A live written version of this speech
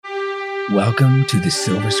Welcome to the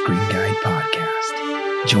Silver Screen Guide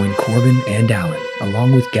podcast. Join Corbin and Alan,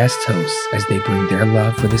 along with guest hosts, as they bring their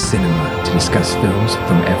love for the cinema to discuss films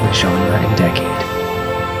from every genre and decade.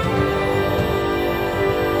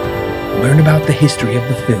 Learn about the history of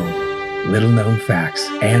the film, little-known facts,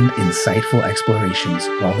 and insightful explorations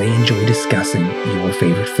while they enjoy discussing your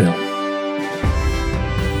favorite film.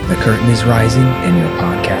 The curtain is rising and your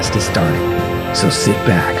podcast is starting, so sit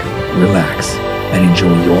back, relax, and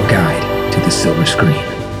enjoy your guide to the silver screen.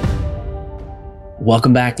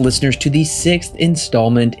 Welcome back, listeners, to the sixth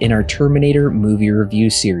installment in our Terminator movie review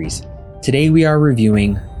series. Today we are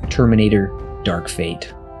reviewing Terminator Dark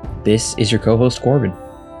Fate. This is your co-host Corbin.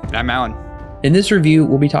 And I'm Alan. In this review,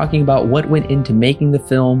 we'll be talking about what went into making the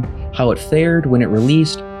film, how it fared when it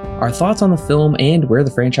released, our thoughts on the film, and where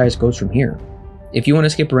the franchise goes from here. If you want to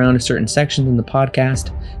skip around to certain sections in the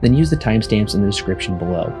podcast, then use the timestamps in the description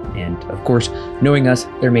below. And of course, knowing us,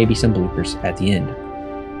 there may be some bloopers at the end.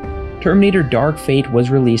 Terminator Dark Fate was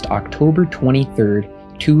released October 23rd,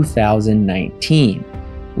 2019,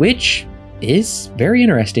 which is very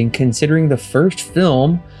interesting considering the first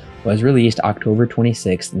film was released October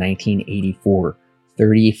 26th, 1984,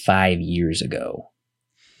 35 years ago.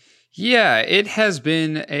 Yeah, it has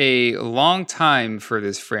been a long time for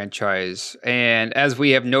this franchise, and as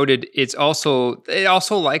we have noted, it also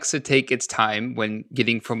likes to take its time when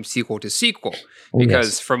getting from sequel to sequel.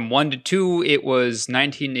 Because from 1 to 2, it was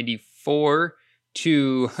 1984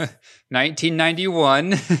 to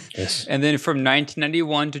 1991, Yes. and then from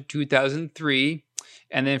 1991 to 2003,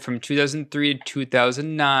 and then from 2003 to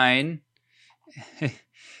 2009.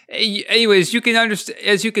 Anyways, you can understand,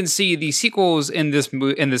 as you can see, the sequels in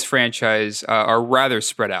this franchise are rather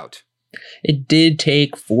spread out. It did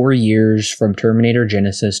take 4 years from Terminator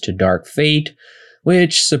Genisys to Dark Fate,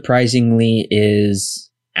 which surprisingly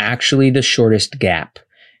is actually the shortest gap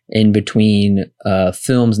in between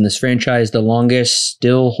films in this franchise. The longest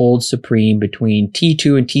still holds supreme between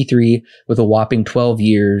T2 and T3 with a whopping 12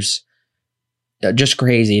 years. Just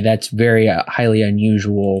crazy. That's very highly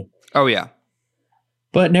unusual. Oh, yeah.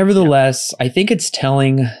 But nevertheless, I think it's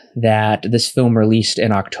telling that this film released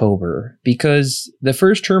in October because the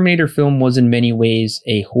first Terminator film was in many ways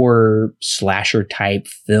a horror slasher type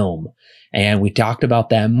film. And we talked about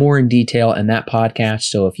that more in detail in that podcast.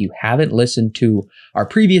 So if you haven't listened to our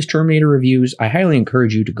previous Terminator reviews, I highly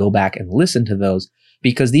encourage you to go back and listen to those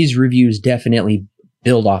because these reviews definitely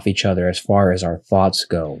build off each other as far as our thoughts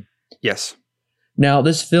go. Yes. Now,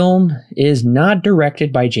 this film is not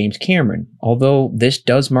directed by James Cameron, although this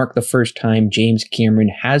does mark the first time James Cameron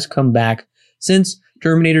has come back since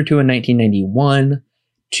Terminator 2 in 1991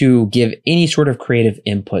 to give any sort of creative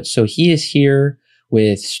input. So he is here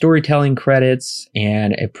with storytelling credits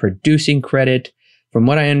and a producing credit. From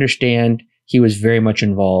what I understand, he was very much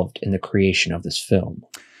involved in the creation of this film.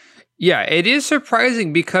 Yeah, it is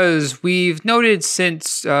surprising because we've noted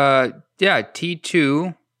since,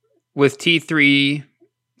 T2 with T3,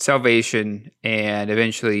 Salvation, and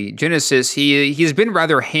eventually Genisys, he's been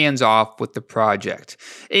rather hands-off with the project.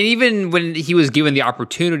 And even when he was given the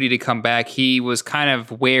opportunity to come back, he was kind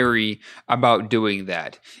of wary about doing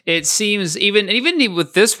that. It seems, even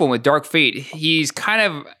with this one, with Dark Fate, he's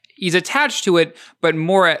attached to it, but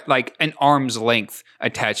more at like an arm's length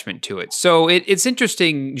attachment to it. So it's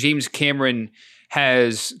interesting James Cameron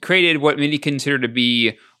has created what many consider to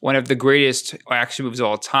be one of the greatest action movies of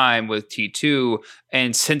all time with T2,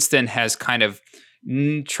 and since then has kind of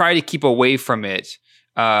tried to keep away from it.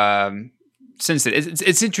 Since then,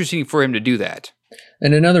 it's interesting for him to do that.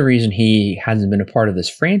 And another reason he hasn't been a part of this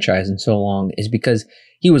franchise in so long is because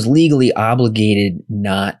he was legally obligated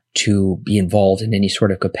not to be involved in any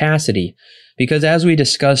sort of capacity. Because as we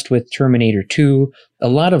discussed with Terminator 2, a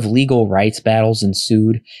lot of legal rights battles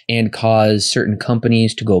ensued and caused certain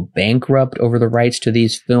companies to go bankrupt over the rights to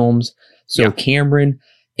these films. So Cameron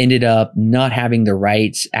ended up not having the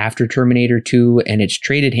rights after Terminator 2, and it's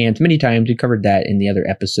traded hands many times. We covered that in the other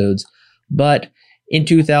episodes. But in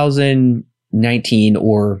 2019,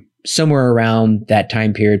 or somewhere around that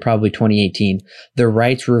time period, probably 2018, the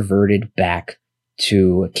rights reverted back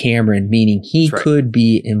to Cameron, meaning he could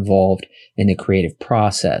be involved in the creative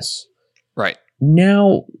process. Right.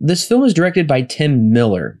 Now, this film is directed by Tim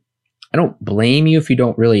Miller. I don't blame you if you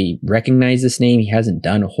don't really recognize this name. He hasn't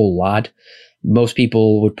done a whole lot. Most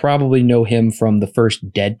people would probably know him from the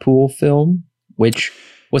first Deadpool film, which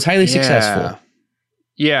was highly successful.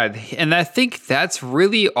 Yeah, and I think that's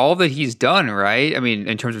really all that he's done, right? I mean,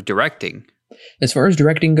 in terms of directing. As far as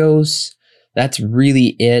directing goes, that's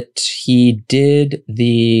really it. He did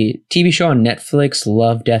the TV show on Netflix,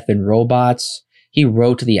 Love, Death, and Robots. He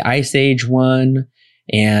wrote the Ice Age one.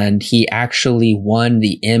 and he actually won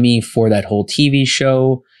the Emmy for that whole TV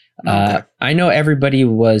show. Okay. I know everybody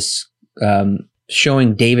was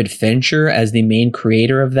showing David Fincher as the main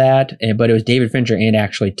creator of that, but it was David Fincher and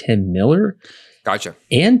actually Tim Miller. Gotcha.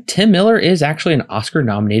 And Tim Miller is actually an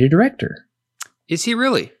Oscar-nominated director. Is he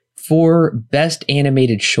really? For Best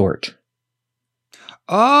Animated Short.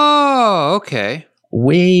 Oh, okay.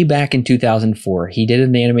 Way back in 2004, he did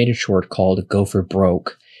an animated short called Go for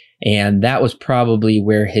Broke. And that was probably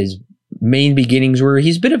where his main beginnings were.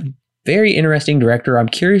 He's been a very interesting director. I'm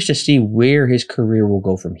curious to see where his career will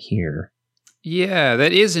go from here. Yeah,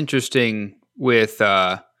 that is interesting with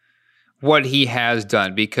what he has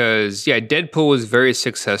done because, yeah, Deadpool was very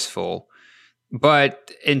successful.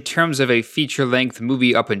 But in terms of a feature-length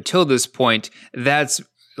movie up until this point, that's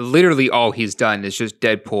literally all he's done is just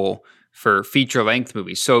Deadpool for feature-length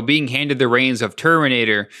movies. So being handed the reins of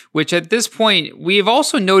Terminator, which at this point, we've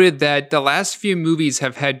also noted that the last few movies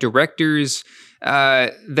have had directors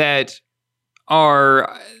that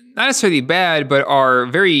are not necessarily bad, but are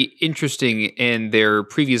very interesting in their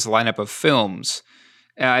previous lineup of films.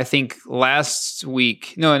 I think not last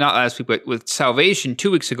week, but with Salvation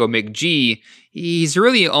 2 weeks ago, McG, he's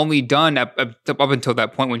really only done up until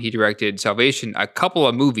that point when he directed Salvation, a couple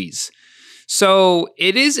of movies. So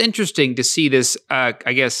it is interesting to see this,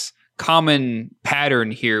 common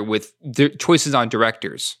pattern here with choices on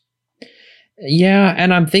directors. Yeah,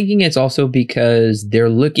 and I'm thinking it's also because they're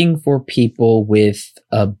looking for people with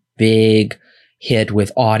a big hit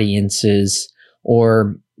with audiences,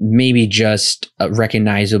 or maybe just a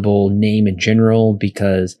recognizable name in general,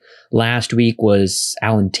 because last week was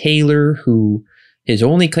Alan Taylor, who his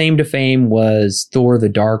only claim to fame was Thor: The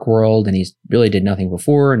Dark World, and he's really did nothing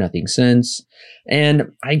before, nothing since.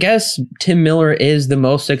 And I guess Tim Miller is the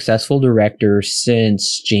most successful director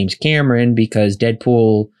since James Cameron, because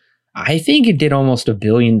Deadpool, I think it did almost $1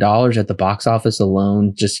 billion at the box office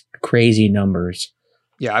alone. Just crazy numbers.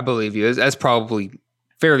 Yeah, I believe you. That's probably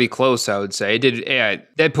fairly close, I would say.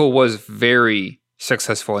 Deadpool was very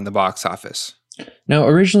successful in the box office. Now,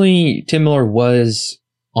 originally, Tim Miller was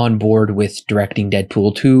on board with directing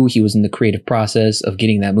Deadpool 2. He was in the creative process of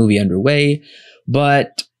getting that movie underway,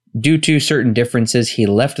 but due to certain differences, he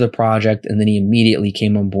left the project and then he immediately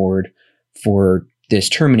came on board for this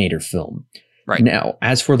Terminator film. Right. Now,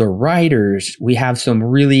 as for the writers, we have some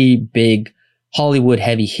really big Hollywood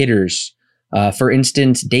heavy hitters. For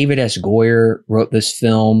instance, David S. Goyer wrote this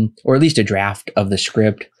film, or at least a draft of the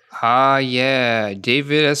script. Yeah,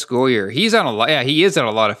 David S. Goyer. He is on a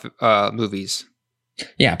lot of movies.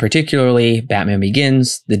 Yeah, particularly Batman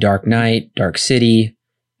Begins, The Dark Knight, Dark City,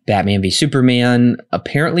 Batman v Superman.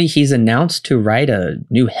 Apparently, he's announced to write a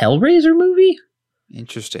new Hellraiser movie.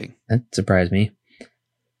 Interesting. That surprised me.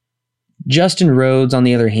 Justin Rhodes, on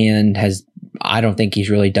the other hand, I don't think he's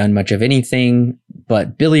really done much of anything.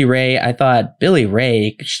 But Billy Ray, I thought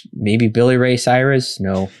maybe Billy Ray Cyrus?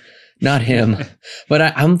 No, not him.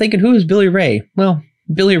 But I'm thinking, who is Billy Ray? Well,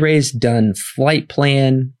 Billy Ray's done Flight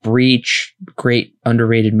Plan, Breach, great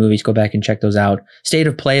underrated movies. Go back and check those out. State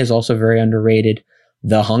of Play is also very underrated.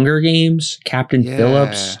 The Hunger Games, Captain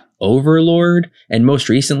Phillips, Overlord, and most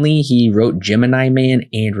recently he wrote Gemini Man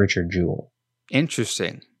and Richard Jewell.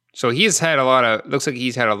 Interesting. So looks like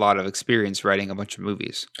he's had a lot of experience writing a bunch of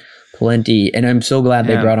movies. Plenty. And I'm so glad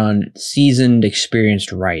they brought on seasoned,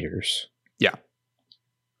 experienced writers. Yeah.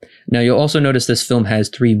 Now, you'll also notice this film has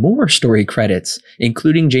 3 more story credits,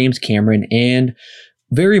 including James Cameron and,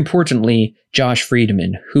 very importantly, Josh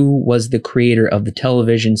Friedman, who was the creator of the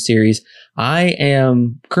television series. I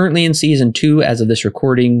am currently in season 2 as of this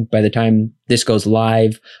recording. By the time this goes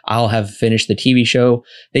live, I'll have finished the TV show.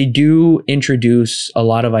 They do introduce a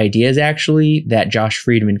lot of ideas, actually, that Josh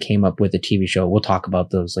Friedman came up with the TV show. We'll talk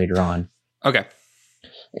about those later on. Okay.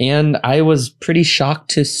 And I was pretty shocked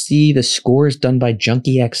to see the scores done by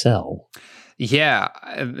Junkie XL. Yeah,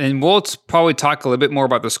 and we'll probably talk a little bit more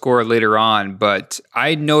about the score later on, but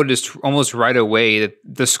I noticed almost right away that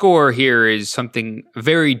the score here is something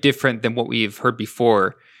very different than what we've heard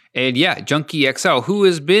before. And yeah, Junkie XL, who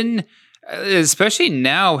has been, especially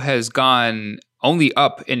now, has gone only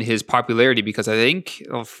up in his popularity, because I think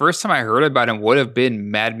the first time I heard about him would have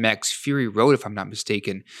been Mad Max Fury Road, if I'm not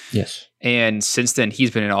mistaken. Yes. And since then,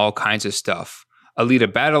 he's been in all kinds of stuff.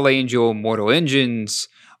 Alita Battle Angel, Mortal Engines,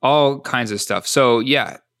 all kinds of stuff. So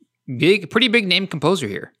yeah, pretty big name composer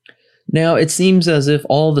here. Now, it seems as if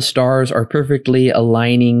all the stars are perfectly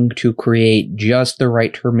aligning to create just the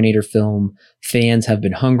right Terminator film fans have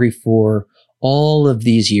been hungry for all of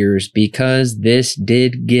these years, because this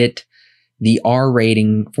did get the R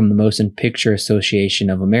rating from the Motion Picture Association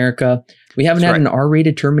of America. We haven't had an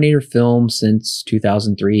R-rated Terminator film since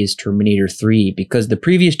 2003's Terminator 3, because the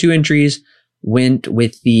previous two entries went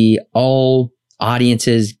with the all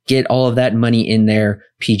audiences get all of that money in their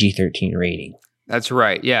PG-13 rating. That's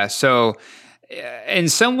right. Yeah. So in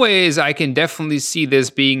some ways, I can definitely see this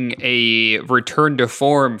being a return to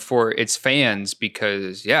form for its fans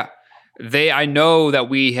because, I know that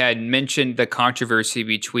we had mentioned the controversy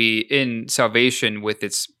in Salvation with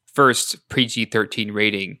its first PG-13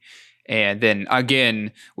 rating, and then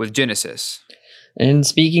again with Genesis. And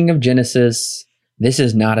speaking of Genesis, this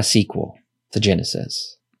is not a sequel to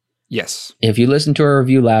Genesis. Yes. If you listened to our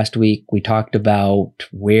review last week, we talked about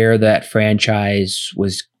where that franchise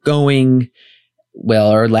was going,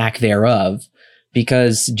 well, or lack thereof,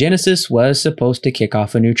 because Genesis was supposed to kick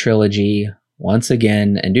off a new trilogy once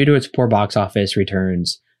again, and due to its poor box office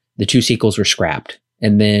returns, the two sequels were scrapped.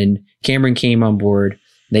 And then Cameron came on board.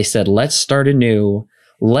 They said, let's start anew.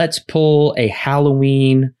 Let's pull a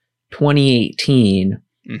Halloween 2018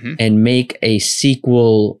 and make a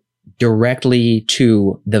sequel directly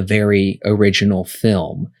to the very original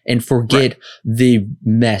film and forget the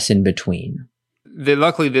mess in between.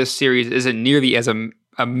 Luckily, this series isn't nearly as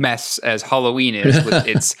a mess as Halloween is with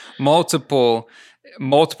its multiple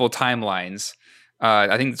timelines.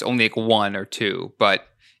 I think it's only like one or two, but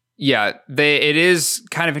yeah, it is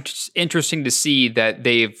kind of interesting to see that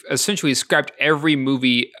they've essentially scrapped every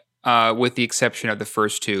movie with the exception of the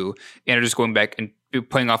first two, and are just going back and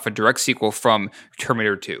playing off a direct sequel from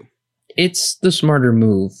Terminator 2. It's the smarter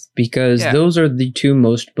move because those are the two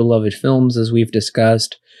most beloved films, as we've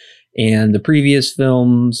discussed, and the previous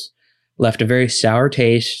films left a very sour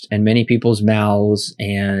taste in many people's mouths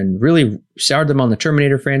and really soured them on the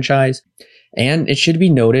Terminator franchise. And it should be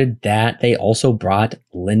noted that they also brought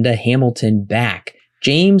Linda Hamilton back,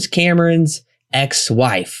 James Cameron's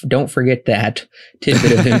ex-wife. Don't forget that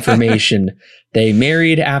tidbit of information. They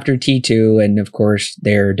married after T2, and of course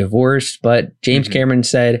they're divorced, but James Cameron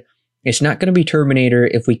said, it's not going to be Terminator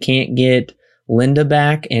if we can't get Linda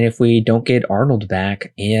back and if we don't get Arnold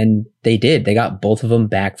back. And they did. They got both of them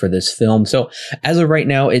back for this film. So as of right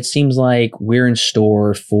now, it seems like we're in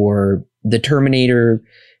store for the Terminator,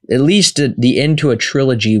 at least the end to a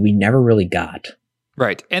trilogy we never really got.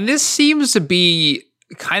 Right. And this seems to be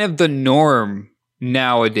kind of the norm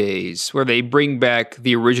nowadays, where they bring back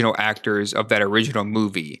the original actors of that original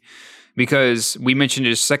movie. Because we mentioned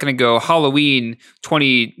it a second ago, Halloween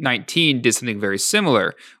 2019 did something very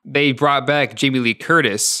similar. They brought back Jamie Lee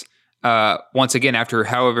Curtis once again after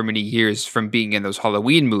however many years from being in those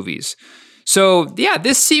Halloween movies. So yeah,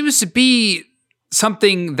 this seems to be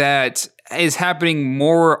something that is happening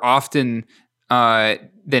more often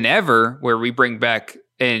than ever, where we bring back,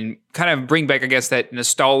 I guess, that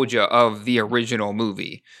nostalgia of the original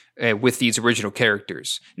movie with these original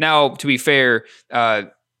characters. Now, to be fair,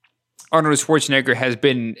 Arnold Schwarzenegger has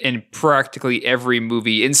been in practically every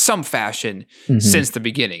movie in some fashion since the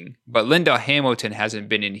beginning, but Linda Hamilton hasn't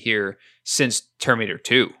been in here since Terminator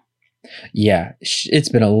 2. Yeah, it's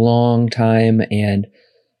been a long time, and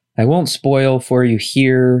I won't spoil for you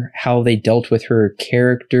here how they dealt with her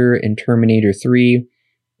character in Terminator 3.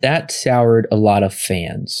 That soured a lot of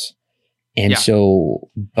fans. And so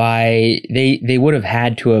they would have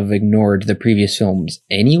had to have ignored the previous films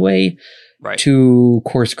anyway to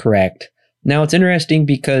course correct. Now it's interesting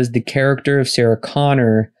because the character of Sarah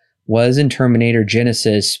Connor was in Terminator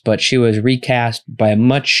Genesis, but she was recast by a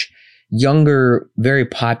much younger, very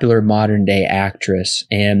popular modern day actress.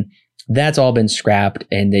 And that's all been scrapped.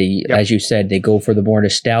 And they, as you said, they go for the more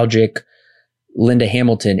nostalgic Linda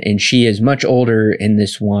Hamilton, and she is much older in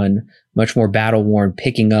this one, much more battle worn,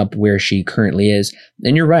 picking up where she currently is.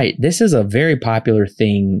 And you're right, this is a very popular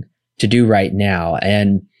thing to do right now,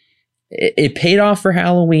 and it paid off for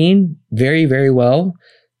Halloween very, very well.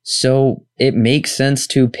 So it makes sense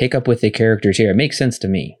to pick up with the characters here. It makes sense to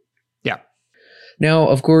me. Yeah. Now,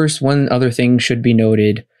 of course, one other thing should be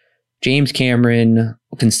noted. James Cameron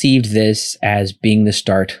conceived this as being the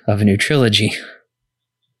start of a new trilogy.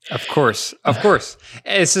 Of course.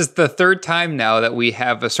 This is the third time now that we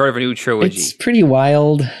have a start of a new trilogy. It's pretty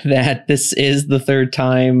wild that this is the third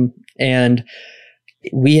time, and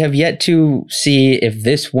we have yet to see if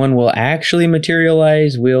this one will actually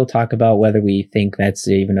materialize. We'll talk about whether we think that's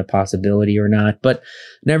even a possibility or not, but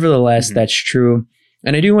nevertheless, that's true.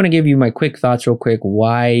 And I do want to give you my quick thoughts real quick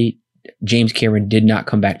why James Cameron did not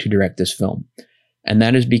come back to direct this film. And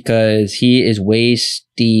that is because he is waist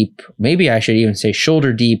deep, maybe I should even say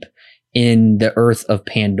shoulder deep, in the earth of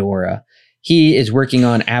Pandora. He is working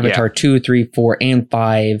on Avatar 2, 3, 4, and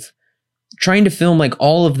 5, trying to film like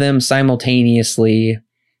all of them simultaneously.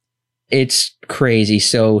 It's crazy.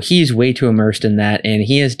 So he's way too immersed in that. And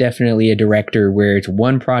he is definitely a director where it's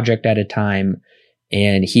one project at a time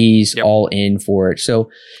and he's all in for it. So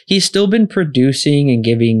he's still been producing and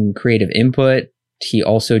giving creative input. He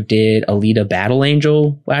also did Alita Battle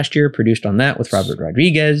Angel last year, produced on that with Robert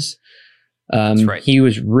Rodriguez. That's right. He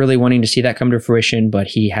was really wanting to see that come to fruition, but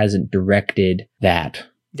he hasn't directed that.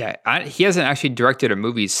 Yeah, he hasn't actually directed a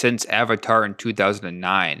movie since Avatar in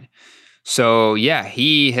 2009. So yeah,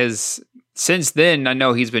 he has since then. I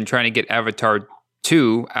know he's been trying to get Avatar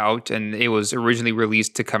 2 out, and it was originally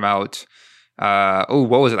released to come out. What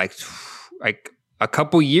was it like a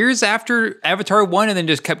couple years after Avatar 1, and then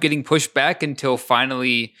just kept getting pushed back until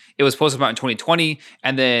finally it was supposed to come out in 2020,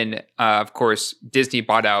 and then of course Disney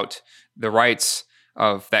bought out the rights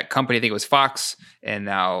of that company. I think it was Fox, and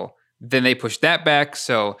then they pushed that back.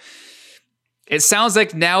 So it sounds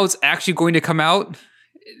like now it's actually going to come out.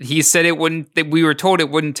 He said it wouldn't. We were told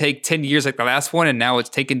it wouldn't take 10 years like the last one, and now it's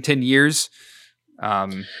taken 10 years.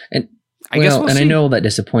 And I guess we'll see. I know that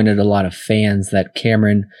disappointed a lot of fans that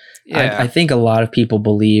Cameron. Yeah. I think a lot of people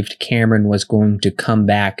believed Cameron was going to come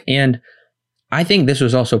back, and I think this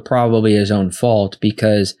was also probably his own fault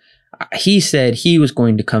because he said he was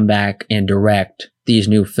going to come back and direct these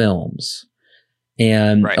new films.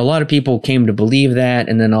 And a lot of people came to believe that.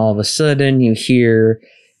 And then all of a sudden you hear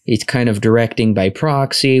he's kind of directing by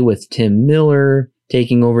proxy with Tim Miller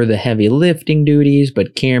taking over the heavy lifting duties.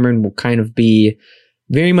 But Cameron will kind of be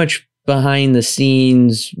very much behind the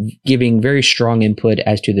scenes, giving very strong input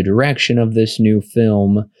as to the direction of this new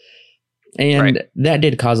film. And that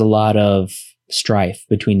did cause a lot of strife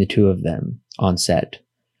between the two of them on set.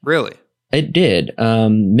 Really? It did.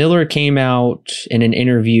 Miller came out in an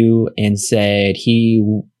interview and said he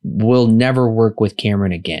will never work with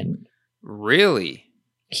Cameron again. Really?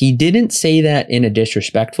 He didn't say that in a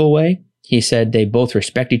disrespectful way. He said they both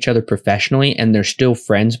respect each other professionally and they're still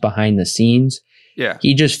friends behind the scenes. Yeah.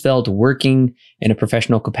 He just felt working in a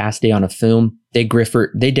professional capacity on a film, they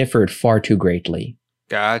differed far too greatly.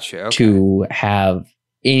 Gotcha. Okay. To have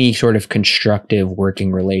any sort of constructive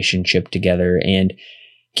working relationship together. And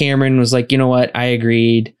Cameron was like, you know what? I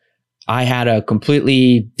agreed. I had a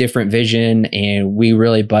completely different vision and we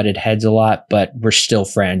really butted heads a lot, but we're still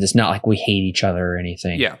friends. It's not like we hate each other or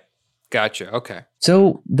anything. Yeah. Gotcha. Okay.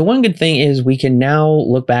 So the one good thing is we can now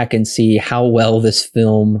look back and see how well this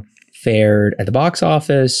film fared at the box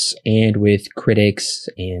office and with critics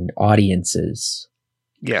and audiences.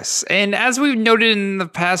 Yes. And as we've noted in the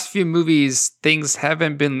past few movies, things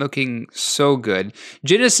haven't been looking so good.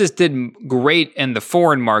 Genesis did great in the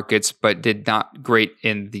foreign markets, but did not great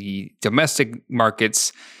in the domestic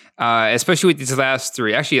markets, especially with these last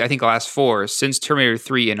three. Actually, I think the last four, since Terminator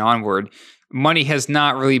 3 and onward, money has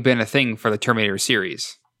not really been a thing for the Terminator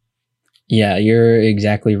series. Yeah, you're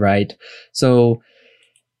exactly right. So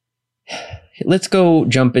let's go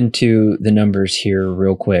jump into the numbers here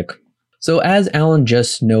real quick. So as Alan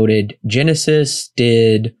just noted, Genesis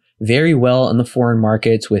did very well in the foreign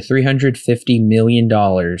markets with $350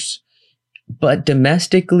 million, but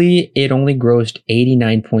domestically it only grossed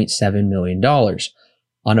 $89.7 million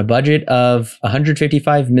on a budget of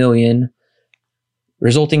 $155 million,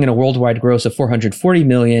 resulting in a worldwide gross of $440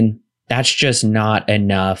 million. That's just not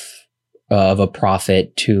enough of a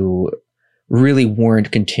profit to really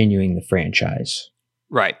warrant continuing the franchise.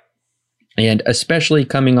 Right. And especially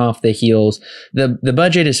coming off the heels, the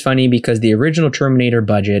budget is funny because the original Terminator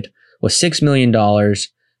budget was $6 million.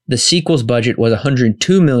 The sequel's budget was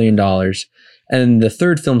 $102 million. And the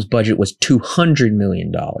third film's budget was $200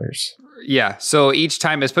 million. Yeah. So each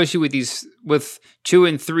time, especially with 2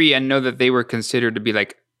 and 3, I know that they were considered to be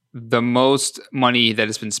like the most money that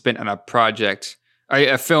has been spent on a project,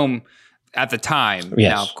 a film at the time.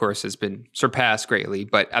 Yes. Now, of course, has been surpassed greatly,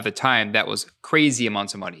 but at the time, that was crazy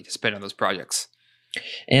amounts of money to spend on those projects.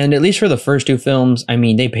 And at least for the first two films, I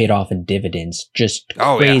mean, they paid off in dividends, just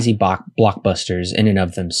crazy blockbusters in and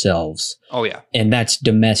of themselves. Oh, yeah. And that's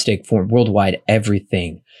domestic, for worldwide,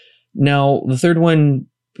 everything. Now, the third one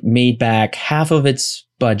made back half of its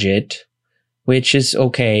budget, which is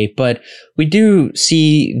okay, but we do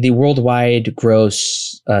see the worldwide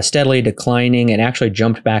gross steadily declining and actually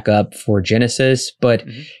jumped back up for Genesis, but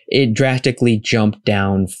it drastically jumped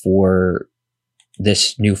down for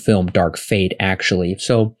this new film, Dark Fate, actually.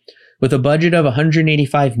 So with a budget of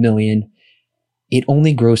 $185 million, it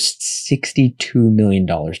only grossed $62 million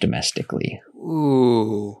domestically.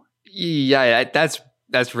 Ooh, yeah,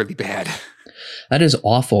 that's really bad. That is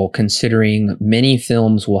awful, considering many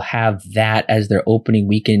films will have that as their opening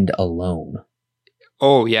weekend alone.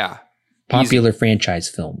 Oh, yeah. Popular franchise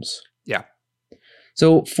films. Yeah.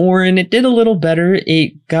 So foreign, it did a little better.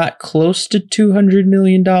 It got close to $200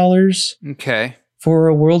 million Okay. for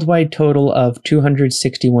a worldwide total of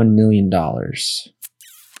 $261 million.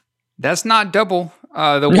 That's not double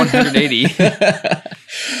the 180.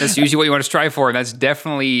 That's usually what you want to strive for. And that's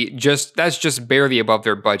definitely just barely above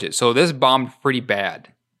their budget. So this bombed pretty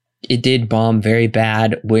bad. It did bomb very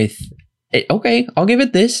bad with it. Okay, I'll give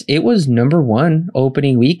it this. It was number one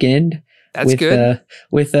opening weekend. That's good.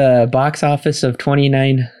 With a box office of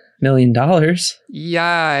 $29 million. Yikes.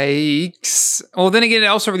 Well, then again, it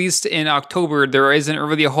also released in October. There isn't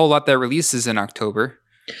really a whole lot that releases in October.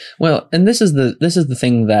 Well, and this is the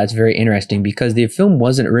thing that's very interesting because the film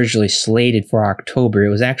wasn't originally slated for October. It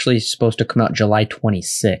was actually supposed to come out July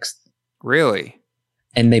 26th. Really?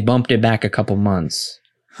 And they bumped it back a couple months.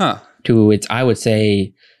 Huh. To its, I would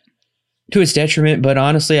say, to its detriment, but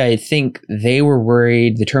honestly, I think they were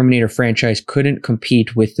worried the Terminator franchise couldn't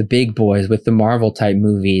compete with the big boys, with the Marvel type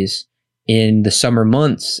movies in the summer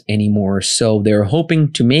months anymore. So they're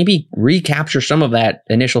hoping to maybe recapture some of that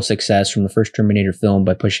initial success from the first Terminator film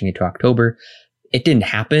by pushing it to October. It didn't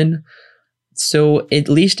happen. So at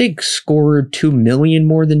least it scored 2 million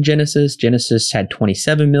more than Genesis. Genesis had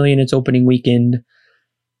 27 million its opening weekend.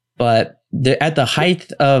 But at the height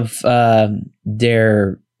of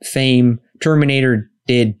their fame, Terminator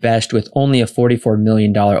did best with only a $44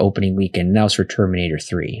 million opening weekend. And that was for Terminator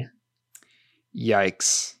 3.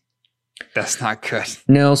 Yikes. That's not good.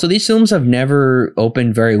 No, so these films have never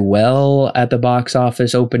opened very well at the box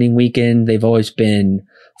office opening weekend. They've always been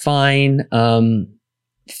fine.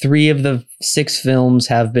 3 of the 6 films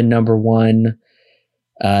have been number one.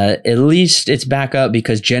 At least it's back up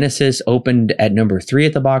because Genesis opened at number 3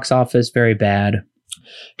 at the box office. Very bad.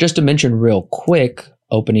 Just to mention real quick,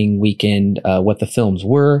 opening weekend, what the films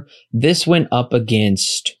were. This went up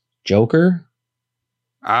against Joker.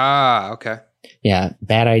 Ah, okay. Yeah,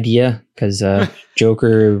 bad idea because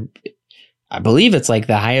Joker, I believe it's like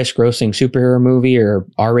the highest grossing superhero movie or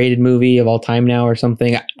R-rated movie of all time now or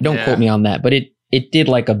something. Don't quote me on that, but it did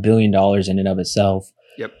like $1 billion in and of itself.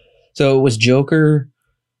 Yep. So it was Joker,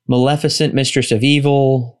 Maleficent, Mistress of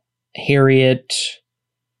Evil, Harriet,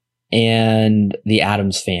 and the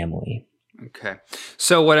Addams Family. Okay.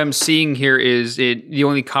 So what I'm seeing here is the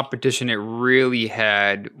only competition it really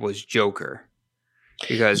had was Joker.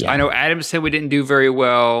 Because I know Addams said we didn't do very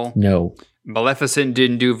well. No. Maleficent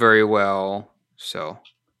didn't do very well. So.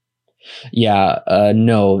 Yeah,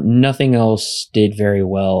 no, nothing else did very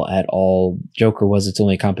well at all. Joker was its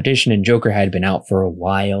only competition, and Joker had been out for a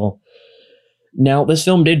while. Now, this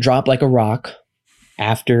film did drop like a rock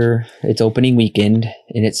after its opening weekend.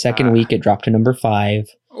 In its second week, it dropped to number 5.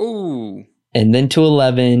 Ooh. And then to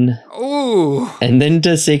 11. Ooh. And then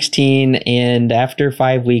to 16. And after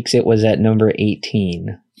 5 weeks, it was at number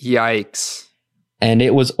 18. Yikes. And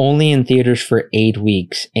it was only in theaters for 8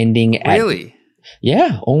 weeks, ending at... Really?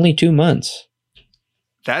 Yeah, only 2 months.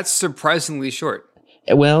 That's surprisingly short.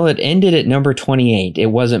 Well, it ended at number 28. It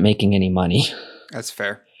wasn't making any money. That's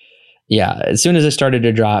fair. Yeah, as soon as it started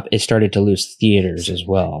to drop, it started to lose theaters as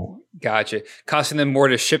well. Gotcha. Costing them more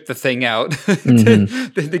to ship the thing out than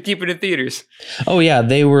to keep it in theaters. Oh yeah,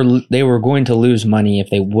 they were going to lose money if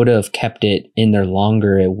they would have kept it in there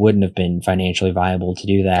longer. It wouldn't have been financially viable to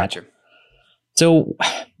do that. Gotcha. So,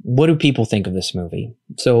 what do people think of this movie?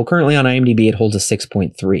 So currently on IMDb, it holds a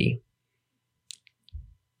 6.3.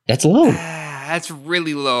 That's low. That's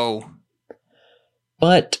really low.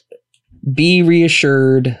 But be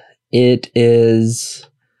reassured, it is.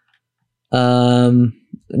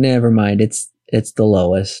 Never mind. It's the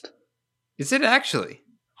lowest. Is it actually?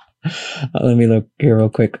 Let me look here real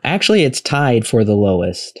quick. Actually, it's tied for the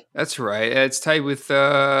lowest. That's right. It's tied with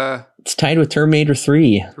It's tied with Terminator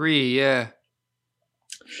 3. 3, yeah.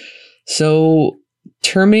 So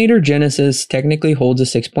Terminator Genesis technically holds a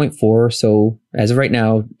 6.4. So as of right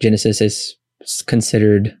now, Genesis is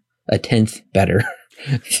considered a 10th better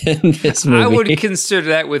than this movie. I would consider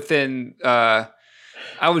that within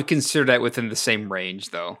the same range,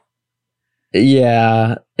 though.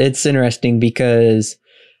 Yeah, it's interesting because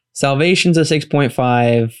Salvation's a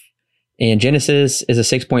 6.5 and Genesis is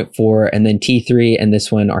a 6.4, and then T3 and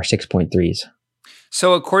this one are 6.3s.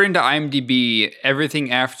 So according to IMDb,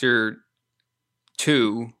 everything after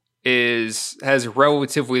 2 has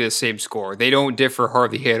relatively the same score. They don't differ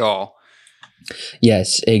hardly at all.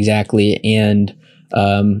 Yes, exactly. And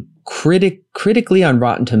critically on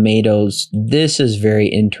Rotten Tomatoes, this is very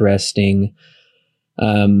interesting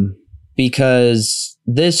because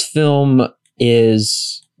this film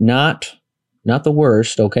is not the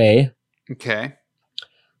worst, okay? Okay.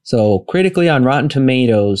 So critically on Rotten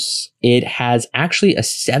Tomatoes, it has actually a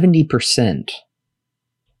 70%.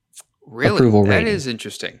 Really? approval That rating. is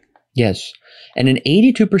interesting. Yes. And an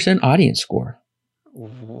 82% audience score.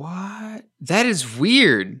 What? That is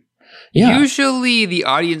weird. Yeah. Usually the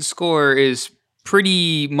audience score is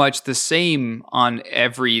pretty much the same on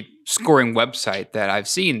every scoring website that I've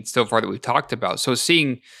seen so far that we've talked about. So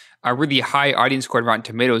seeing a really high audience score on Rotten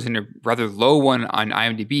Tomatoes and a rather low one on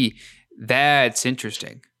IMDb, that's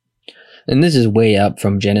interesting. And this is way up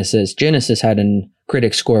from Genesis. Genesis had a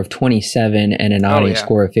critic score of 27 and an audience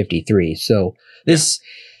score of 53. So this,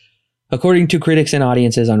 according to critics and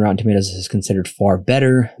audiences on Rotten Tomatoes, is considered far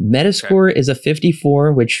better. Metascore is a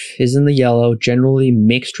 54, which is in the yellow, generally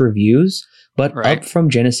mixed reviews, but up from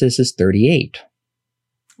Genesis's 38.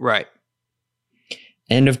 Right.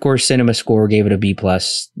 And of course, CinemaScore gave it a B+,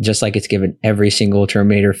 just like it's given every single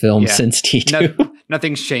Terminator film since T2.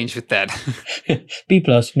 Nothing's changed with that. B+,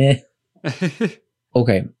 man.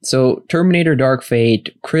 Okay, so Terminator Dark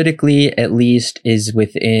Fate, critically at least, is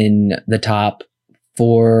within the top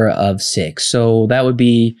 4 of 6. So that would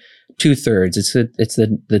be 2/3. It's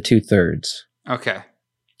the 2/3. Okay.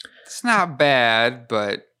 It's not bad,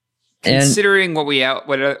 but considering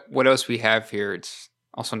what else we have here, it's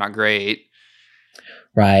also not great.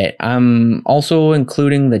 Right. I'm also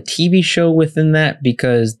including the TV show within that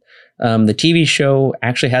because the TV show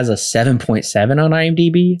actually has a 7.7 on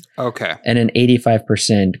IMDb. Okay. And an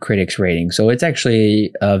 85% critics rating. So it's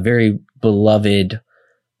actually a very beloved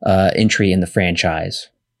entry in the franchise.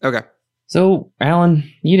 Okay. So,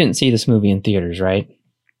 Alan, you didn't see this movie in theaters, right?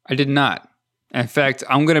 I did not. In fact,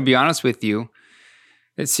 I'm going to be honest with you.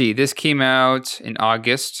 Let's see. This came out in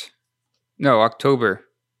October.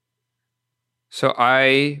 So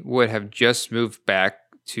I would have just moved back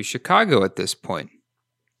to Chicago at this point.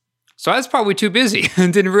 So I was probably too busy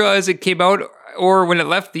and didn't realize it came out or when it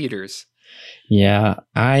left theaters. Yeah,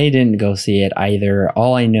 I didn't go see it either.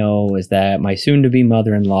 All I know is that my soon-to-be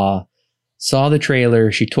mother-in-law saw the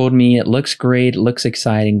trailer. She told me it looks great, it looks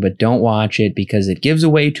exciting, but don't watch it because it gives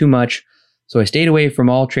away too much. So I stayed away from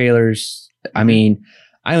all trailers. I mean,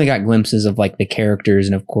 I only got glimpses of like the characters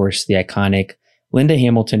and of course the iconic Linda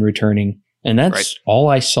Hamilton returning. And that's all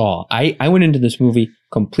I saw. I went into this movie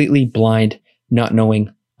completely blind, not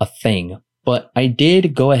knowing a thing. But I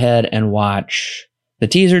did go ahead and watch the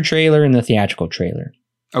teaser trailer and the theatrical trailer.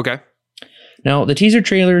 Okay. Now, the teaser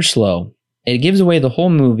trailer is slow. It gives away the whole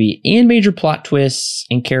movie and major plot twists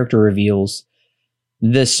and character reveals.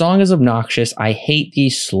 The song is obnoxious. I hate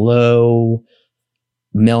these slow,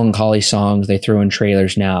 melancholy songs they throw in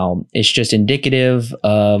trailers now. It's just indicative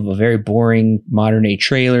of a very boring modern-day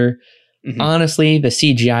trailer. Mm-hmm. Honestly, the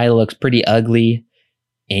CGI looks pretty ugly.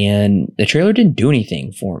 And the trailer didn't do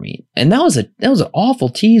anything for me. And that was an awful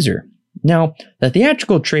teaser. Now, the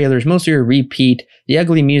theatrical trailer is mostly a repeat. The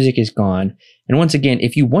ugly music is gone. And once again,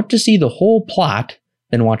 if you want to see the whole plot,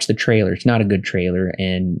 then watch the trailer. It's not a good trailer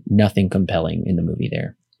and nothing compelling in the movie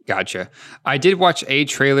there. Gotcha. I did watch a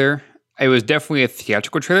trailer. It was definitely a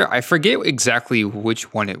theatrical trailer. I forget exactly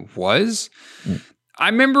which one it was. I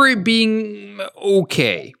remember it being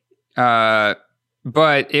okay.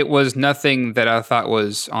 But it was nothing that I thought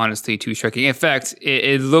was honestly too striking. In fact,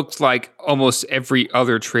 it looked like almost every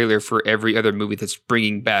other trailer for every other movie that's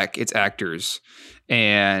bringing back its actors.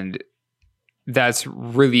 And that's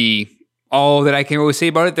really all that I can really say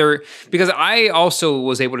about it there. Because I also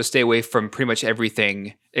was able to stay away from pretty much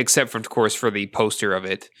everything, except for, of course, for the poster of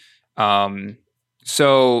it.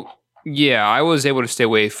 So, yeah, I was able to stay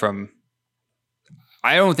away from...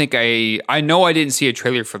 I don't think I know I didn't see a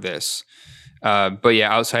trailer for this. But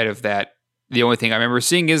yeah, outside of that, the only thing I remember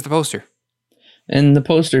seeing is the poster. And the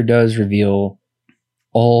poster does reveal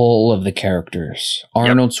all of the characters.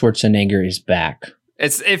 Arnold Schwarzenegger is back.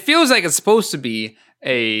 It feels like it's supposed to be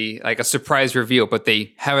a surprise reveal, but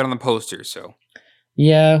they have it on the poster, so.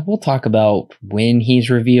 Yeah, we'll talk about when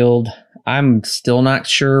he's revealed. I'm still not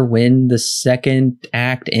sure when the second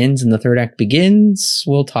act ends and the third act begins.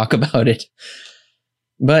 We'll talk about it.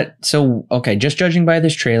 But so, okay, just judging by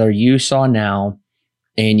this trailer you saw now,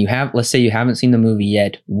 and let's say you haven't seen the movie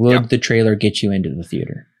yet, would the trailer get you into the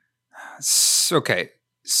theater? Okay.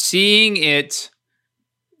 Seeing it,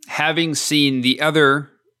 having seen the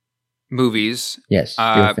other movies. Yes, you're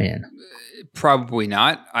a fan. Probably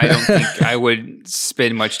not. I don't think I would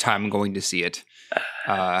spend much time going to see it.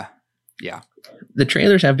 Yeah. The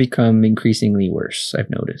trailers have become increasingly worse,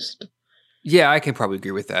 I've noticed. Yeah, I can probably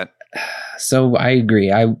agree with that. So I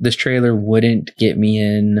agree. This trailer wouldn't get me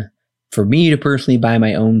in. For me to personally buy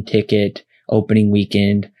my own ticket opening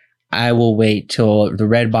weekend, I will wait till the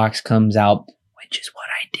red box comes out, which is what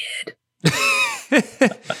I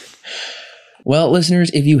did. Well, listeners,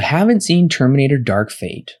 if you haven't seen Terminator Dark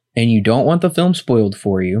Fate and you don't want the film spoiled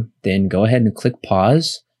for you, then go ahead and click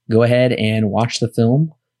pause. Go ahead and watch the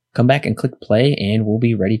film. Come back and click play, and we'll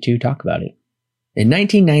be ready to talk about it. In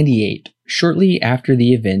 1998, shortly after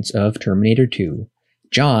the events of Terminator 2,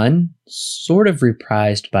 John, sort of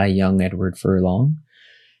reprised by young Edward Furlong,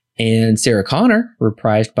 and Sarah Connor,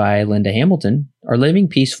 reprised by Linda Hamilton, are living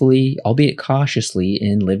peacefully, albeit cautiously,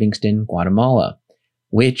 in Livingston, Guatemala.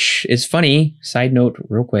 Which is funny, side note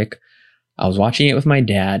real quick, I was watching it with my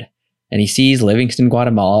dad, and he sees Livingston,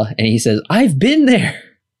 Guatemala, and he says, "I've been there."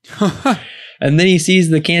 And then he sees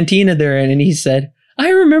the cantina there, and he said, "I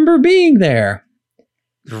remember being there."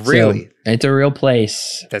 Really? So, it's a real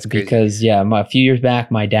place. That's crazy. Because, a few years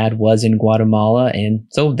back, my dad was in Guatemala, and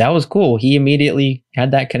so that was cool. He immediately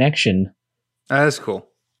had that connection. That's cool.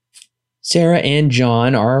 Sarah and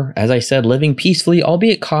John are, as I said, living peacefully,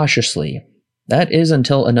 albeit cautiously. That is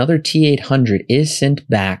until another T-800 is sent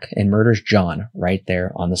back and murders John right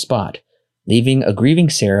there on the spot, leaving a grieving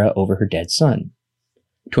Sarah over her dead son.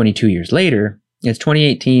 22 years later, it's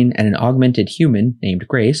 2018, and an augmented human named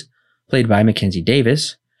Grace, played by Mackenzie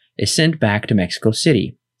Davis, is sent back to Mexico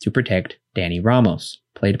City to protect Danny Ramos,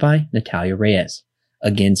 played by Natalia Reyes,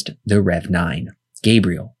 against the Rev 9,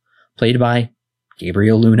 Gabriel, played by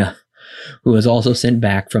Gabriel Luna, who was also sent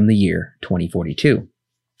back from the year 2042.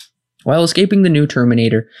 While escaping the new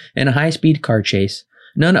Terminator in a high-speed car chase,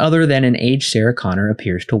 none other than an aged Sarah Connor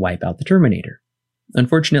appears to wipe out the Terminator.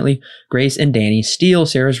 Unfortunately, Grace and Danny steal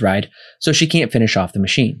Sarah's ride, so she can't finish off the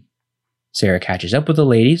machine. Sarah catches up with the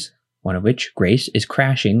ladies, one of which, Grace, is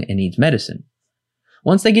crashing and needs medicine.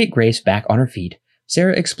 Once they get Grace back on her feet,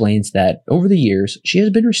 Sarah explains that over the years, she has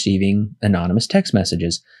been receiving anonymous text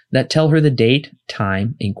messages that tell her the date,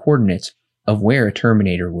 time, and coordinates of where a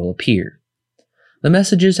Terminator will appear. The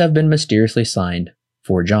messages have been mysteriously signed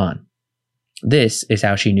for John. This is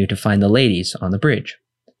how she knew to find the ladies on the bridge.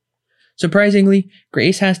 Surprisingly,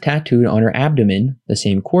 Grace has tattooed on her abdomen the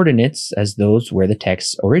same coordinates as those where the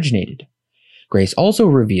texts originated. Grace also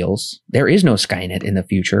reveals there is no Skynet in the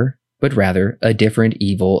future, but rather a different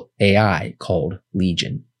evil AI called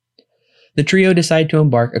Legion. The trio decide to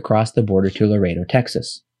embark across the border to Laredo,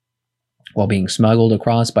 Texas. While being smuggled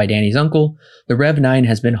across by Danny's uncle, the Rev 9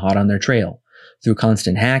 has been hot on their trail, through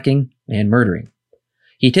constant hacking and murdering.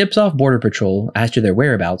 He tips off Border Patrol as to their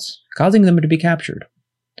whereabouts, causing them to be captured.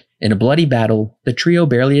 In a bloody battle, the trio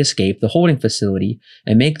barely escape the holding facility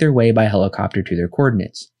and make their way by helicopter to their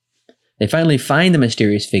coordinates. They finally find the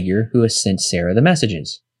mysterious figure who has sent Sarah the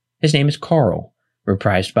messages. His name is Carl,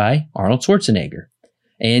 reprised by Arnold Schwarzenegger,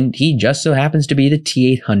 and he just so happens to be the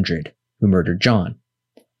T-800 who murdered John.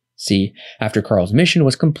 See, after Carl's mission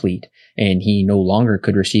was complete, and he no longer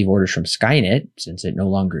could receive orders from Skynet, since it no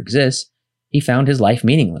longer exists, he found his life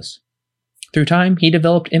meaningless. Through time, he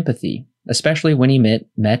developed empathy, especially when he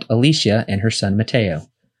met Alicia and her son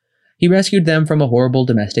Mateo. He rescued them from a horrible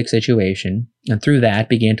domestic situation, and through that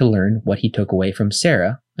began to learn what he took away from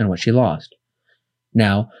Sarah and what she lost.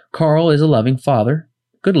 Now, Carl is a loving father,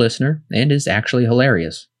 good listener, and is actually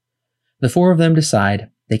hilarious. The four of them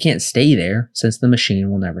decide they can't stay there since the machine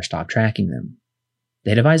will never stop tracking them.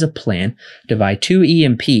 They devise a plan to buy 2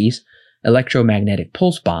 EMPs, electromagnetic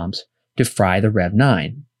pulse bombs, to fry the Rev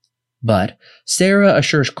 9. But Sarah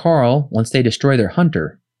assures Carl once they destroy their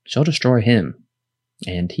hunter, she'll destroy him.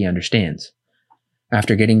 And he understands.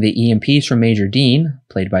 After getting the EMPs from Major Dean,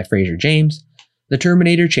 played by Fraser James, the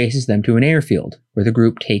Terminator chases them to an airfield, where the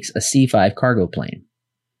group takes a C-5 cargo plane.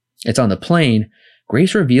 It's on the plane,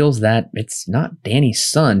 Grace reveals that it's not Danny's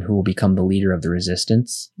son who will become the leader of the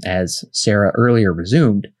Resistance, as Sarah earlier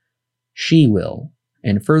resumed. She will.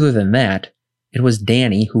 And further than that, it was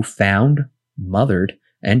Danny who found, mothered,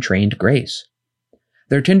 and trained Grace.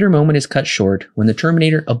 Their tender moment is cut short when the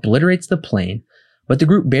Terminator obliterates the plane, but the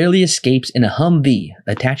group barely escapes in a Humvee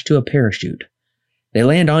attached to a parachute. They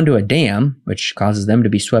land onto a dam, which causes them to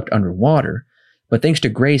be swept underwater, but thanks to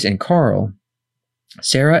Grace and Carl,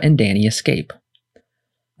 Sarah and Danny escape.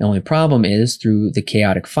 The only problem is, through the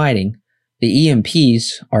chaotic fighting, the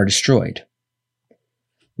EMPs are destroyed.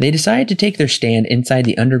 They decide to take their stand inside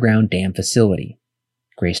the underground dam facility.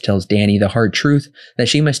 Grace tells Danny the hard truth that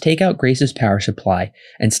she must take out Grace's power supply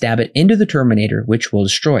and stab it into the Terminator, which will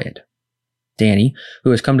destroy it. Danny, who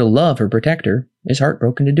has come to love her protector, is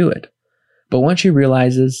heartbroken to do it. But once she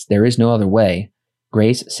realizes there is no other way,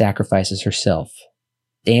 Grace sacrifices herself.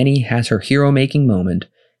 Danny has her hero-making moment,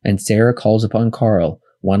 and Sarah calls upon Carl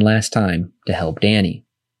one last time to help Danny.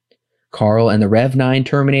 Carl and the Rev 9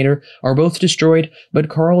 Terminator are both destroyed, but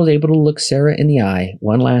Carl is able to look Sarah in the eye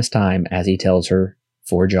one last time as he tells her,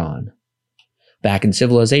 "For John." Back in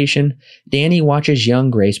civilization, Danny watches young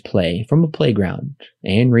Grace play from a playground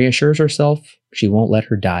and reassures herself she won't let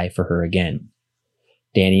her die for her again.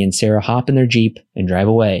 Danny and Sarah hop in their Jeep and drive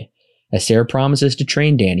away, as Sarah promises to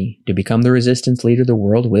train Danny to become the resistance leader the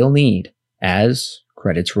world will need, as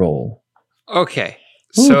credits roll. Okay,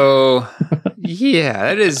 so yeah,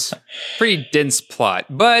 that is pretty dense plot.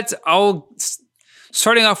 But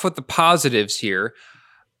starting off with the positives here,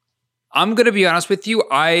 I'm going to be honest with you,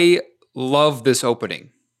 I love this opening.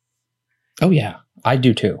 Oh yeah, I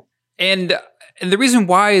do too. And the reason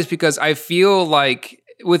why is because I feel like,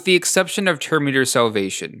 with the exception of Terminator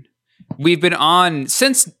Salvation, we've been on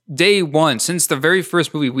since day one, since the very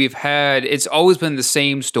first movie we've had, it's always been the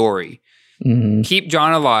same story. Mm-hmm. Keep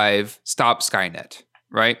John alive, stop Skynet,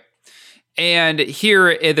 right? And here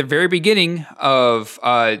at the very beginning of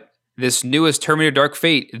this newest Terminator Dark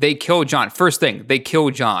Fate, they kill John. First thing, they kill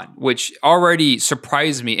John, which already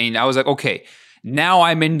surprised me. And I was like, okay, now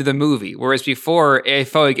I'm into the movie. Whereas before, I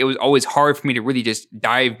felt like it was always hard for me to really just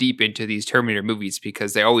dive deep into these Terminator movies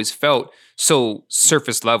because they always felt so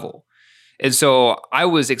surface level. And so I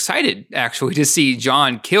was excited, actually, to see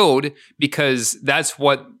John killed, because that's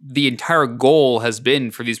what the entire goal has been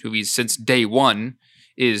for these movies since day one,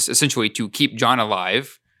 is essentially to keep John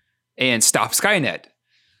alive and stop Skynet.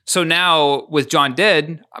 So now, with John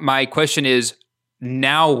dead, my question is,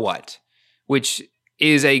 now what? Which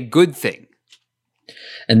is a good thing.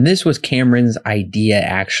 And this was Cameron's idea,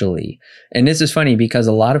 actually. And this is funny because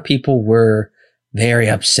a lot of people were very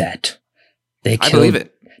upset. They killed, I believe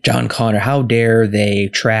it. John Connor, how dare they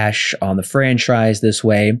trash on the franchise this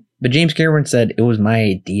way? But James Cameron said it was my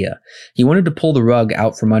idea. He wanted to pull the rug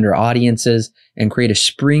out from under audiences and create a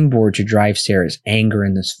springboard to drive Sarah's anger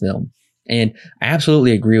in this film. And I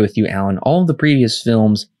absolutely agree with you, Alan. All of the previous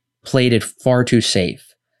films played it far too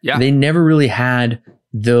safe. Yeah. They never really had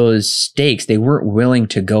those stakes. They weren't willing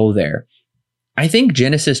to go there. I think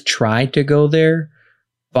Genesis tried to go there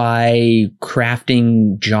by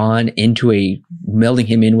crafting John melding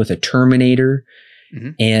him in with a Terminator,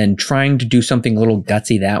 and trying to do something a little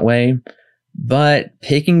gutsy that way. But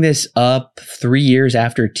picking this up 3 years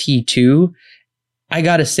after T2, I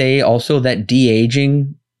gotta say also that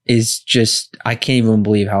de-aging is just, I can't even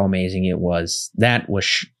believe how amazing it was. That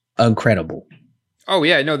was incredible. Oh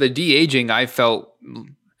yeah, no, the de-aging I felt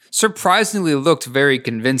surprisingly looked very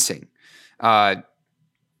convincing.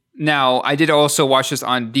 Now, I did also watch this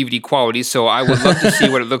on DVD quality, so I would love to see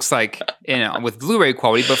what it looks like with Blu-ray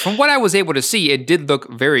quality. But from what I was able to see, it did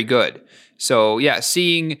look very good. So yeah,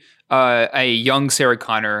 seeing a young Sarah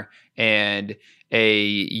Connor and a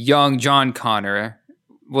young John Connor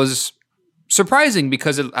was surprising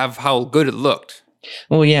because of how good it looked.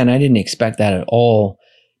 Well, yeah, and I didn't expect that at all,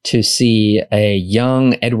 to see a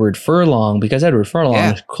young Edward Furlong, because Edward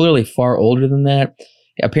Furlong is clearly far older than that.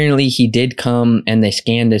 Apparently, he did come and they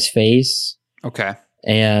scanned his face. Okay.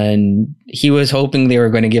 And he was hoping they were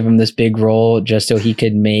going to give him this big role just so he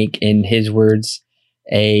could make, in his words,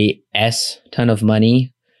 a ton of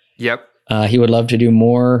money. Yep. He would love to do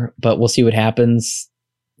more, but we'll see what happens.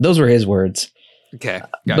 Those were his words. Okay.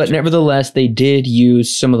 Gotcha. But nevertheless, they did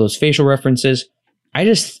use some of those facial references.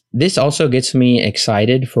 This also gets me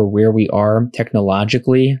excited for where we are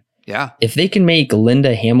technologically. Yeah. If they can make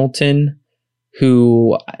Linda Hamilton,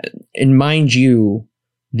 who, and mind you,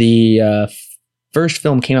 the first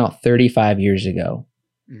film came out 35 years ago.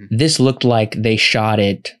 Mm-hmm. This looked like they shot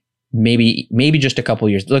it maybe just a couple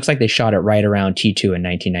years. It looks like they shot it right around T2 in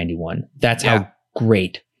 1991. That's how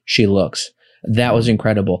great she looks. That was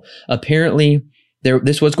incredible. Apparently,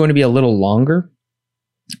 this was going to be a little longer,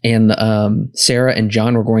 and Sarah and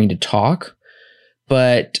John were going to talk,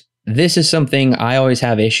 but this is something I always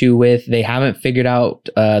have issue with. They haven't figured out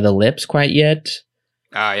the lips quite yet.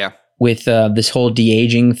 Yeah. With this whole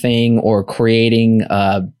de-aging thing, or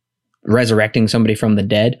resurrecting somebody from the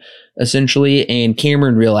dead, essentially. And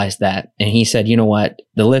Cameron realized that, and he said, you know what?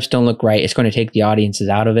 The lips don't look right. It's going to take the audiences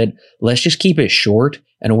out of it. Let's just keep it short,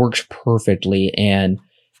 and it works perfectly. And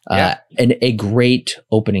a great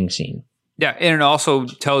opening scene. Yeah, and it also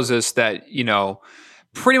tells us that,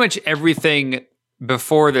 pretty much everything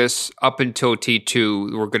before this, up until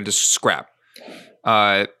T2, we're going to scrap.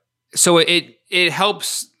 So it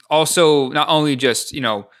helps also not only just,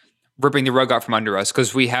 ripping the rug out from under us,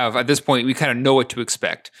 because we have, at this point, we kind of know what to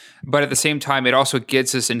expect. But at the same time, it also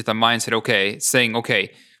gets us into the mindset,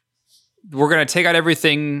 we're going to take out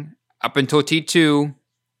everything up until T2, and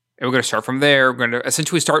we're going to start from there. We're going to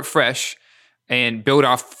essentially start fresh and build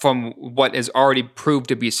off from what has already proved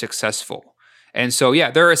to be successful. And so,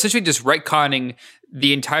 they're essentially just retconning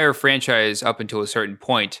the entire franchise up until a certain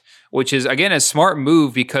point, which is, again, a smart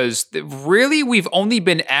move because really we've only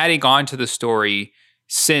been adding on to the story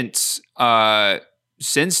since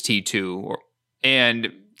T2.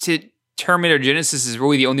 And Terminator Genisys is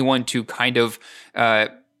really the only one to kind of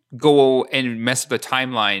go and mess up the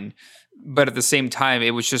timeline. But at the same time,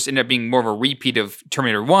 it was just ended up being more of a repeat of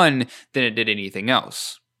Terminator 1 than it did anything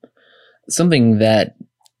else. Something that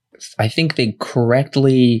I think they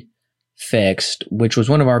correctly fixed, which was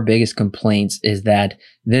one of our biggest complaints, is that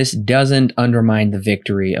this doesn't undermine the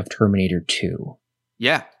victory of Terminator 2.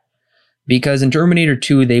 Yeah. Because in Terminator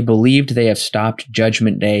 2, they believed they have stopped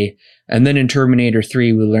Judgment Day. And then in Terminator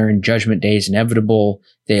 3, we learned Judgment Day is inevitable.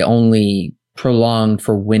 They only prolonged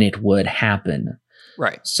for when it would happen.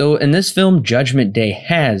 Right. So in this film, Judgment Day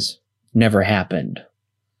has never happened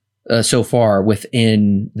so far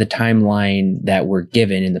within the timeline that we're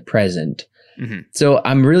given in the present. Mm-hmm. So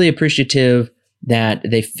I'm really appreciative that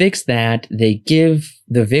they fix that. They give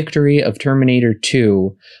the victory of Terminator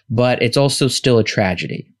 2, but it's also still a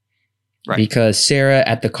tragedy. Right. Because Sarah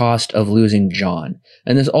at the cost of losing John.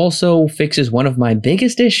 And this also fixes one of my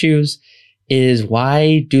biggest issues is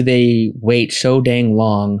why do they wait so dang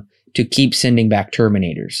long to keep sending back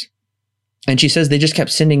Terminators? And she says they just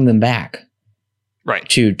kept sending them back. Right.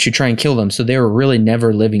 To try and kill them. So they were really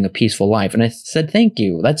never living a peaceful life. And I said, thank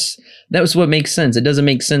you. That was what makes sense. It doesn't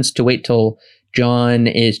make sense to wait till John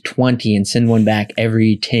is 20 and send one back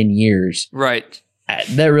every 10 years. Right.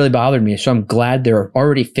 That really bothered me. So I'm glad they're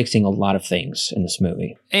already fixing a lot of things in this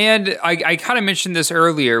movie. And I kind of mentioned this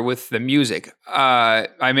earlier with the music.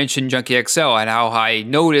 I mentioned Junkie XL and how I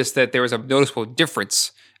noticed that there was a noticeable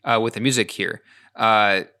difference with the music here.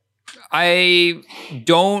 I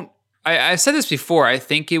said this before. I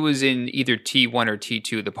think it was in either T1 or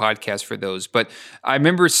T2, the podcast for those. But I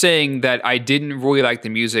remember saying that I didn't really like the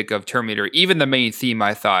music of Terminator. Even the main theme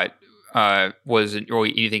I thought wasn't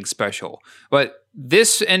really anything special. But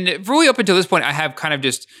this, and really up until this point, I have kind of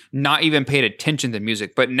just not even paid attention to the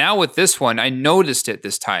music. But now with this one, I noticed it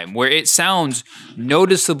this time, where it sounds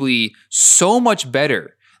noticeably so much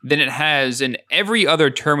better than it has in every other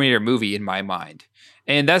Terminator movie in my mind.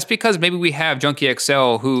 And that's because maybe we have Junkie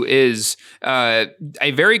XL, who is a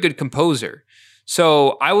very good composer.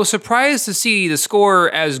 So I was surprised to see the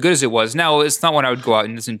score as good as it was. Now, it's not one I would go out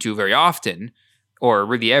and listen to very often, or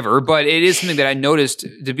really ever, but it is something that I noticed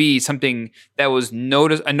to be something that was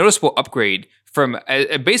a noticeable upgrade from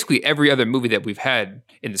basically every other movie that we've had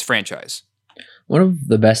in this franchise. One of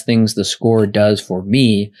the best things the score does for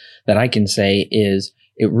me that I can say is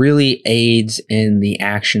it really aids in the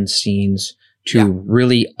action scenes to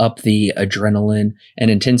really up the adrenaline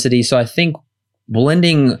and intensity. So I think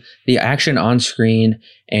blending the action on screen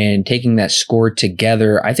and taking that score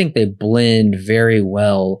together, I think they blend very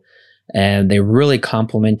well and they really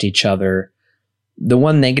complement each other. The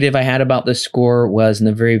one negative I had about this score was in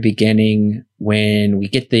the very beginning when we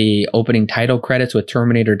get the opening title credits with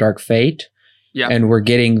Terminator Dark Fate. Yeah. And we're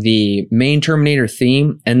getting the main Terminator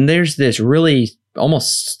theme. And there's this really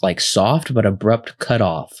almost like soft but abrupt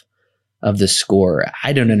cutoff of the score.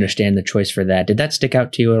 I don't understand the choice for that. Did that stick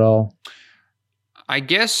out to you at all? I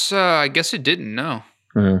guess it didn't, no.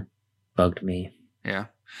 Bugged me. Yeah.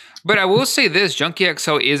 But I will say this, Junkie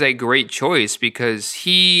XL is a great choice because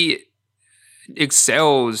he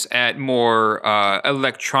excels at more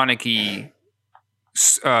electronic-y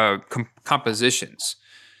compositions.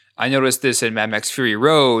 I noticed this in Mad Max Fury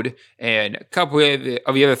Road, and a couple of the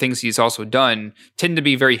other things he's also done tend to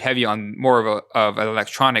be very heavy on more of an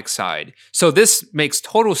electronic side. So this makes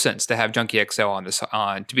total sense to have Junkie XL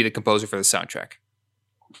on to be the composer for the soundtrack.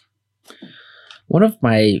 One of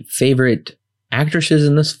my favorite actresses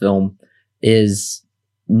in this film is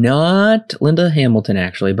not Linda Hamilton,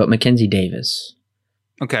 actually, but Mackenzie Davis.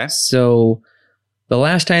 Okay. So the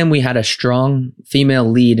last time we had a strong female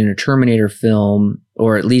lead in a Terminator film,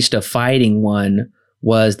 or at least a fighting one,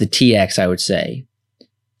 was the TX, I would say.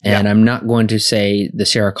 And I'm not going to say the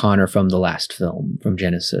Sarah Connor from the last film, from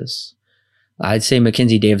Genisys. I'd say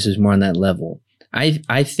Mackenzie Davis is more on that level.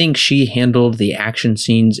 I think she handled the action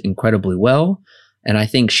scenes incredibly well. And I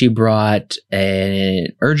think she brought an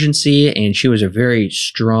urgency, and she was a very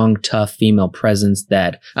strong, tough female presence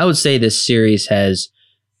that I would say this series has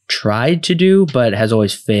tried to do, but has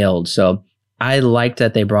always failed. So I liked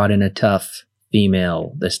that they brought in a tough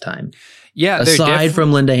female this time. Yeah. Aside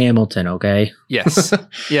from Linda Hamilton, okay? Yes.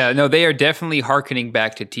 Yeah, no, they are definitely hearkening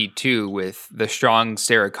back to T2 with the strong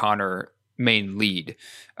Sarah Connor main lead.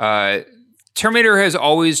 Terminator has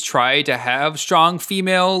always tried to have strong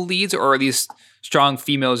female leads, or at least strong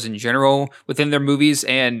females in general within their movies.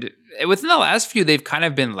 And within the last few, they've kind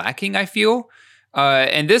of been lacking, I feel.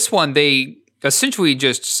 And this one, they essentially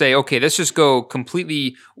just say, okay, let's just go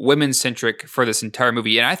completely women-centric for this entire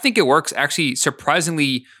movie. And I think it works actually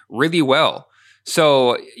surprisingly really well.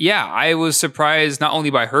 So yeah, I was surprised not only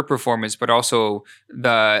by her performance, but also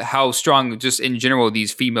how strong just in general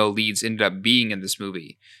these female leads ended up being in this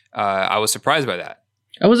movie. I was surprised by that.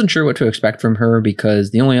 I wasn't sure what to expect from her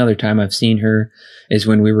because the only other time I've seen her is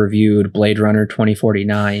when we reviewed Blade Runner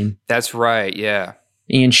 2049. That's right, yeah.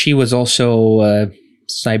 And she was also a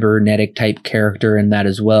cybernetic type character in that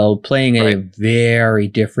as well, playing a very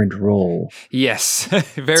different role. Yes,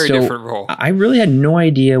 very different role. I really had no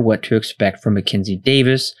idea what to expect from Mackenzie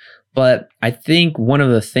Davis, but I think one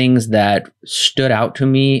of the things that stood out to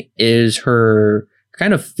me is her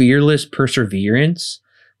kind of fearless perseverance.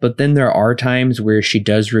 But then there are times where she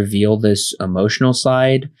does reveal this emotional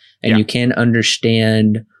side, and you can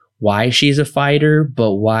understand why she's a fighter,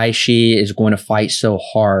 but why she is going to fight so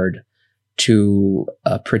hard to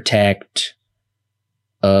protect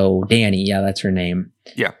Danny. Yeah, that's her name.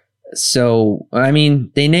 Yeah. So, I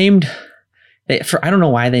mean, I don't know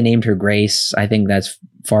why they named her Grace. I think that's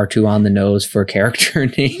far too on the nose for character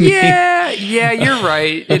name. Yeah, you're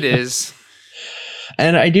right. It is.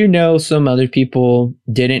 And I do know some other people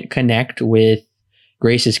didn't connect with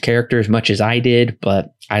Grace's character as much as I did,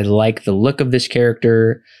 but I like the look of this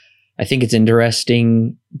character. I think it's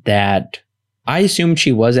interesting that I assumed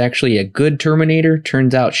she was actually a good Terminator.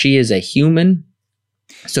 Turns out she is a human.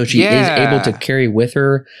 So she is able to carry with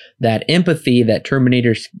her that empathy that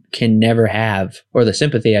Terminators can never have, or the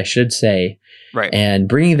sympathy, I should say. Right. And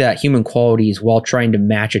bringing that human qualities while trying to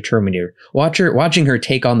match a Terminator. Watching her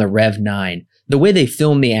take on the Rev 9. The way they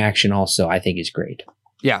film the action also, I think, is great.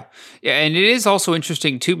 Yeah. And it is also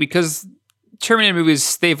interesting, too, because Terminator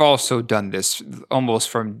movies, they've also done this almost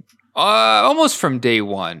from day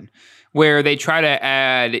one, where they try to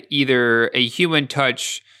add either a human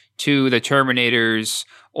touch to the Terminators,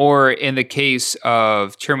 or in the case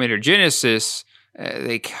of Terminator Genisys,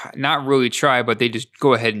 they not really try, but they just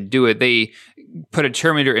go ahead and do it. They put a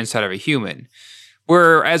Terminator inside of a human.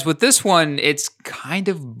 Whereas with this one, it's kind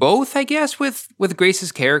of both, I guess, with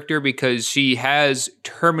Grace's character, because she has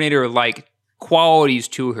Terminator-like qualities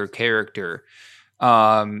to her character.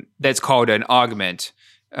 That's called an augment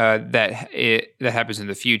that happens in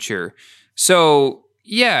the future. So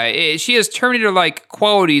yeah, she has Terminator-like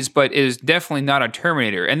qualities, but is definitely not a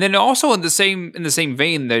Terminator. And then also in the same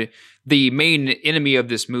vein, the main enemy of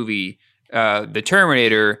this movie, the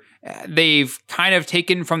Terminator, they've kind of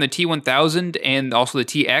taken from the T-1000 and also the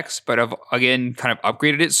TX, but have again kind of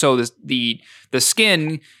upgraded it. So the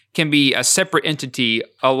skin can be a separate entity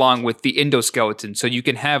along with the endoskeleton. So you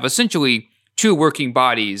can have essentially two working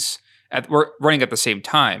bodies running at the same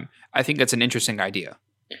time. I think that's an interesting idea.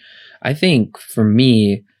 I think for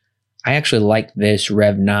me, I actually like this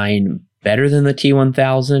Rev 9 better than the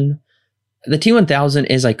T-1000. The T-1000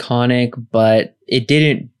 is iconic, but it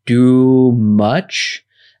didn't do much.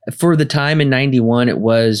 For the time in 91, it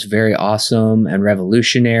was very awesome and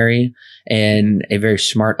revolutionary and a very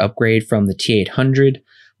smart upgrade from the T-800.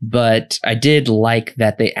 But I did like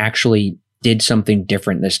that they actually did something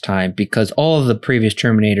different this time, because all of the previous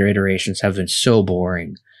Terminator iterations have been so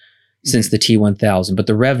boring since the T-1000. But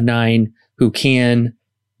the Rev 9, who can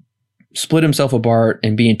split himself apart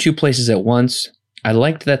and be in two places at once, I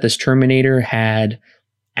liked that this Terminator had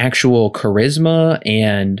actual charisma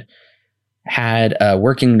and had a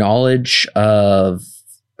working knowledge of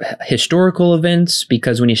historical events,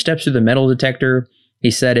 because when he steps through the metal detector, he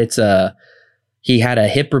said he had a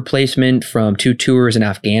hip replacement from 2 tours in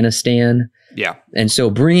Afghanistan. Yeah. And so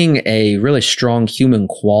bringing a really strong human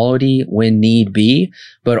quality when need be,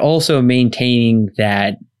 but also maintaining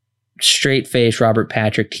that straight face Robert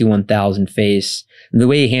Patrick T-1000 face, and the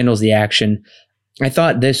way he handles the action, I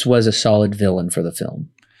thought this was a solid villain for the film.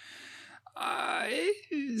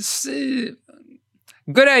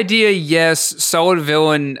 Good idea, yes. Solid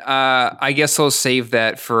villain. I guess I'll save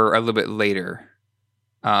that for a little bit later.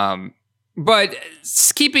 But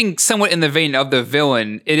keeping somewhat in the vein of the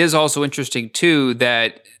villain, it is also interesting, too,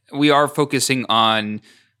 that we are focusing on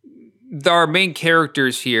our main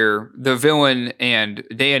characters here. The villain and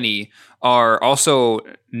Danny are also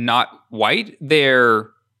not white. They're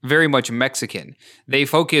very much Mexican. They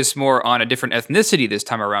focus more on a different ethnicity this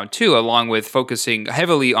time around, too, along with focusing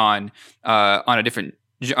heavily on a different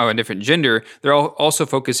gender. They're also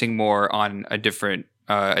focusing more on a different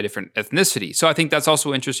ethnicity. So I think that's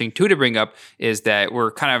also interesting too to bring up, is that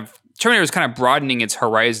Terminator is kind of broadening its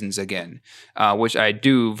horizons again, which I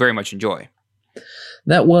do very much enjoy.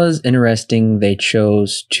 That was interesting. They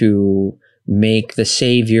chose to make the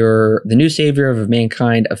new savior of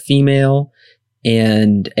mankind, a female.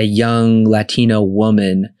 and a young Latino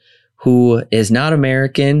woman who is not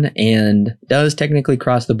American and does technically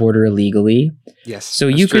cross the border illegally. Yes. So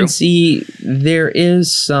you can see there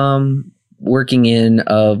is some working in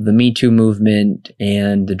of the Me Too movement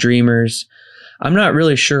and the Dreamers. I'm not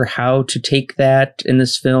really sure how to take that in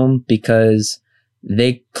this film because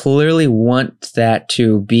they clearly want that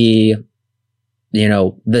to be, you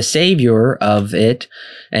know, the savior of it.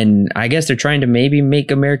 And I guess they're trying to maybe make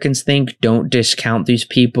Americans think, don't discount these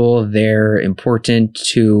people. They're important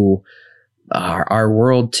to our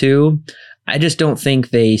world too. I just don't think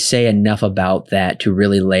they say enough about that to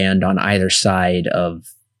really land on either side of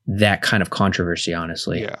that kind of controversy,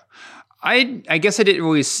 honestly. Yeah. I guess I didn't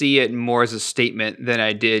really see it more as a statement than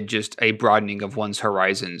I did just a broadening of one's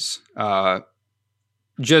horizons.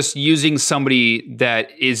 Just using somebody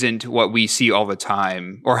that isn't what we see all the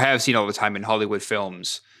time or have seen all the time in Hollywood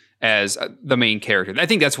films as the main character. I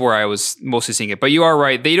think that's where I was mostly seeing it. But you are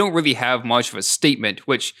right. They don't really have much of a statement,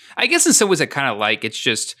 which I guess in some ways I kind of like. It's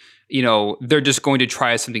just, you know, they're just going to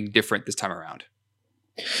try something different this time around.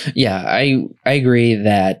 Yeah, I agree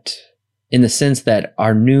that in the sense that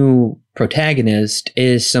our new protagonist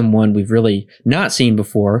is someone we've really not seen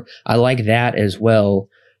before. I like that as well.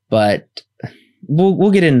 But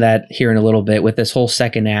we'll get into that here in a little bit with this whole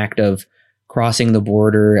second act of crossing the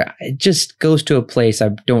border. It just goes to a place I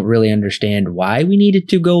don't really understand why we needed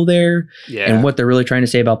to go there and what they're really trying to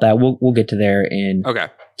say about that. We'll get to there in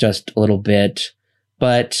just a little bit.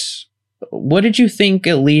 But what did you think,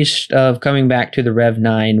 at least, of coming back to the Rev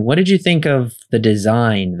 9? What did you think of the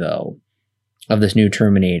design, though, of this new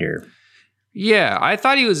Terminator? Yeah, I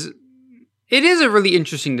thought it is a really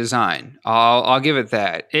interesting design. I'll give it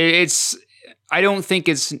that. I don't think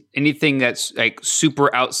it's anything that's like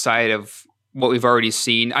super outside of what we've already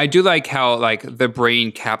seen. I do like how like the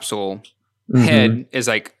brain capsule head is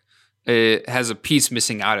like it has a piece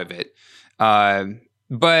missing out of it,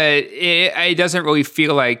 but it doesn't really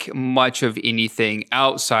feel like much of anything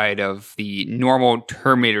outside of the normal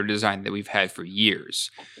Terminator design that we've had for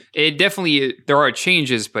years. It definitely, there are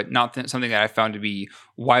changes, but not something that I found to be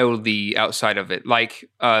wildly outside of it. Like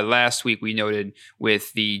last week we noted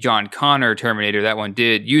with the John Connor Terminator, that one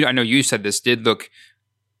I know you said this did look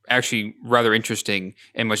actually rather interesting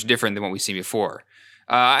and much different than what we've seen before.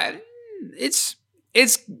 Its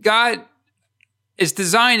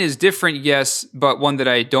design is different, yes, but one that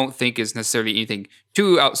I don't think is necessarily anything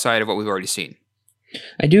too outside of what we've already seen.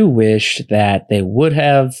 I do wish that they would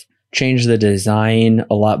have changed the design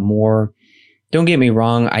a lot more. Don't get me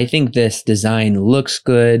wrong, I think this design looks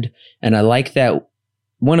good, and I like that.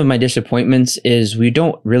 One of my disappointments is we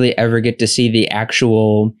don't really ever get to see the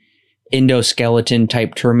actual endoskeleton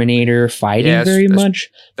type Terminator fighting very much.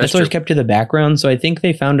 That's always kept to the background, so I think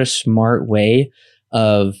they found a smart way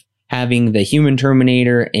of having the human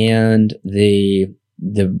Terminator and the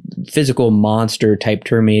physical monster type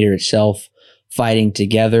Terminator itself fighting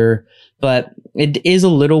together. But it is a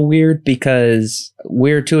little weird because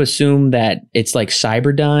we're to assume that it's like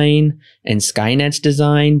Cyberdyne and Skynet's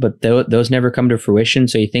design, but those never come to fruition,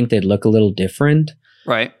 so you think they'd look a little different.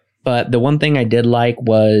 Right. But the one thing I did like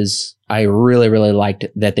was I really, really liked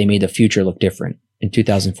that they made the future look different in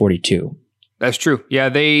 2042. That's true. Yeah,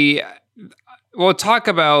 we'll talk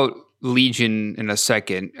about Legion in a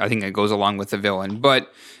second. I think it goes along with the villain.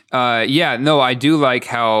 But I do like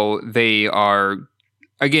how they are,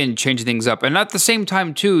 again, changing things up. And at the same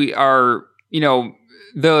time, too, are,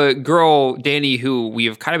 the girl, Danny, who we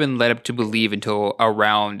have kind of been led up to believe until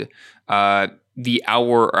around the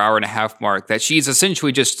hour or hour and a half mark, that she's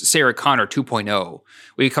essentially just Sarah Connor 2.0.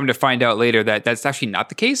 We come to find out later that that's actually not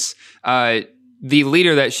the case. The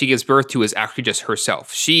leader that she gives birth to is actually just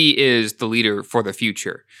herself. She is the leader for the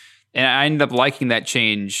future. And I ended up liking that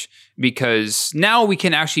change because now we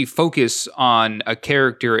can actually focus on a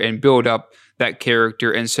character and build up that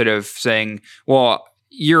character instead of saying, well,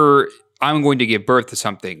 I'm going to give birth to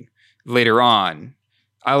something later on.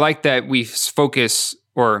 I like that we focus,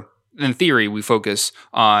 or in theory, we focus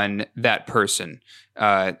on that person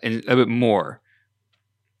and a bit more.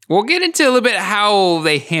 We'll get into a little bit how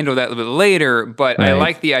they handle that a little bit later, but right. I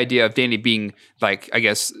like the idea of Danny being, like, I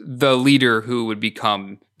guess, the leader who would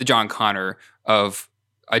become the John Connor of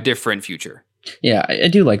a different future. Yeah, I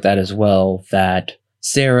do like that as well, that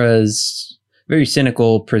Sarah's very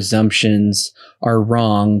cynical presumptions are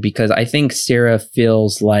wrong, because I think Sarah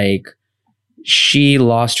feels like she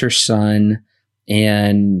lost her son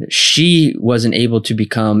and she wasn't able to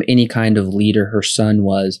become any kind of leader her son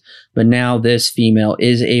was. But now this female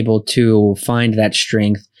is able to find that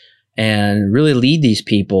strength and really lead these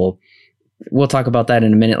people. we'll talk about that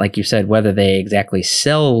in a minute, like you said, whether they exactly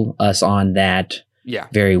sell us on that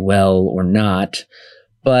very well or not.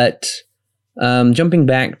 But jumping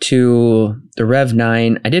back to the Rev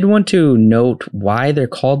 9, I did want to note why they're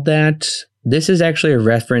called that. This is actually a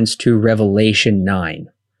reference to Revelation 9.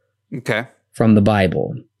 Okay. From the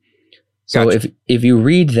Bible. So Gotcha. if you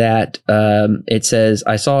read that, it says,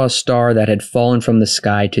 I saw a star that had fallen from the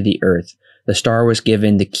sky to the earth. The star was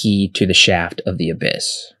given the key to the shaft of the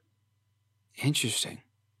abyss. Interesting.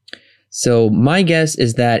 So my guess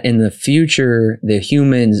is that in the future, the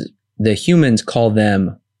humans call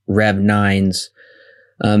them Rev 9s,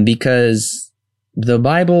 because the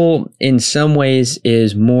Bible in some ways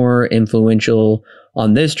is more influential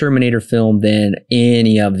on this Terminator film than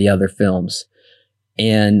any of the other films.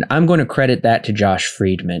 And I'm going to credit that to Josh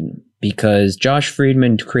Friedman, because Josh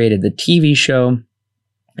Friedman created the TV show,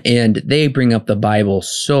 and they bring up the Bible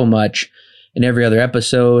so much in every other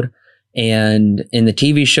episode. And in the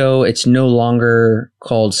TV show, it's no longer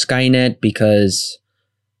called Skynet because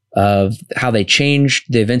of how they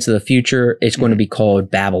changed the events of the future. It's going to be called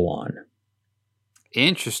Babylon.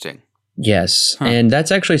 Interesting. Yes, and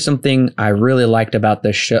that's actually something I really liked about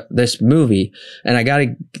this movie, and I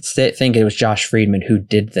gotta think it was Josh Friedman who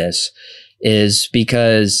did this, is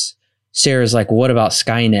because Sarah's like, what about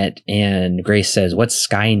Skynet? And Grace says, what's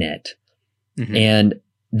Skynet? Mm-hmm. And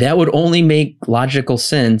that would only make logical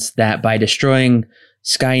sense that by destroying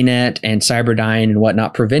Skynet and Cyberdyne and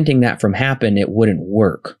whatnot, preventing that from happening, it wouldn't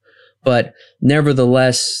work. But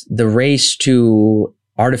nevertheless, the race to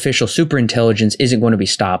artificial superintelligence isn't going to be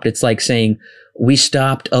stopped. It's like saying, we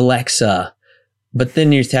stopped Alexa. But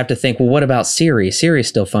then you have to think, well, what about Siri? Siri's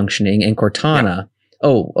still functioning, and Cortana. Yeah.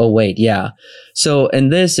 Oh, wait, yeah. So in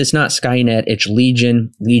this, it's not Skynet, it's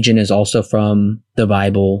Legion. Legion is also from the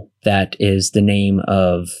Bible. That is the name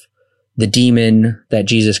of the demon that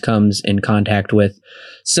Jesus comes in contact with.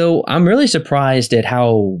 So I'm really surprised at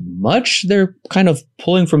how much they're kind of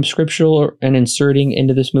pulling from scriptural and inserting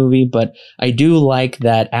into this movie, but I do like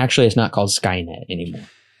that actually it's not called Skynet anymore.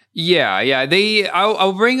 Yeah.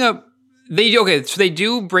 I'll bring up, so they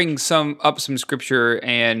do bring some scripture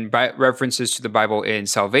and references to the Bible in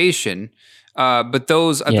Salvation, but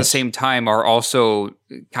those at the same time are also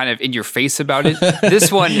kind of in your face about it.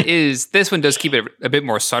 This one does keep it a bit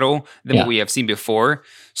more subtle than what we have seen before.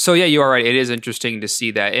 So yeah, you are right. It is interesting to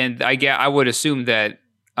see that, and I would assume that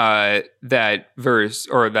that verse,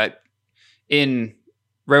 or that in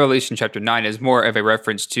Revelation chapter 9, is more of a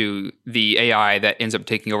reference to the AI that ends up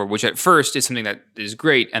taking over, which at first is something that is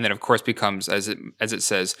great, and then of course becomes, as it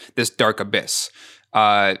says, this dark abyss.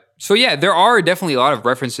 So yeah, there are definitely a lot of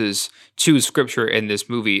references to scripture in this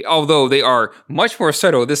movie, although they are much more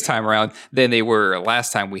subtle this time around than they were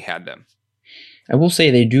last time we had them. I will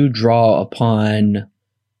say they do draw upon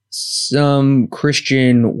some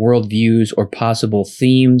Christian worldviews or possible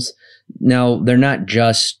themes. Now, they're not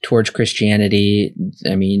just towards Christianity.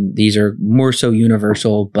 I mean, these are more so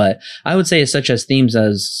universal, but I would say such as themes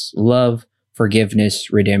as love,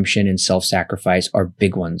 forgiveness, redemption, and self-sacrifice are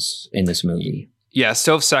big ones in this movie. Yeah,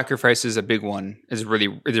 self-sacrifice is a big one. Is a really,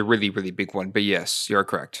 really big one. But yes, you're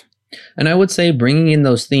correct. And I would say bringing in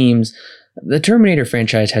those themes, the Terminator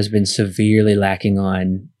franchise has been severely lacking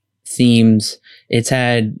on themes. It's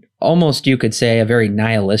had almost, you could say, a very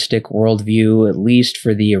nihilistic worldview, at least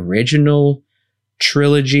for the original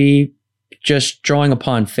trilogy, just drawing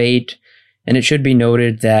upon fate. And it should be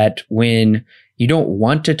noted that when you don't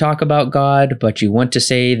want to talk about God, but you want to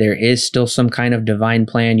say there is still some kind of divine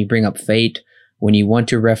plan, you bring up fate. When you want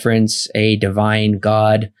to reference a divine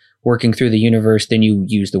God working through the universe, then you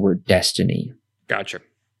use the word destiny. Gotcha.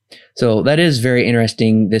 So that is very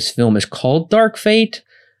interesting. This film is called Dark Fate,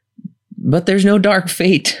 but there's no dark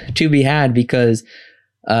fate to be had, because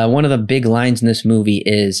one of the big lines in this movie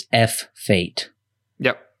is F fate.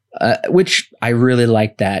 Yep. Which I really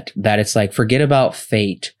like that it's like, forget about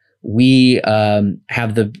fate. We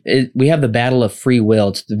have the battle of free will.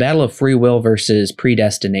 It's the battle of free will versus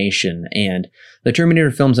predestination. And the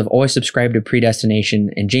Terminator films have always subscribed to predestination.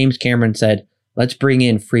 And James Cameron said, let's bring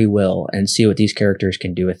in free will and see what these characters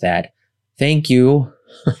can do with that. Thank you.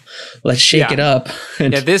 Let's shake it up.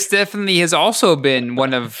 This definitely has also been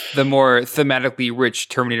one of the more thematically rich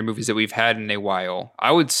Terminator movies that we've had in a while.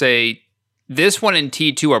 I would say this one and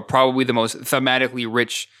T2 are probably the most thematically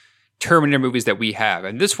rich Terminator movies that we have.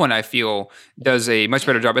 And this one, I feel, does a much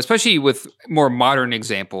better job, especially with more modern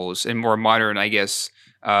examples and more modern, I guess,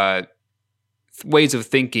 ways of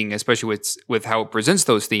thinking, especially with how it presents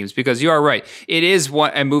those themes. Because you are right. It is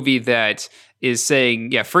a movie that is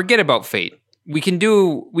saying, forget about fate.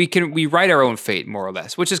 we write our own fate, more or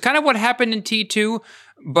less, which is kind of what happened in T2.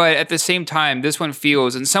 But at the same time, this one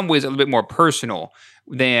feels in some ways a little bit more personal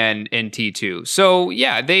than in T2. So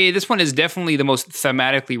yeah, this one is definitely the most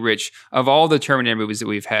thematically rich of all the Terminator movies that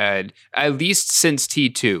we've had, at least since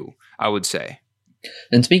T2, I would say.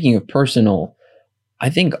 And speaking of personal, I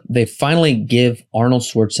think they finally give Arnold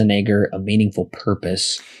Schwarzenegger a meaningful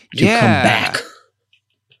purpose to come back.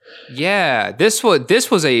 Yeah, this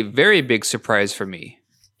was a very big surprise for me.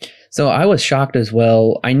 So I was shocked as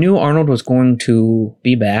well. I knew Arnold was going to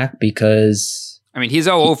be back because... I mean, he's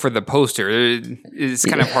all over the poster. It's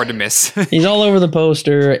kind of hard to miss. He's all over the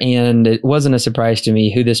poster, and it wasn't a surprise to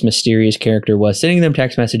me who this mysterious character was, sending them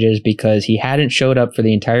text messages because he hadn't showed up for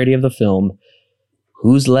the entirety of the film.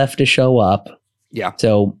 Who's left to show up? Yeah.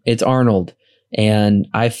 So it's Arnold. And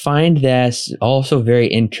I find this also very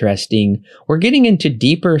interesting. We're getting into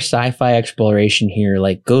deeper sci-fi exploration here,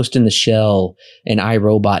 like Ghost in the Shell and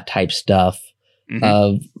iRobot type stuff.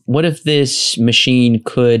 Of what if this machine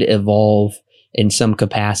could evolve in some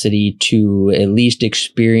capacity to at least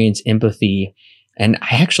experience empathy? And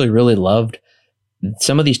I actually really loved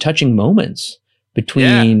some of these touching moments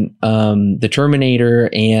between the Terminator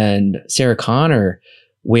and Sarah Connor,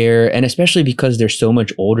 and especially because they're so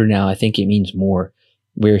much older now, I think it means more,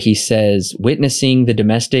 where he says, witnessing the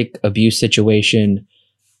domestic abuse situation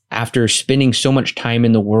after spending so much time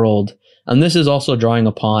in the world. And this is also drawing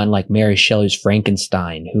upon like Mary Shelley's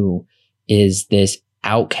Frankenstein, who is this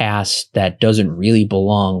outcast that doesn't really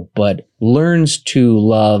belong, but learns to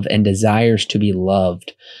love and desires to be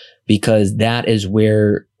loved, because that is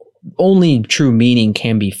where only true meaning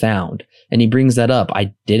can be found. And he brings that up.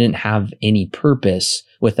 I didn't have any purpose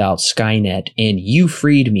without Skynet, and you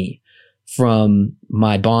freed me from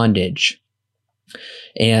my bondage.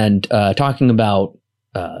 And talking about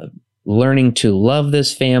learning to love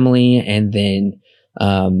this family, and then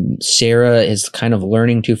Sarah is kind of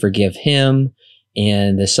learning to forgive him,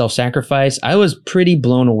 and the self-sacrifice. I was pretty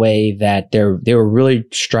blown away that they were really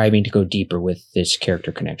striving to go deeper with this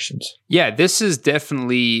character connections. Yeah, this is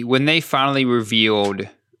definitely when they finally revealed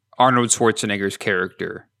Arnold Schwarzenegger's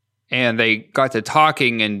character, and they got to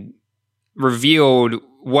talking and revealed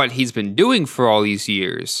what he's been doing for all these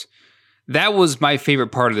years. That was my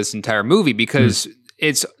favorite part of this entire movie, because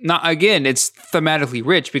it's thematically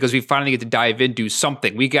rich, because we finally get to dive into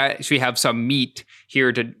something. We actually have some meat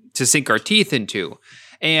here to sink our teeth into,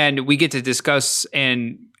 and we get to discuss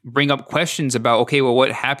and bring up questions about, okay, well,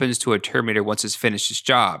 what happens to a Terminator once it's finished its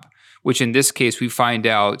job? Which in this case, we find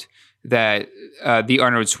out that the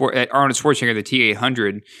Arnold Schwarzenegger, the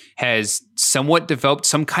T-800, has somewhat developed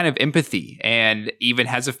some kind of empathy, and even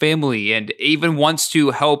has a family, and even wants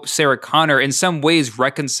to help Sarah Connor in some ways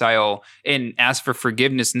reconcile and ask for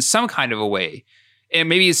forgiveness in some kind of a way, and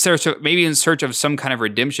maybe in search of some kind of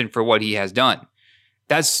redemption for what he has done.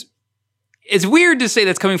 It's weird to say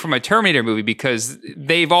that's coming from a Terminator movie, because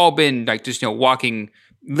they've all been like just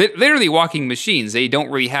literally walking machines. They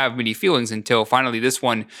don't really have many feelings until finally this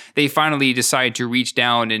one, they finally decide to reach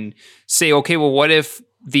down and say, okay, well, what if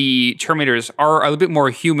the Terminators are a little bit more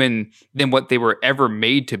human than what they were ever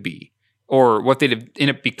made to be, or what they'd end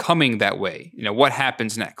up becoming that way? What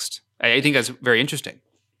happens next? I think that's very interesting.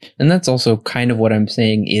 And that's also kind of what I'm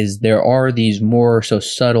saying, is there are these more so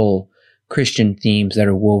subtle Christian themes that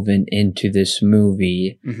are woven into this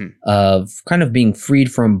movie, of kind of being freed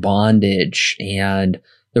from bondage and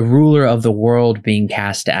the ruler of the world being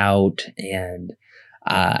cast out. And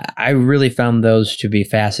I really found those to be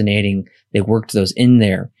fascinating. They worked those in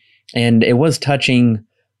there. And it was touching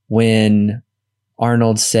when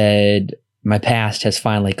Arnold said, my past has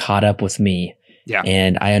finally caught up with me. Yeah.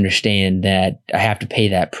 And I understand that I have to pay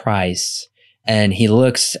that price. And he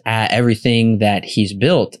looks at everything that he's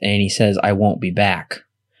built and he says, I won't be back.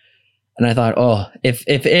 And I thought, if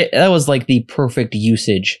that was like the perfect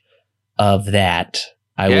usage of that,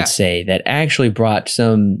 I would say, that actually brought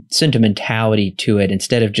some sentimentality to it,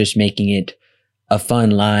 instead of just making it a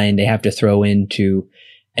fun line they have to throw into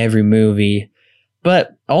every movie.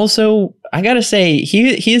 But also, I got to say,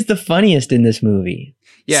 he's the funniest in this movie.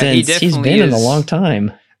 Yeah, since he definitely he's been in a long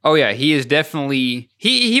time. Oh yeah, he is definitely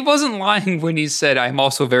he wasn't lying when he said I'm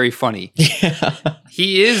also very funny. Yeah.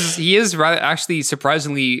 He is actually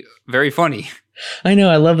surprisingly very funny. I know,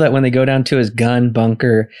 I love that when they go down to his gun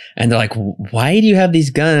bunker and they're like, why do you have these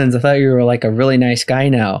guns? I thought you were like a really nice guy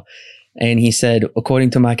now. And he said, according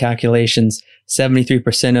to my calculations,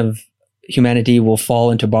 73% of humanity will fall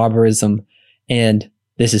into barbarism, and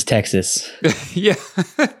this is Texas. Yeah.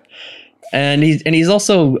 And he's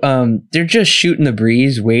also they're just shooting the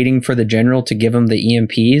breeze, waiting for the general to give him the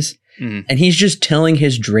EMPs. And he's just telling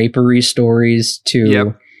his drapery stories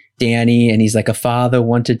to Danny. And he's like, a father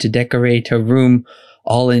wanted to decorate a room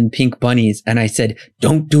all in pink bunnies. And I said,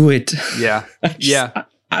 don't do it. Yeah.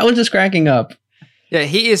 I was just cracking up. Yeah,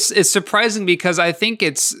 it's surprising because I think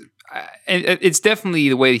it's definitely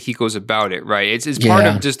the way he goes about it, right? It's part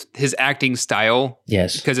of just his acting style.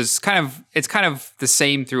 Yes. Because it's kind of the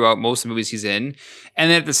same throughout most of the movies he's in. And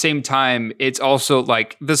then at the same time, it's also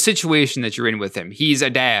like the situation that you're in with him. He's a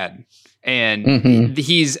dad and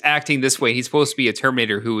he's acting this way. He's supposed to be a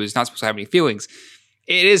Terminator who is not supposed to have any feelings.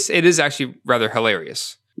 It is actually rather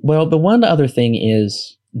hilarious. Well, the one other thing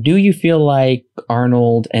is, do you feel like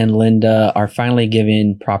Arnold and Linda are finally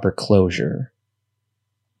given proper closure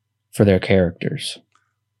for their characters?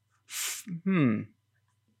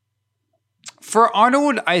 For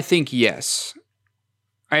Arnold, I think yes.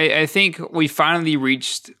 I think we finally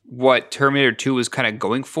reached what Terminator 2 was kind of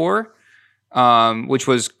going for, which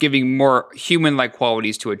was giving more human-like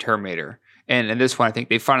qualities to a Terminator. And in this one, I think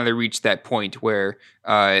they finally reached that point where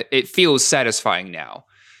it feels satisfying now.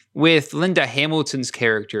 With Linda Hamilton's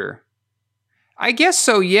character, I guess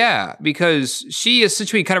so, yeah, because she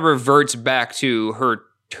essentially kind of reverts back to her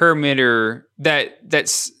Terminator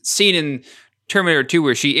that's seen in Terminator 2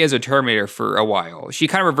 where she is a Terminator for a while. She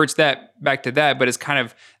kind of reverts that back to that, but it's kind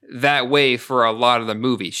of that way for a lot of the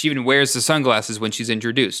movie. She even wears the sunglasses when she's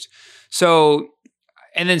introduced. So,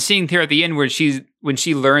 and then seeing here at the end when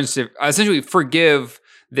she learns to essentially forgive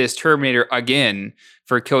this Terminator again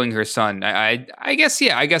for killing her son. I guess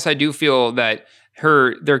I do feel that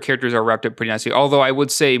their characters are wrapped up pretty nicely. Although I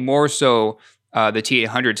would say more so the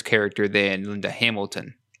T-800's character than Linda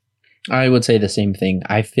Hamilton. I would say the same thing.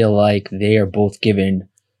 I feel like they are both given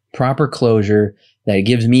proper closure that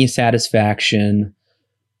gives me satisfaction.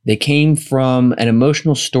 They came from an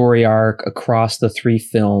emotional story arc across the 3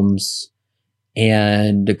 films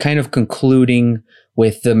and kind of concluding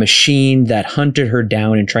with the machine that hunted her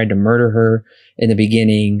down and tried to murder her in the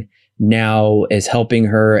beginning now is helping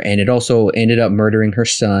her, and it also ended up murdering her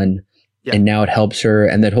son, and now it helps her,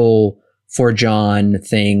 and that whole For John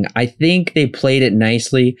thing. I think they played it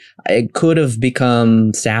nicely. It could have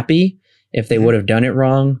become sappy if they would have done it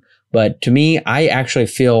wrong, but to me, I actually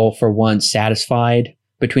feel for once satisfied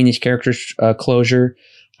between these characters' closure.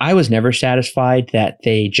 I was never satisfied that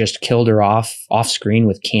they just killed her off screen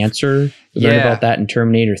with cancer. We learned about that in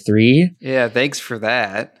Terminator 3. Yeah, thanks for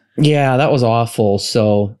that. Yeah, that was awful.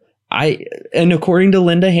 So and according to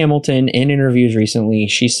Linda Hamilton in interviews recently,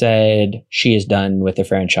 she said she is done with the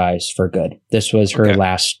franchise for good. This was her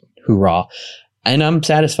last hurrah. And I'm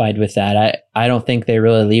satisfied with that. I don't think they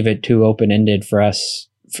really leave it too open-ended for us,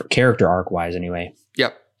 for character arc wise anyway.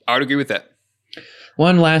 Yep, I would agree with that.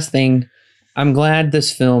 One last thing. I'm glad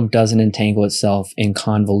this film doesn't entangle itself in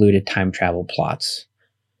convoluted time travel plots.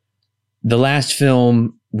 The last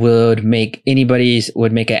film would make an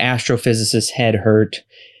astrophysicist's head hurt.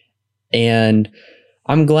 And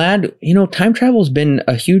I'm glad, time travel's been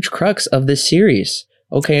a huge crux of this series.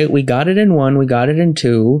 Okay, we got it in 1, we got it in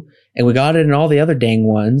 2, and we got it in all the other dang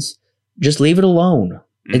ones. Just leave it alone.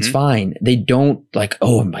 It's fine. They don't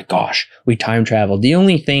oh my gosh, we time traveled. The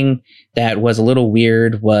only thing that was a little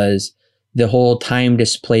weird was the whole time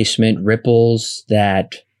displacement ripples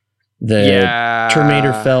that the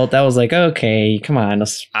Terminator felt. That was like, okay, come on.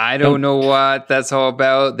 I don't know what that's all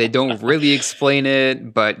about. They don't really explain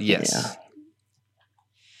it, but yes.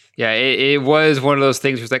 Yeah, it was one of those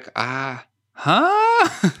things where it's like, huh?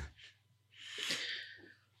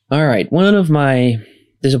 All right. One of my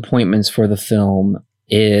disappointments for the film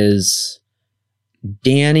is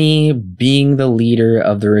Danny being the leader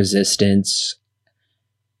of the Resistance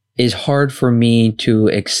is hard for me to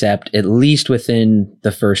accept, at least within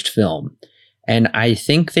the first film. And I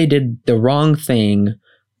think they did the wrong thing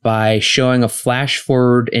by showing a flash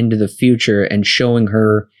forward into the future and showing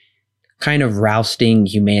her kind of rousting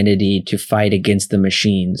humanity to fight against the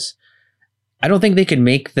machines. I don't think they could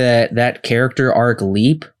make that character arc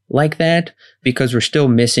leap like that because we're still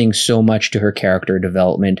missing so much to her character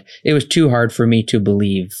development. It was too hard for me to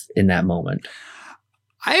believe in that moment.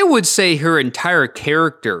 I would say her entire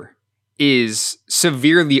character is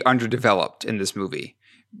severely underdeveloped in this movie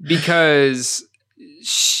because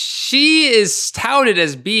she is touted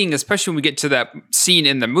as being, especially when we get to that scene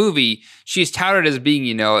in the movie, she's touted as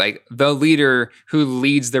being, the leader who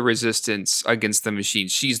leads the resistance against the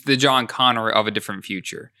machines. She's the John Connor of a different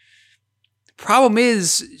future. Problem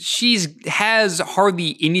is, has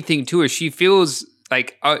hardly anything to her. She feels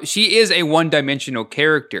like she is a one-dimensional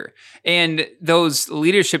character, and those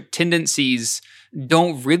leadership tendencies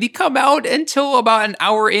don't really come out until about an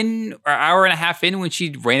hour in or hour and a half in, when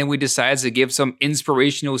she randomly decides to give some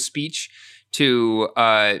inspirational speech to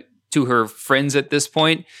her friends at this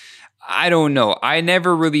point. I don't know. I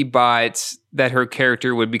never really bought that her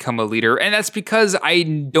character would become a leader, and that's because I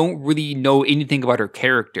don't really know anything about her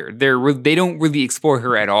character. They don't really explore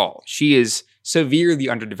her at all. She is severely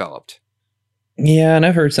underdeveloped. Yeah, and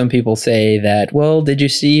I've heard some people say that, well, did you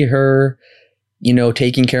see her,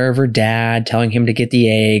 taking care of her dad, telling him to get the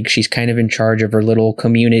egg? She's kind of in charge of her little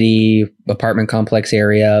community apartment complex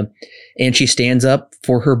area, and she stands up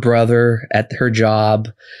for her brother at her job.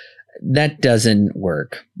 That doesn't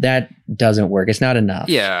work. It's not enough.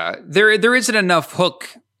 Yeah, there isn't enough hook.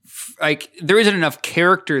 There isn't enough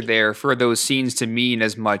character there for those scenes to mean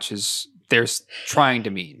as much as they're trying to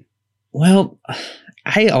mean. Well,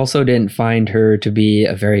 I also didn't find her to be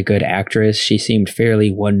a very good actress. She seemed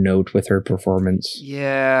fairly one note with her performance.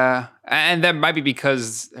 Yeah, and that might be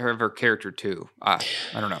because of her character too. I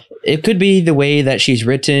don't know. It could be the way that she's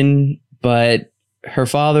written, but her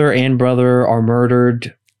father and brother are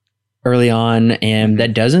murdered early on, and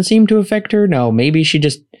that doesn't seem to affect her. Now, maybe she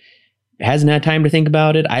just hasn't had time to think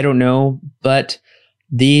about it. I don't know. But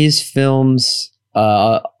these films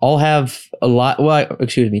all have a lot. Well,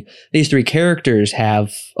 excuse me. These three characters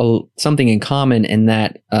have something in common in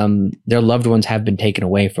that their loved ones have been taken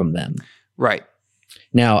away from them. Right.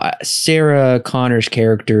 Now, Sarah Connor's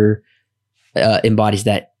character embodies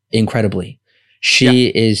that incredibly. She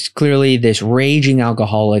is clearly this raging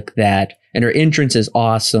alcoholic and her entrance is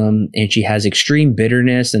awesome, and she has extreme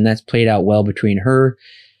bitterness, and that's played out well between her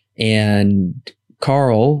and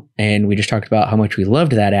Carl. And we just talked about how much we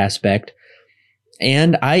loved that aspect.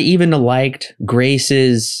 And I even liked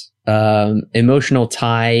Grace's emotional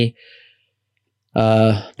tie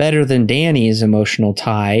better than Danny's emotional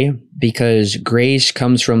tie, because Grace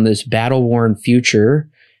comes from this battle-worn future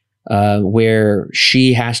where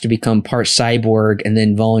she has to become part cyborg and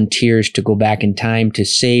then volunteers to go back in time to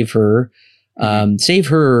save her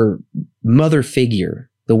mother figure,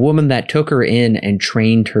 the woman that took her in and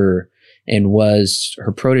trained her and was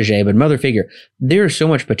her protege, but mother figure. There's so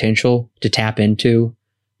much potential to tap into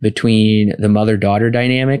between the mother-daughter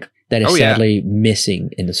dynamic that is sadly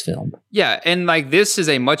missing in this film. Yeah, and this is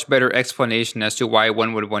a much better explanation as to why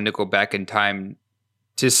one would want to go back in time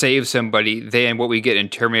to save somebody than what we get in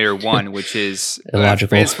Terminator 1, which is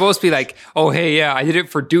illogical. It's supposed to be oh, hey, yeah, I did it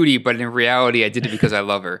for duty, but in reality, I did it because I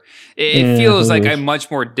love her. It feels like a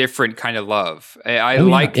much more different kind of love. I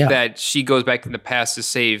like that she goes back in the past to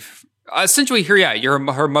save, essentially,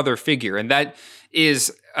 her mother figure. And that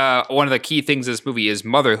is one of the key things in this movie is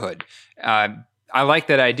motherhood. I like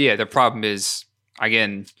that idea. The problem is,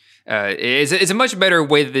 again, it's a much better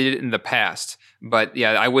way than they did it in the past. But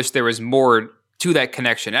yeah, I wish there was more to that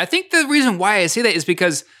connection. And I think the reason why I say that is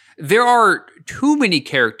because there are too many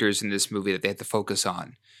characters in this movie that they have to focus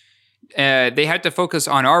on. They had to focus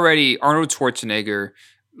on already Arnold Schwarzenegger,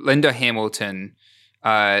 Linda Hamilton,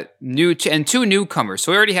 and two newcomers.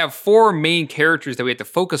 So we already have four main characters that we have to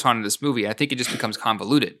focus on in this movie. I think it just becomes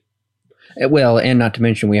convoluted. Well, and not to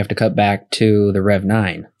mention we have to cut back to the Rev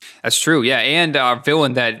 9. That's true, yeah. And our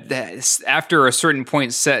villain that after a certain point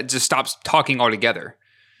just stops talking altogether.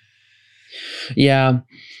 Yeah,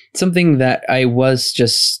 something that I was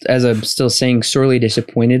just, as I'm still saying, sorely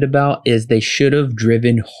disappointed about is they should have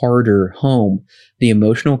driven harder home the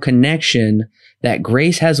emotional connection that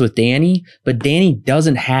Grace has with Danny, but Danny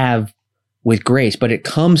doesn't have with Grace, but it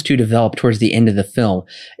comes to develop towards the end of the film.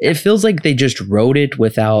 It feels like they just wrote it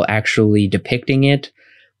without actually depicting it.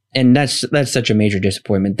 And that's such a major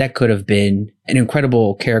disappointment. That could have been an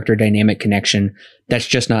incredible character dynamic connection that's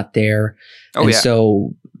just not there.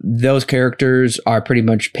 So those characters are pretty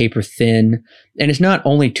much paper thin. And it's not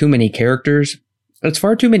only too many characters, it's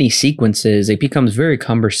far too many sequences. It becomes very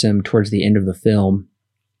cumbersome towards the end of the film.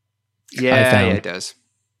 Yeah, it does.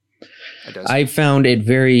 I found it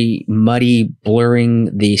very muddy,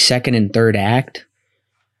 blurring the second and third act.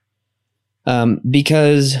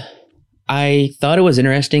 Because I thought it was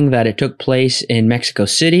interesting that it took place in Mexico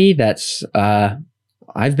City. That's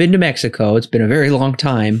I've been to Mexico. It's been a very long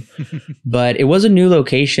time, but it was a new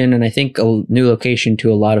location, and I think a new location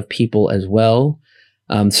to a lot of people as well.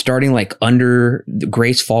 Starting under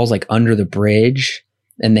Grace Falls, under the bridge,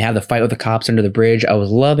 and they have the fight with the cops under the bridge. I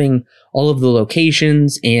was loving all of the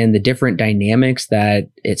locations and the different dynamics that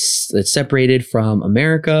it's separated from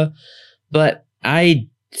America, but I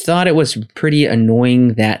thought it was pretty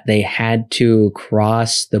annoying that they had to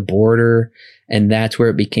cross the border, and that's where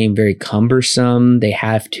it became very cumbersome. They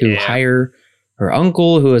have to hire her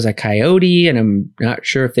uncle, who is a coyote, and I'm not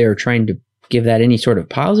sure if they were trying to give that any sort of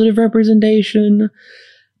positive representation.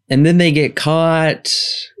 And then they get caught,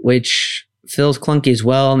 which feels clunky as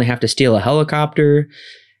well, and they have to steal a helicopter,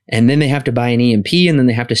 and then they have to buy an EMP, and then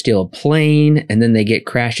they have to steal a plane, and then they get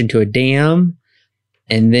crashed into a dam,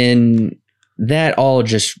 and then that all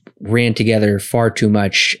just ran together far too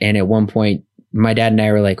much. And at one point, my dad and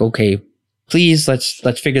I were like, okay, please,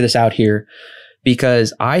 let's figure this out here.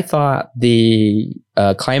 Because I thought the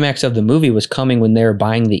climax of the movie was coming when they were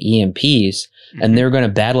buying the EMPs, and they were going to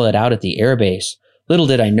battle it out at the airbase. Little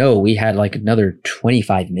did I know we had like another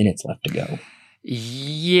 25 minutes left to go.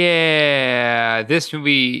 Yeah, this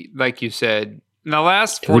movie, like you said, in the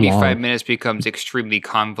last 45 minutes becomes extremely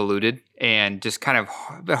convoluted and just kind of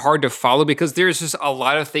hard to follow because there's just a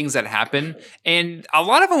lot of things that happen. And a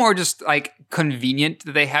lot of them are just like convenient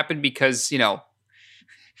that they happen because, you know,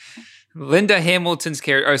 Linda Hamilton's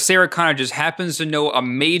character, or Sarah Connor, just happens to know a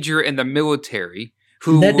major in the military.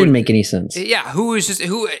 That didn't make any sense. Yeah,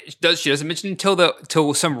 she doesn't mention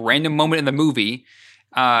until some random moment in the movie,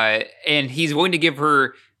 and he's willing to give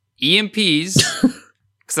her EMPs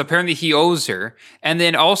because apparently he owes her, and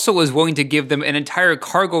then also is willing to give them an entire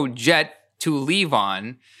cargo jet to leave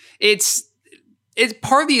on. It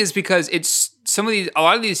partly is because a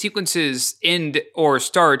lot of these sequences end or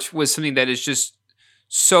start with something that is just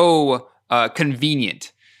so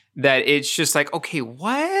convenient that it's just like, okay,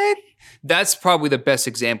 what? That's probably the best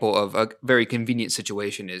example of a very convenient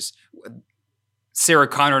situation is Sarah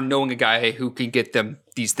Connor knowing a guy who can get them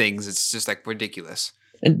these things. It's just like ridiculous.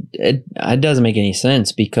 It doesn't make any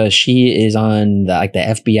sense because she is on the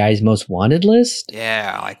FBI's most wanted list.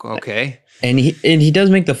 Yeah, like, okay. And he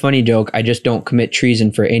does make the funny joke, I just don't commit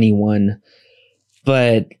treason for anyone.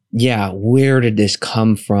 But yeah, where did this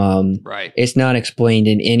come from? Right. It's not explained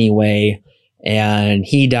in any way. And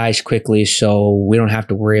he dies quickly, so we don't have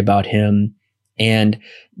to worry about him. And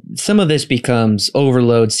some of this becomes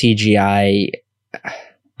overload CGI.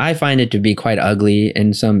 I find it to be quite ugly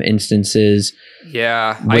in some instances.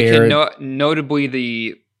 Yeah, I can notably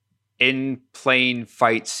the in-plane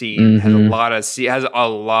fight scene has a lot of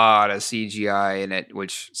CGI in it,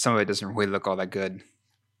 which some of it doesn't really look all that good.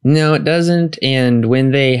 No, it doesn't. And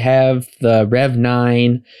when they have the Rev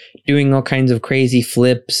 9 doing all kinds of crazy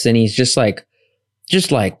flips, and he's just like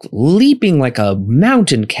leaping like a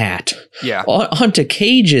mountain cat onto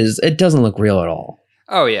cages, it doesn't look real at all.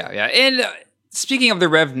 Oh, yeah. And speaking of the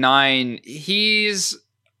Rev 9, he's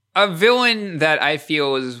a villain that I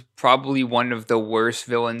feel is probably one of the worst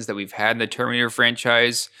villains that we've had in the Terminator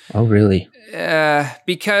franchise. Oh, really?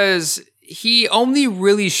 Because he only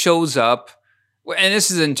really shows up, and this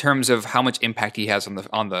is in terms of how much impact he has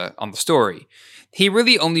on the story. He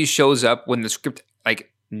really only shows up when the script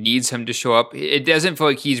needs him to show up. It doesn't feel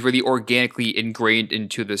like he's really organically ingrained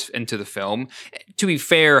into the film. To be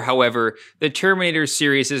fair, however, the Terminator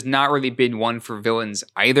series has not really been one for villains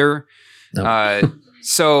either. No.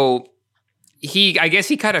 So I guess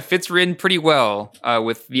he kind of fits in pretty well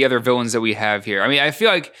with the other villains that we have here. I mean, I feel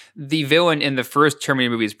like the villain in the first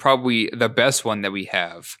Terminator movie is probably the best one that we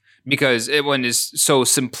have because one is so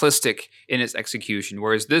simplistic in its execution,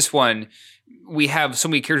 whereas this one, we have so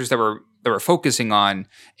many characters that we're focusing on,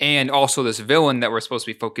 and also this villain that we're supposed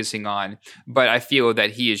to be focusing on. But I feel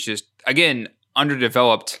that he is just, again,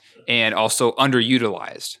 underdeveloped and also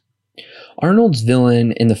underutilized. Arnold's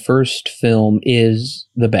villain in the first film is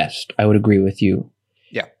the best. I would agree with you.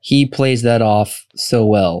 Yeah. He plays that off so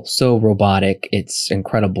well, so robotic. It's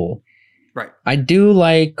incredible. Right. I do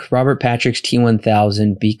like Robert Patrick's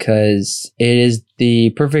T-1000 because it is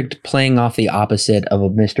the perfect playing off the opposite of a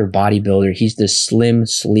Mr. Bodybuilder. He's this slim,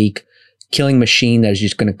 sleek, killing machine that is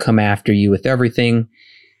just going to come after you with everything.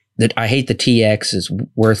 That I hate the TX is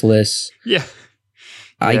worthless. Yeah.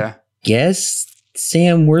 I guess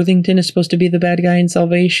Sam Worthington is supposed to be the bad guy in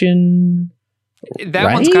Salvation.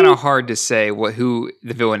 That one's kind of hard to say who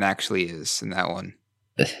the villain actually is in that one.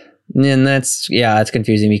 And that's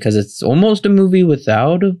confusing because it's almost a movie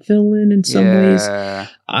without a villain in some ways.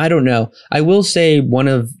 I don't know. I will say one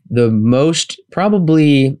of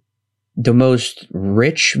probably the most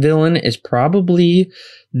rich villain is probably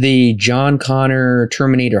the John Connor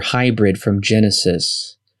Terminator hybrid from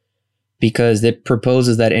Genesis, because it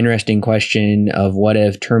proposes that interesting question of what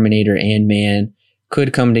if Terminator and man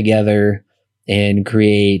could come together and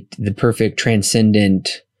create the perfect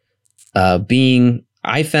transcendent being.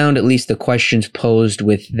 I found at least the questions posed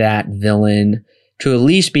with that villain to at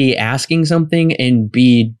least be asking something and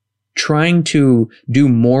be trying to do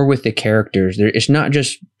more with the characters. It's not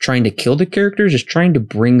just trying to kill the characters, it's trying to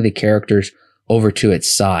bring the characters over to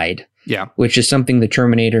its side. Yeah. Which is something the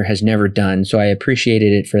Terminator has never done. So I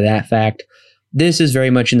appreciated it for that fact. this is very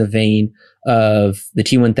much in the vein of the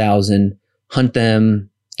T-1000, hunt them,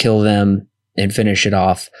 kill them, and finish it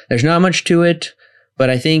off. There's not much to it, but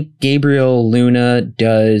I think Gabriel Luna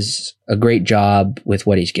does a great job with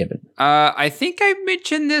what he's given. I think I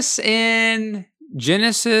mentioned this in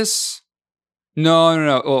Genesis.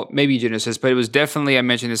 No. Well, maybe Genesis, but it was definitely, I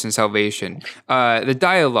mentioned this in Salvation. The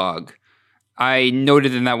dialogue, I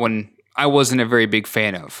noted in that one, I wasn't a very big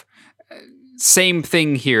fan of. Same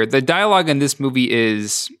thing here. The dialogue in this movie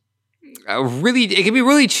is it can be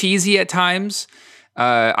really cheesy at times.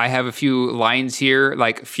 I have a few lines here,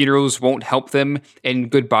 like funerals won't help them and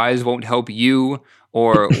goodbyes won't help you,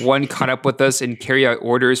 or one caught up with us and carry out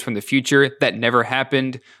orders from the future that never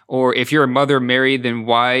happened, or if you're a Mother Mary, then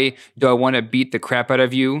why do I want to beat the crap out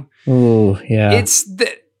of you? Oh, yeah.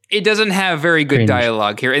 It doesn't have very good Cringe.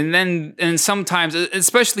 dialogue here. And sometimes,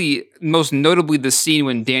 especially most notably the scene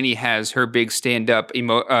when Danny has her big stand-up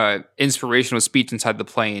inspirational speech inside the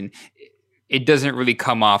plane, it doesn't really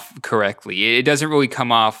come off correctly. It doesn't really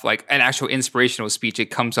come off like an actual inspirational speech. It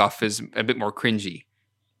comes off as a bit more cringy.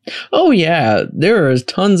 Oh, yeah. There is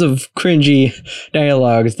tons of cringy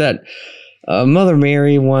dialogues. That Mother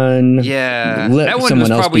Mary one. Yeah. Let that one someone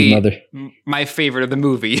was else probably be mother. My favorite of the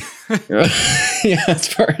movie. Yeah, as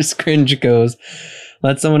far as cringe goes.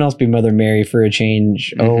 Let someone else be Mother Mary for a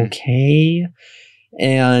change. Mhm. Okay.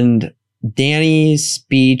 And Danny's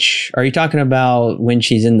speech, are you talking about when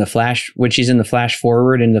she's in the flash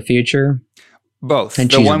forward in the future? Both. And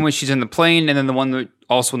The one when she's in the plane and then the one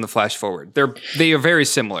also in the flash forward. They are very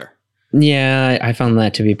similar. Yeah, I found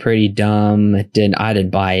that to be pretty dumb. I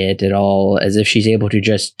didn't buy it at all, as if she's able to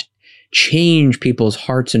just change people's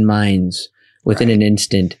hearts and minds within Right. an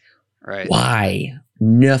instant. Right. Why?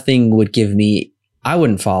 Nothing would give me, I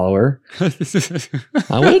wouldn't follow her.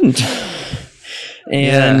 I wouldn't.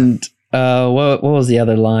 And what was the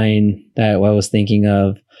other line that I was thinking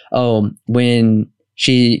of? Oh, when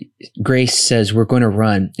Grace says we're going to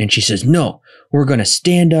run, and she says no, we're going to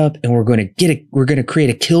stand up and we're going to create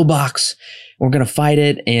a kill box. We're going to fight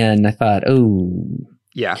it. And I thought, oh,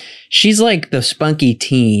 Yeah. she's like the spunky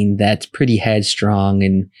teen that's pretty headstrong,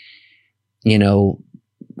 and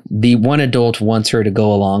the one adult wants her to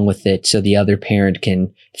go along with it so the other parent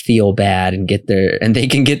can feel bad and they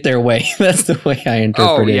can get their way. That's the way I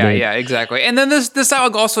interpreted it. Yeah, exactly. And then this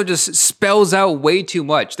dialogue also just spells out way too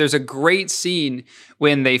much. There's a great scene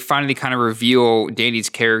when they finally kind of reveal Danny's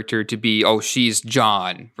character to be, she's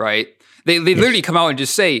John, right? They literally come out and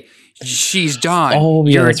just say, she's John. Oh,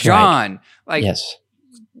 yeah, You're that's John. right. Like, Yes.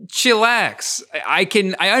 chillax. I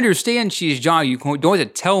understand she's John. You don't have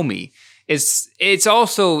to tell me. It's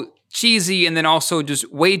also cheesy and then also just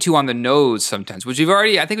way too on the nose sometimes, which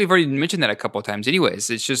I think we've already mentioned that a couple of times anyways.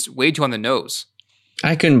 It's just way too on the nose.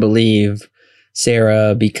 I couldn't believe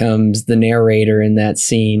Sarah becomes the narrator in that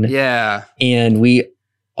scene. Yeah. And we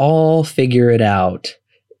all figure it out.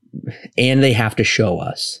 And they have to show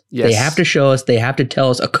us. Yes. They have to show us. They have to tell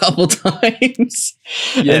us a couple times.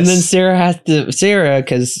 Yes. And then Sarah,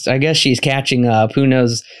 because I guess she's catching up. Who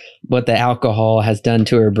knows what the alcohol has done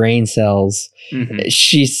to her brain cells. Mhm.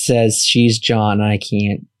 She says she's John. I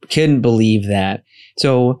couldn't believe that.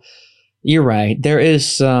 So you're right. There is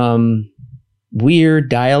some weird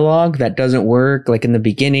dialogue that doesn't work. Like in the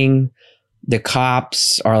beginning, the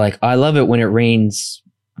cops are like, I love it when it rains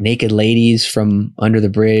naked ladies from under the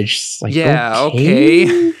bridge. It's like,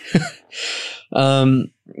 okay.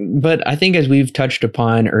 But I think, as we've touched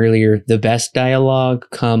upon earlier, the best dialogue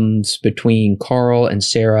comes between Carl and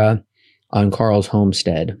Sarah on Carl's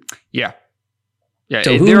homestead. Yeah. Yeah.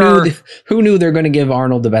 So who knew they're going to give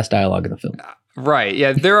Arnold the best dialogue in the film? Right.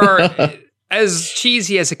 Yeah. There are, as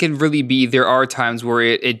cheesy as it can really be, there are times where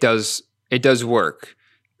it does work.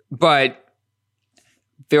 But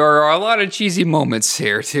there are a lot of cheesy moments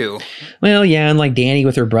here too. Well, yeah, and like Danny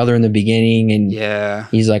with her brother in the beginning, and Yeah.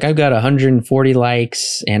 he's like, I've got 140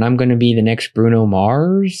 likes, and I'm going to be the next Bruno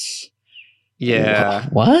Mars. Yeah.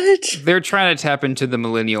 What? They're trying to tap into the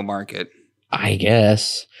millennial market. I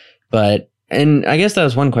guess. And I guess that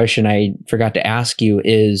was one question I forgot to ask you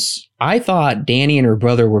is, I thought Danny and her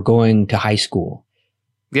brother were going to high school.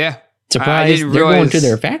 Yeah. Surprised they're going to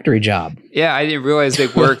their factory job. Yeah, I didn't realize they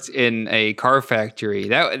worked in a car factory.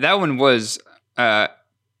 That one was,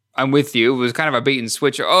 I'm with you. It was kind of a bait and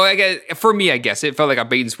switch. Oh, I guess for me, I guess it felt like a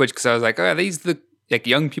bait and switch because I was like, are these the like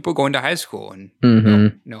young people going to high school? And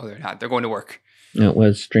no, they're not. They're going to work. It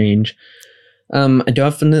was strange. I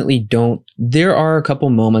definitely don't. There are a couple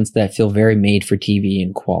moments that feel very made for TV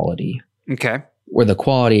in quality. Okay. Where the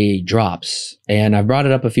quality drops. And I've brought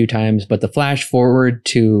it up a few times, but the flash forward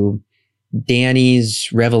to Danny's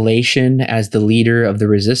revelation as the leader of the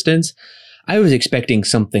resistance, I was expecting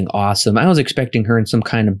something awesome. I was expecting her in some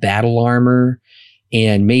kind of battle armor,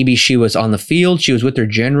 and maybe she was on the field. She was with her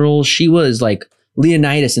generals. She was like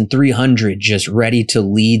Leonidas in 300, just ready to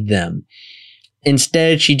lead them.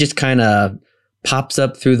 Instead, she just kind of pops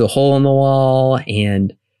up through the hole in the wall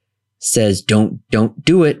and says, don't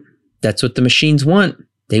do it. That's what the machines want.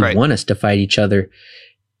 They want us to fight each other.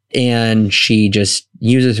 And she just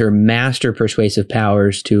uses her master persuasive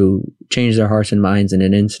powers to change their hearts and minds in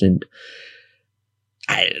an instant.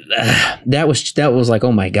 That was like,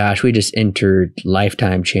 oh my gosh, we just entered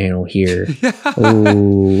Lifetime Channel here.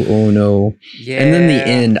 oh no. Yeah. And then the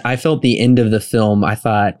end, I felt the end of the film, I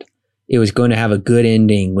thought it was going to have a good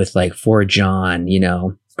ending with like For John,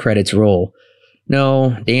 credits roll.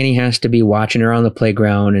 No, Danny has to be watching her on the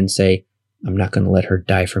playground and say, I'm not going to let her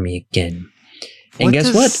die for me again. And guess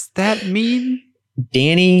what? What does that mean?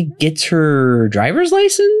 Danny gets her driver's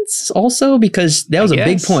license also, because that was a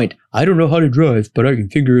big point. I don't know how to drive, but I can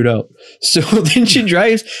figure it out. So then she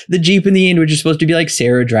drives the Jeep in the end, which is supposed to be like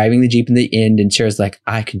Sarah driving the Jeep in the end. And Sarah's like,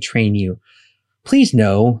 I can train you. Please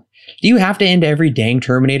no. Do you have to end every dang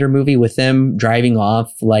Terminator movie with them driving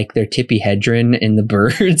off like they're Tippi Hedren in The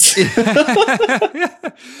Birds?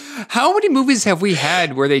 How many movies have we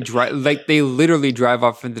had where they drive, like they literally drive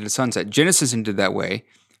off into the sunset? Genesis ended that way.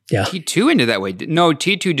 Yeah. T2 ended that way. No,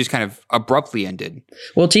 T2 just kind of abruptly ended.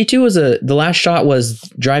 Well, T2 was the last shot was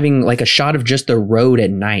driving like a shot of just the road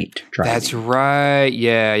at night. Driving. That's right.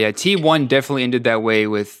 Yeah. T1 definitely ended that way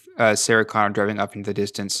with Sarah Connor driving up into the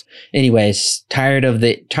distance. Anyways, tired of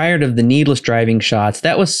the needless driving shots.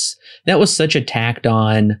 That was such a tacked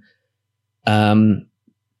on.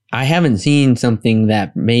 I haven't seen something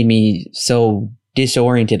that made me so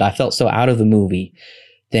disoriented. I felt so out of the movie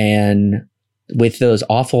than with those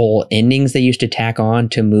awful endings they used to tack on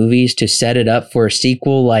to movies to set it up for a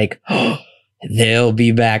sequel. Like, oh, they'll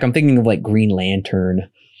be back. I'm thinking of like Green Lantern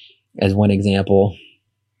as one example.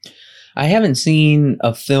 I haven't seen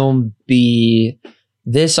a film be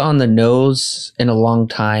this on the nose in a long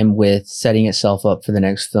time with setting itself up for the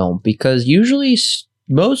next film, because usually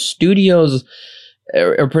most studios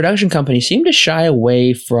or production companies seem to shy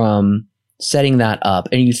away from setting that up.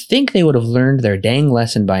 And you think they would have learned their dang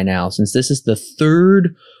lesson by now, since this is the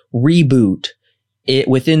third reboot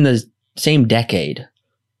within the same decade.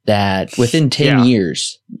 That within 10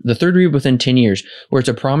 years, the third reboot within 10 years, where it's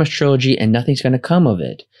a promised trilogy and nothing's going to come of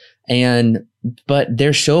it. But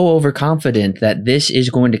they're so overconfident that this is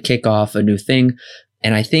going to kick off a new thing.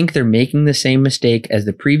 And I think they're making the same mistake as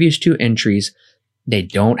the previous two entries. They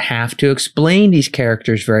don't have to explain these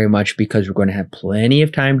characters very much because we're going to have plenty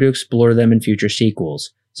of time to explore them in future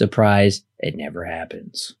sequels. Surprise, it never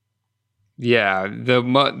happens. Yeah,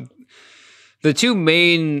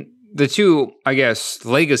 the two, I guess,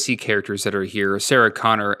 legacy characters that are here, Sarah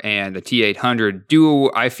Connor and the T-800,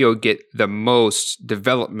 do, I feel, get the most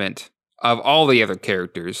development of all the other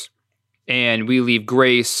characters. And we leave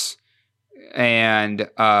Grace and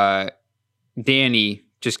Danny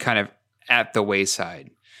just kind of at the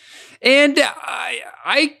wayside. And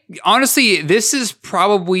I honestly, this is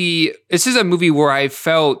a movie where I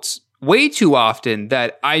felt way too often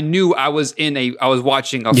that I knew I was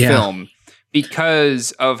watching a film,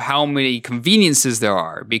 because of how many conveniences there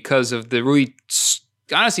are, because of the really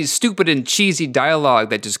honestly stupid and cheesy dialogue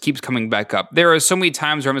that just keeps coming back up. There are so many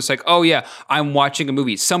times where I'm just like, oh yeah, I'm watching a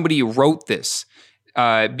movie. Somebody wrote this,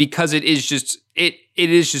 because it is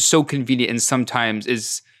just so convenient, and sometimes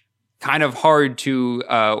is kind of hard to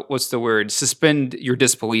suspend your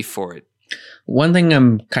disbelief for it. One thing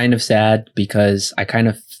I'm kind of sad, because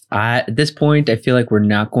at this point I feel like we're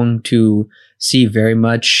not going to see very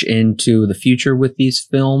much into the future with these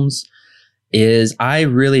films, is I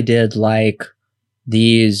really did like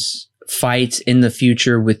these fights in the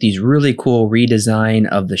future with these really cool redesign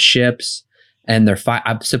of the ships, and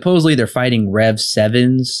supposedly they're fighting Rev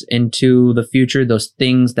 7s into the future, those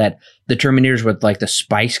things that the Terminators with like the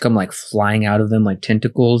spikes come like flying out of them like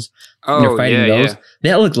tentacles. Oh, they're fighting those. Yeah.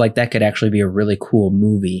 That looked like that could actually be a really cool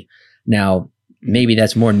movie. Now, maybe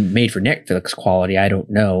that's more made for Netflix quality, I don't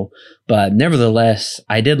know. But nevertheless,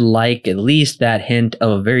 I did like at least that hint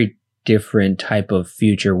of a very different type of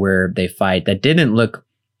future where they fight that didn't look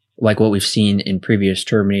like what we've seen in previous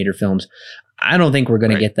Terminator films. I don't think we're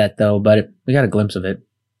going to get that, though, but we got a glimpse of it.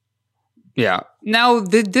 Yeah. Now,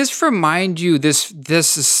 did this remind you,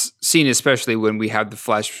 this scene, especially when we had the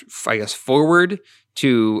flash, I guess, forward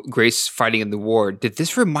to Grace fighting in the war, did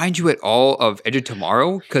this remind you at all of Edge of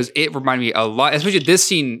Tomorrow? Because it reminded me a lot, especially this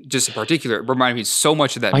scene just in particular, it reminded me so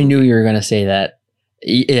much of that movie. I knew you were going to say that.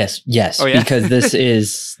 Yes, oh, yeah?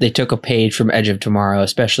 Because they took a page from Edge of Tomorrow,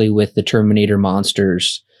 especially with the Terminator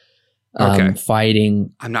monsters.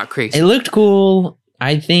 fighting. I'm not crazy. It looked cool.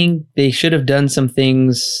 I think they should have done some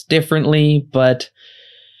things differently, but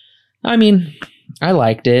I mean, I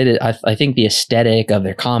liked it. I think the aesthetic of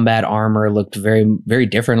their combat armor looked very, very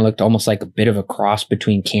different. It looked almost like a bit of a cross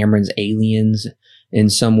between Cameron's Aliens in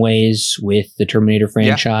some ways with the Terminator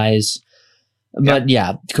franchise. But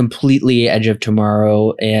yeah, completely Edge of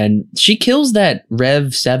Tomorrow. And she kills that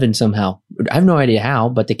Rev 7 somehow. I have no idea how,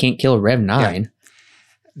 but they can't kill Rev 9. Yeah.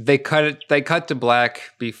 They cut to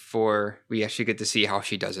black before we actually get to see how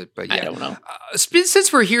she does it. But yeah, I don't know.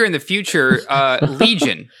 Since we're here in the future,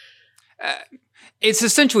 Legion, it's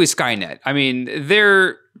essentially Skynet. I mean,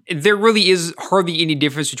 there really is hardly any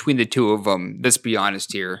difference between the two of them. Let's be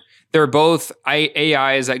honest here. They're both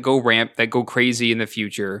AIs that go crazy in the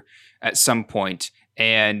future at some point,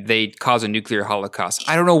 and they cause a nuclear holocaust.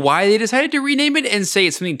 I don't know why they decided to rename it and say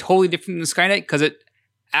it's something totally different than Skynet, because it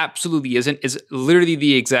absolutely isn't. It's literally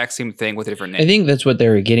the exact same thing with a different name. I think that's what they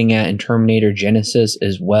were getting at in Terminator Genesis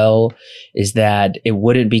as well, is that it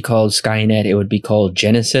wouldn't be called Skynet, it would be called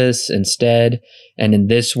Genesis instead. And in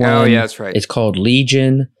this one, that's right. It's called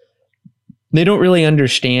Legion. They don't really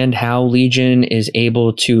understand how Legion is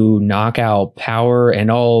able to knock out power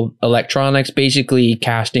and all electronics, basically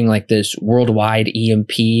casting like this worldwide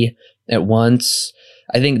EMP at once.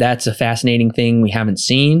 I think that's a fascinating thing we haven't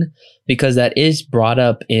seen, because that is brought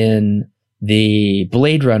up in the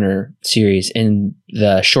Blade Runner series in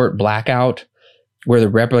the short Blackout, where the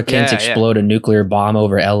replicants explode a nuclear bomb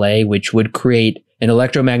over LA, which would create an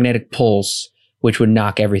electromagnetic pulse, which would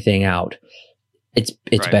knock everything out.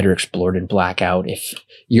 It's better explored in Blackout if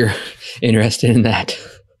you're interested in that.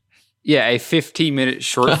 Yeah, a 15-minute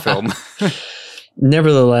short film.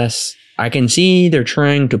 Nevertheless, I can see they're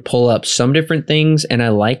trying to pull up some different things, and I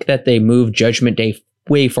like that they move Judgment Day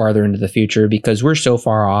way farther into the future, because we're so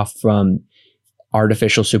far off from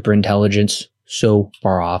artificial superintelligence, so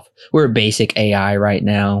far off. We're a basic AI right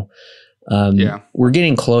now. We're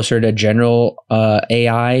getting closer to general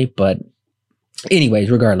AI, but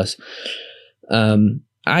anyways, regardless.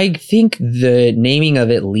 I think the naming of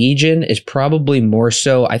it Legion is probably more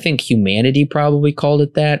so, I think humanity probably called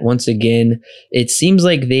it that. Once again, it seems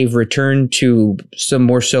like they've returned to some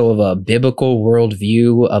more so of a biblical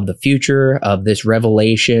worldview of the future, of this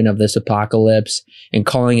revelation, of this apocalypse, and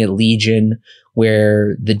calling it Legion,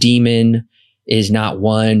 where the demon is not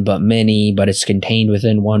one, but many, but it's contained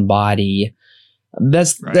within one body.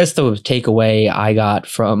 That's the takeaway I got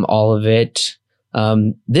from all of it.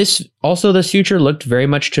 This future looked very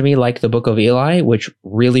much to me like the Book of Eli, which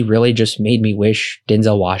really, really just made me wish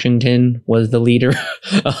Denzel Washington was the leader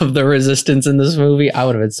of the resistance in this movie. I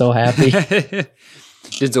would have been so happy.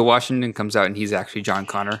 Denzel Washington comes out and he's actually John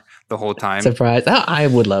Connor the whole time. Surprise. I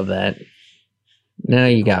would love that. Now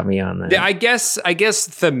you got me on that. I guess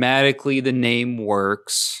thematically the name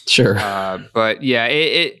works. Sure. But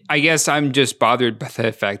yeah, I guess I'm just bothered by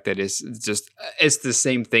the fact that it's the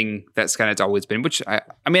same thing that Skynet's always been, which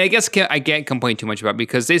I guess I can't complain too much about,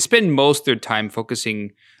 because they spend most of their time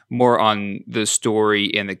focusing more on the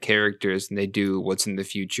story and the characters than they do what's in the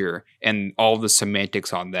future and all the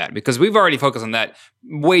semantics on that, because we've already focused on that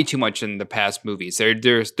way too much in the past movies.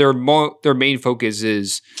 Their main focus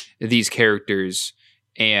is these characters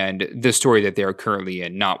and the story that they are currently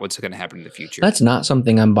in, not what's going to happen in the future. That's not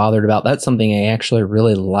something I'm bothered about. That's something I actually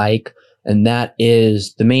really like. And that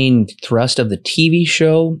is the main thrust of the TV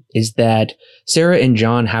show, is that Sarah and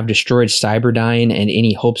John have destroyed Cyberdyne and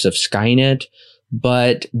any hopes of Skynet,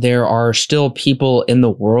 but there are still people in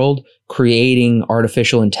the world creating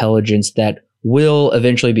artificial intelligence that will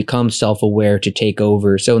eventually become self-aware to take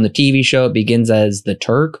over. So in the TV show, it begins as the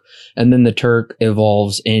Turk, and then the Turk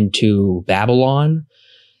evolves into Babylon.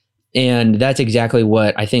 And that's exactly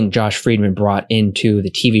what I think Josh Friedman brought into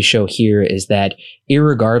the TV show here, is that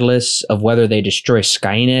irregardless of whether they destroy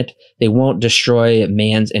Skynet, they won't destroy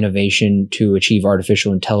man's innovation to achieve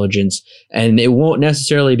artificial intelligence. And it won't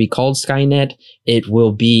necessarily be called Skynet. It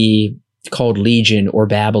will be called Legion or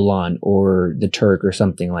Babylon or the Turk or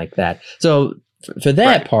something like that. So for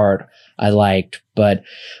that part, I liked, but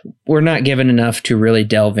we're not given enough to really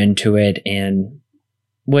delve into it. And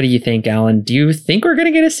what do you think, Alan? Do you think we're going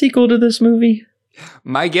to get a sequel to this movie?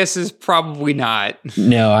 My guess is probably not.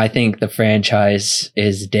 No, I think the franchise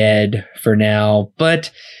is dead for now.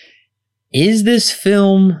 But is this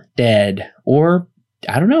film dead? Or,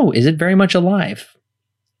 I don't know, is it very much alive?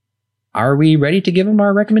 Are we ready to give them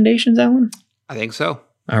our recommendations, Alan? I think so.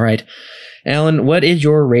 All right. Alan, what is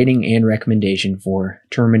your rating and recommendation for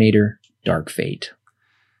Terminator Dark Fate?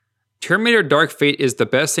 Terminator Dark Fate is the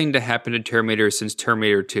best thing to happen to Terminator since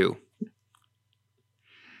Terminator 2.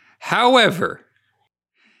 However,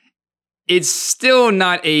 it's still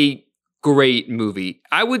not a great movie.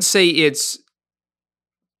 I would say it's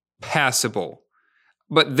passable,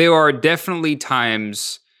 but there are definitely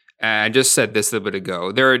times, and I just said this a little bit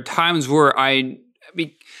ago, there are times where I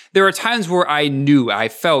knew, I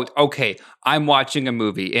felt, okay, I'm watching a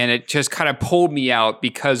movie, and it just kind of pulled me out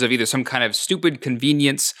because of either some kind of stupid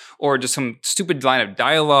convenience or just some stupid line of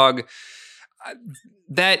dialogue.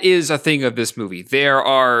 That is a thing of this movie. There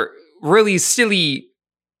are really silly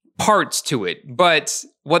parts to it, but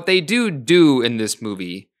what they do in this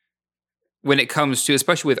movie, when it comes to,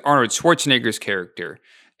 especially with Arnold Schwarzenegger's character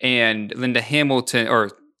and Linda Hamilton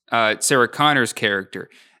or Sarah Connor's character,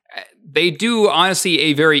 they do honestly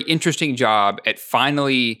a very interesting job at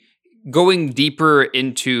finally going deeper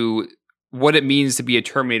into what it means to be a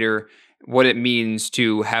Terminator, what it means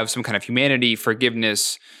to have some kind of humanity,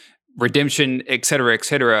 forgiveness, redemption, et cetera,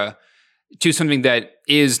 to something that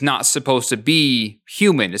is not supposed to be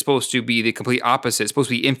human. It's supposed to be the complete opposite. It's supposed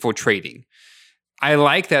to be infiltrating. I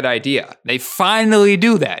like that idea. They finally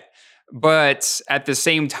do that. But at the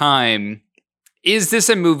same time, is this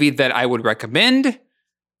a movie that I would recommend?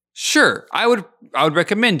 Sure, I would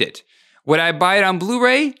recommend it. Would I buy it on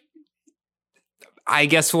Blu-ray? I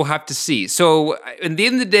guess we'll have to see. So at the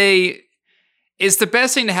end of the day, it's the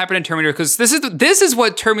best thing to happen in Terminator because this is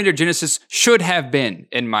what Terminator Genisys should have been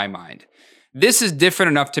in my mind. This is different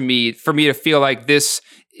enough for me to feel like this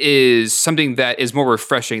is something that is more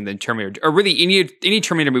refreshing than Terminator, or really any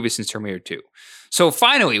Terminator movie since Terminator 2. So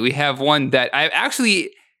finally, we have one that I actually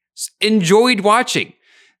enjoyed watching,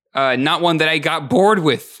 not one that I got bored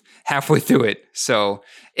with halfway through it. So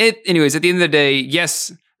anyways, at the end of the day,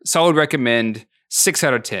 yes, solid recommend, 6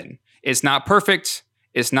 out of 10. It's not perfect.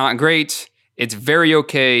 It's not great. It's very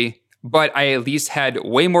okay, but I at least had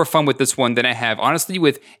way more fun with this one than I have, honestly,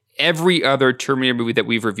 with every other Terminator movie that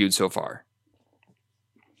we've reviewed so far.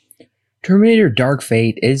 Terminator Dark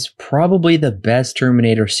Fate is probably the best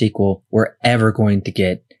Terminator sequel we're ever going to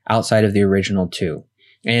get outside of the original two.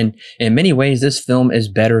 And in many ways, this film is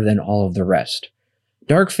better than all of the rest.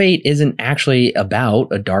 Dark Fate isn't actually about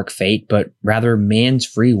a dark fate, but rather man's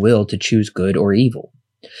free will to choose good or evil.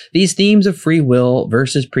 These themes of free will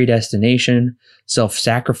versus predestination,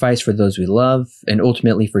 self-sacrifice for those we love, and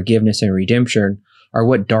ultimately forgiveness and redemption are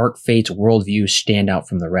what Dark Fate's worldview stand out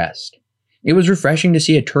from the rest. It was refreshing to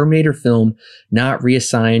see a Terminator film not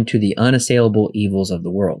reassigned to the unassailable evils of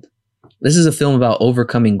the world. This is a film about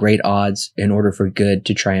overcoming great odds in order for good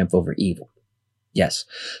to triumph over evil. Yes,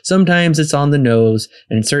 sometimes it's on the nose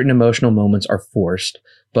and certain emotional moments are forced,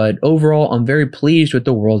 but overall I'm very pleased with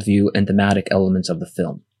the worldview and thematic elements of the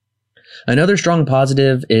film. Another strong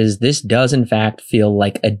positive is this does in fact feel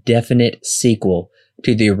like a definite sequel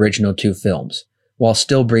to the original two films, while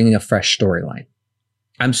still bringing a fresh storyline.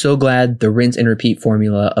 I'm so glad the rinse and repeat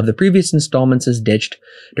formula of the previous installments is ditched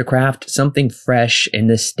to craft something fresh in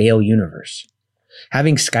this stale universe.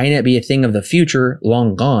 Having Skynet be a thing of the future,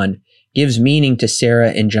 long gone, gives meaning to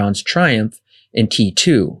Sarah and John's triumph in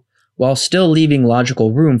T2, while still leaving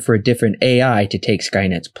logical room for a different AI to take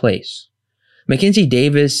Skynet's place. Mackenzie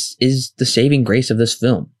Davis is the saving grace of this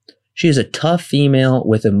film. She is a tough female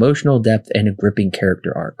with emotional depth and a gripping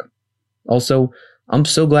character arc. Also, I'm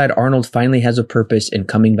so glad Arnold finally has a purpose in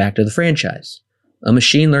coming back to the franchise. A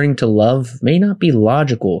machine learning to love may not be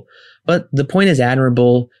logical, but the point is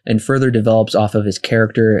admirable and further develops off of his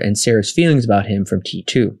character and Sarah's feelings about him from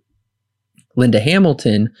T2. Linda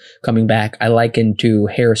Hamilton coming back I liken to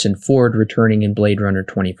Harrison Ford returning in Blade Runner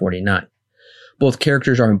 2049. Both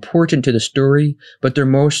characters are important to the story, but they're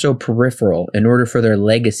more so peripheral in order for their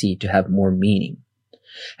legacy to have more meaning.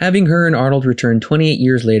 Having her and Arnold return 28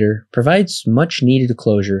 years later provides much needed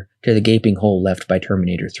closure to the gaping hole left by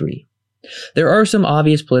Terminator 3. There are some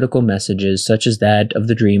obvious political messages, such as that of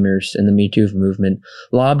the Dreamers and the Me Too movement,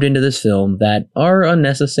 lobbed into this film that are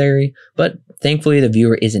unnecessary, but thankfully the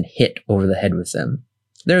viewer isn't hit over the head with them.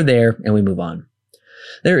 They're there, and we move on.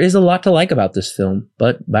 There is a lot to like about this film,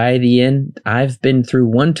 but by the end, I've been through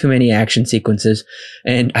one too many action sequences,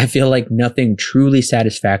 and I feel like nothing truly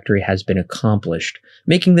satisfactory has been accomplished,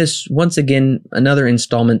 making this once again another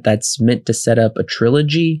installment that's meant to set up a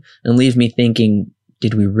trilogy and leave me thinking,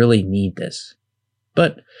 did we really need this?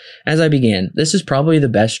 But as I began, this is probably the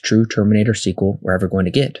best true Terminator sequel we're ever going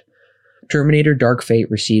to get. Terminator Dark Fate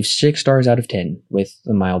receives 6 stars out of 10 with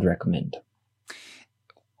a mild recommend.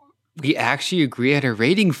 We actually agree at a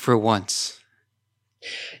rating for once.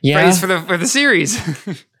 Yeah. Praise for the series.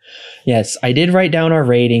 Yes, I did write down our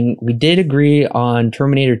rating. We did agree on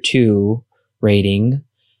Terminator 2 rating.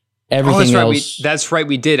 Everything else. That's right,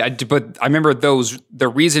 we did. But I remember the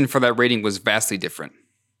reason for that rating was vastly different.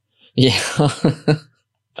 Yeah.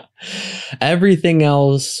 Everything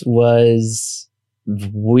else was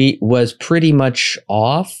pretty much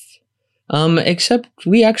off. Except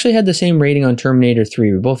we actually had the same rating on Terminator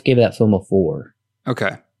 3. We both gave that film a 4.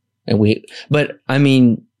 Okay. But I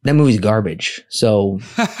mean, that movie's garbage. So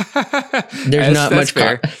there's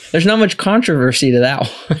not much controversy to that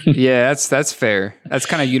one. Yeah, that's fair. That's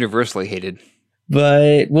kind of universally hated.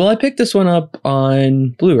 But will I pick this one up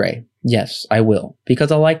on Blu-ray? Yes, I will,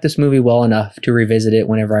 because I like this movie well enough to revisit it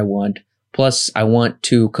whenever I want. Plus, I want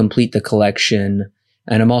to complete the collection,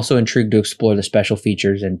 and I'm also intrigued to explore the special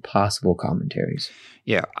features and possible commentaries.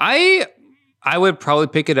 Yeah, I would probably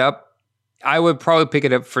pick it up. I would probably pick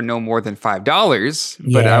it up for no more than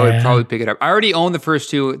 $5, but I would probably pick it up. I already own the first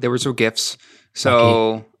two. There were some gifts.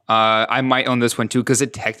 So I might own this one too, because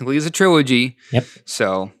it technically is a trilogy. Yep.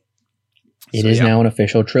 So it is now an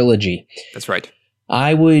official trilogy. That's right.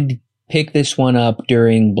 I would pick this one up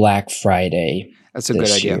during Black Friday. That's a good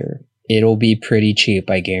idea. Year. It'll be pretty cheap,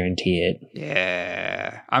 I guarantee it.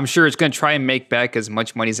 Yeah. I'm sure it's going to try and make back as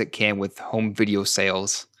much money as it can with home video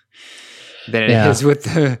sales than it is with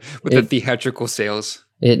the theatrical sales.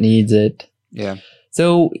 It needs it. Yeah.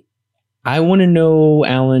 So I want to know,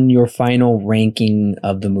 Alan, your final ranking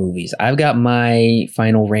of the movies. I've got my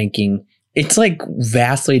final ranking. It's like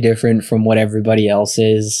vastly different from what everybody else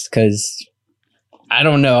is, because I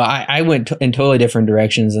don't know. I went in totally different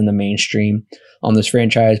directions than the mainstream on this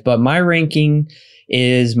franchise, but my ranking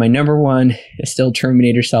is my number one is still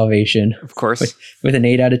Terminator Salvation. Of course. With an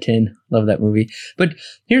 8 out of 10. Love that movie. But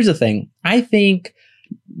here's the thing. I think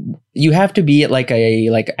you have to be at like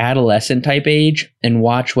adolescent type age and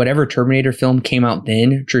watch whatever Terminator film came out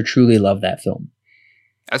then to truly love that film.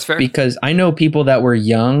 That's fair. Because I know people that were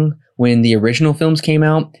young when the original films came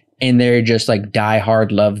out, and they're just like die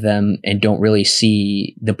hard love them and don't really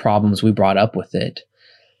see the problems we brought up with it.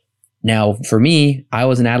 Now, for me, I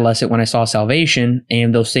was an adolescent when I saw Salvation,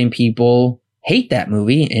 and those same people hate that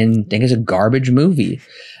movie and think it's a garbage movie.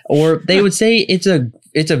 Or they would say it's a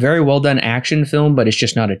very well done action film, but it's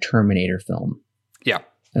just not a Terminator film. Yeah.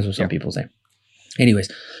 That's what some people say. Anyways,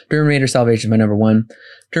 Terminator Salvation is my number one.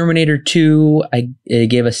 Terminator 2, I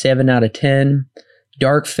gave a 7 out of 10.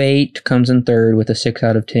 Dark Fate comes in third with a 6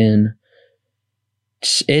 out of 10.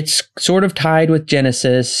 It's sort of tied with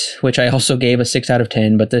Genesis, which I also gave a 6 out of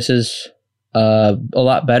 10, but this is a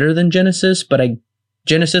lot better than Genesis. But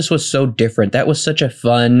Genesis was so different. That was such a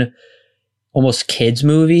fun, almost kids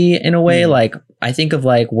movie in a way. Like, I think of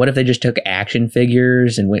like, what if they just took action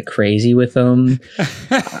figures and went crazy with them?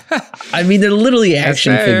 I mean, they're literally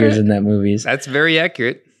action figures in that movie. That's very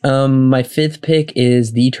accurate. My fifth pick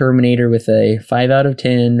is The Terminator with a 5 out of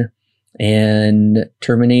 10. And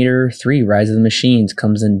Terminator 3, Rise of the Machines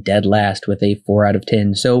comes in dead last with a 4 out of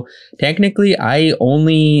 10. So technically, I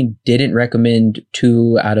only didn't recommend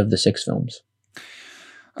 2 out of the 6 films.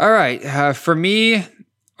 All right. For me,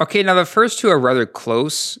 okay, now the first two are rather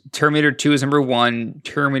close. Terminator 2 is number 1.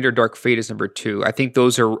 Terminator Dark Fate is number 2. I think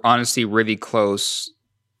those are honestly really close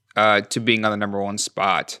to being on the number 1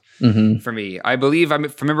 spot for me. I believe,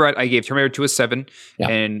 I gave Terminator 2 a 7,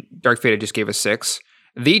 and Dark Fate I just gave a 6.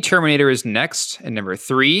 The Terminator is next at number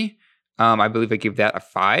 3. I believe I gave that a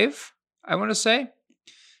 5, I want to say.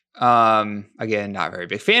 Again, not very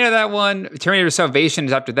big fan of that one. Terminator Salvation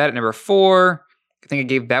is after that at number 4. I think I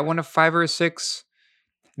gave that one a 5 or a 6.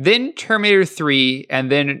 Then Terminator 3,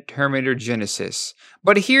 and then Terminator Genesis.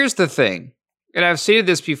 But here's the thing, and I've stated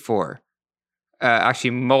this before, actually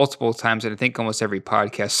multiple times, and I think almost every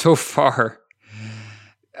podcast so far.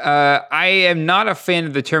 I am not a fan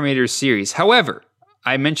of the Terminator series. However,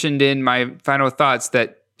 I mentioned in my final thoughts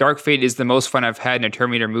that Dark Fate is the most fun I've had in a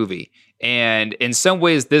Terminator movie. And in some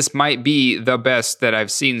ways, this might be the best that I've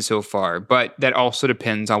seen so far. But that also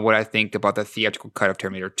depends on what I think about the theatrical cut of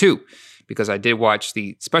Terminator 2. Because I did watch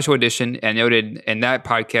the special edition and noted in that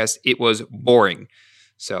podcast, it was boring.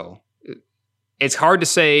 So it's hard to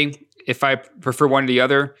say if I prefer one or the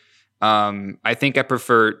other. I think I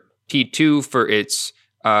prefer T2 for its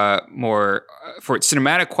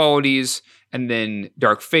cinematic qualities, and then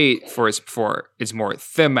Dark Fate for its more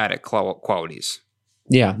thematic qualities.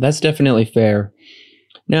 Yeah, that's definitely fair.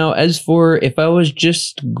 Now, as for if I was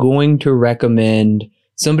just going to recommend,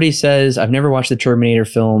 somebody says, I've never watched the Terminator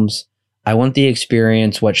films, I want the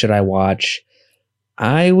experience, what should I watch?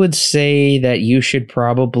 I would say that you should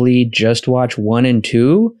probably just watch 1 and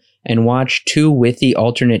 2, and watch 2 with the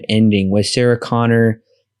alternate ending with Sarah Connor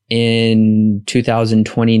in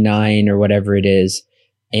 2029 or whatever it is.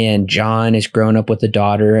 And John is grown up with a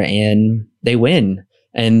daughter and they win.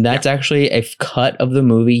 And that's actually a cut of the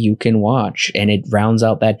movie you can watch, and it rounds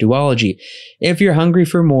out that duology. If you're hungry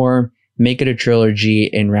for more, make it a trilogy,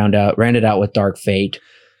 and round it out with Dark Fate.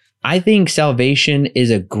 I think Salvation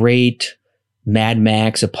is a great Mad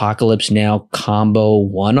Max Apocalypse Now combo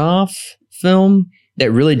one-off film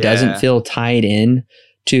that really doesn't feel tied in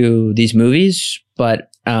to these movies,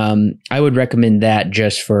 but I would recommend that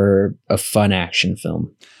just for a fun action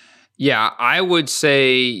film. Yeah, I would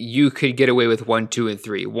say you could get away with 1, 2, and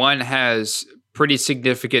 3. 1 has pretty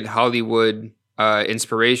significant Hollywood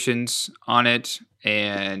inspirations on it,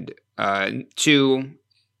 and 2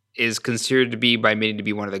 is considered to be by many to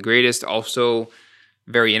be one of the greatest. Also,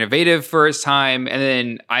 very innovative for its time, and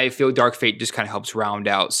then I feel Dark Fate just kind of helps round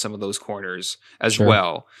out some of those corners as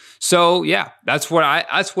well. So yeah, that's what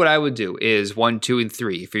I would do is 1, 2, and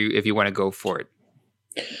 3 if you want to go for it.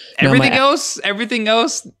 Everything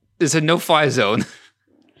else is a no-fly zone.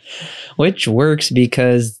 Which works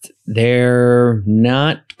because they're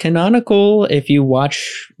not canonical if you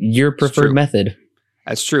watch your preferred method.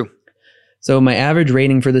 That's true. So my average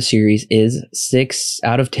rating for the series is 6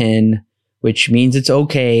 out of 10, which means it's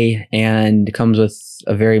okay and comes with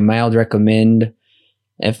a very mild recommend.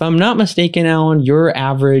 If I'm not mistaken, Alan, your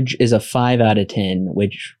average is a 5 out of 10,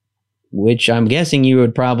 which I'm guessing you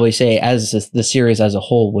would probably say as the series as a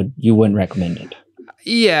whole you wouldn't recommend it.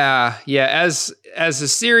 Yeah. As a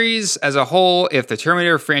series as a whole, if the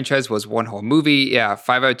Terminator franchise was one whole movie, 5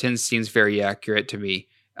 out of 10 seems very accurate to me.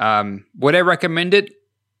 Would I recommend it?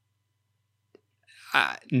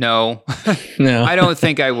 No. No. I don't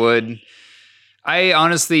think I would.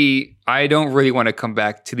 I don't really want to come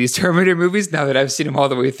back to these Terminator movies now that I've seen them all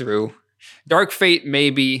the way through. Dark Fate,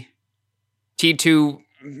 maybe. T2,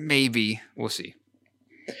 maybe. We'll see.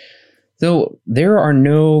 So there are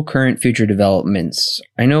no current future developments.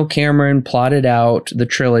 I know Cameron plotted out the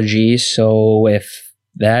trilogy, so if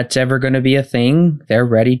that's ever going to be a thing, they're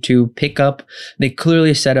ready to pick up. They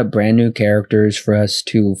clearly set up brand new characters for us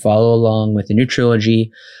to follow along with the new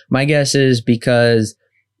trilogy. My guess is because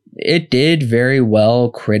it did very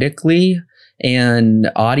well critically,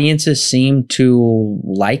 and audiences seemed to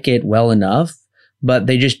like it well enough, but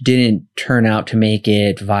they just didn't turn out to make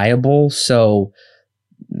it viable. So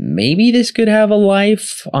maybe this could have a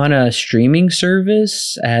life on a streaming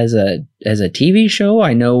service as a TV show.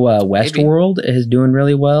 I know Westworld is doing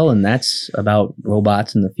really well, and that's about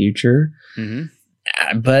robots in the future.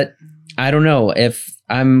 Mm-hmm. But I don't know. If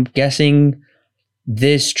I'm guessing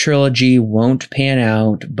this trilogy won't pan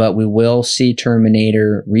out, but we will see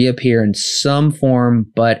Terminator reappear in some form,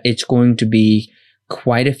 but it's going to be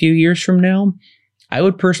quite a few years from now. I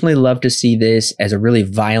would personally love to see this as a really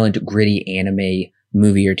violent, gritty anime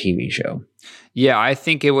movie or TV show. Yeah, I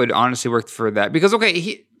think it would honestly work for that because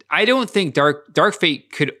I don't think Dark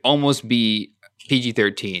Fate could almost be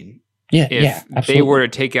PG-13. If they were to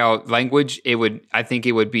take out language, I think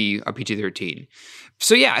it would be a PG-13.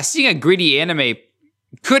 So yeah, seeing a gritty anime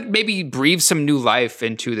could maybe breathe some new life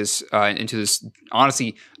into this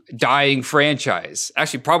honestly dying franchise.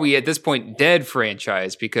 Actually, probably at this point dead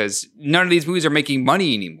franchise because none of these movies are making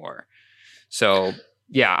money anymore. So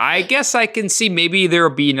yeah, I guess I can see maybe there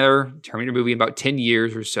will be another Terminator movie in about 10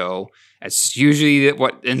 years or so. That's usually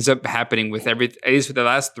what ends up happening with at least for the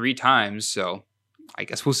last 3 times. So I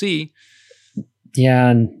guess we'll see. Yeah,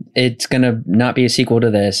 and it's going to not be a sequel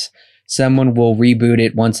to this. Someone will reboot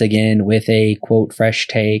it once again with a, quote, fresh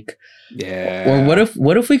take. Yeah. Or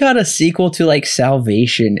what if we got a sequel to like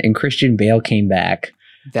Salvation and Christian Bale came back?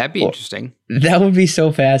 That'd be interesting. That would be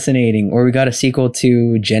so fascinating. Or we got a sequel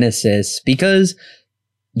to Genesis, because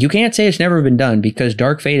you can't say it's never been done, because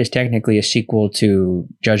Dark Fate is technically a sequel to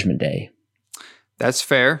Judgment Day. That's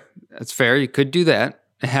fair. You could do that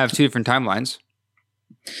and have 2 different timelines.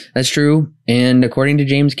 That's true. And according to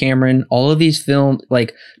James Cameron, all of these films,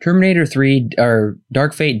 like Terminator 3 or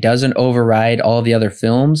Dark Fate, doesn't override all of the other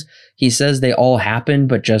films. He says they all happen,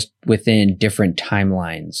 but just within different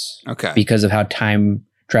timelines. Okay. Because of how time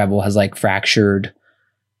travel has like fractured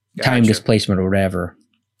time displacement or whatever.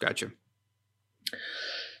 Gotcha.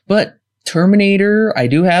 But Terminator, I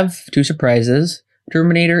do have 2 surprises.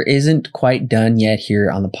 Terminator isn't quite done yet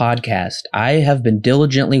here on the podcast. I have been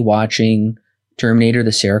diligently watching Terminator,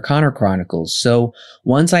 the Sarah Connor Chronicles. So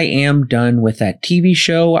once I am done with that TV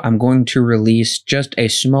show, I'm going to release just a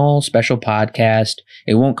small special podcast.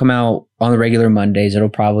 It won't come out on the regular Mondays. It'll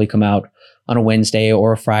probably come out on a Wednesday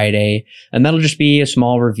or a Friday. And that'll just be a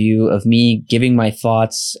small review of me giving my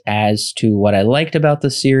thoughts as to what I liked about the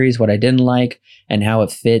series, what I didn't like, and how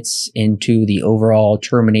it fits into the overall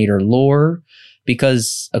Terminator lore.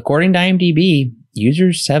 Because according to IMDb,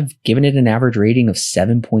 users have given it an average rating of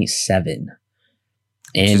 7.7.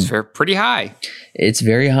 Which is pretty high. It's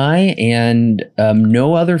very high, and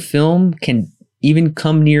no other film can even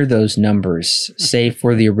come near those numbers, say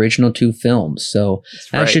for the original 2 films. So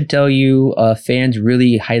that should tell you fans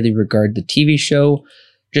really highly regard the TV show.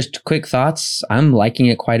 Just quick thoughts. I'm liking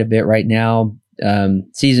it quite a bit right now.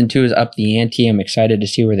 Season 2 is up the ante. I'm excited to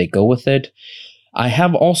see where they go with it. I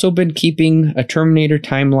have also been keeping a Terminator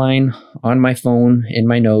timeline on my phone in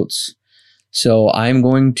my notes. So I'm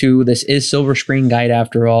going to, this is Silver Screen Guide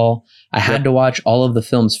after all. I had to watch all of the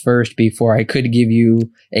films first before I could give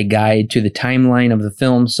you a guide to the timeline of the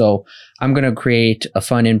film. So I'm going to create a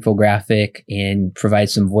fun infographic and provide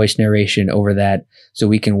some voice narration over that so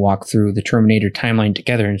we can walk through the Terminator timeline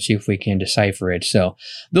together and see if we can decipher it. So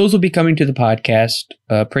those will be coming to the podcast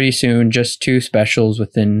pretty soon, just 2 specials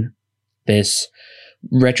within this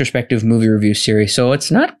retrospective movie review series. So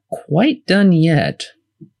it's not quite done yet.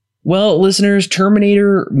 Well, listeners,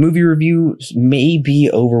 Terminator movie reviews may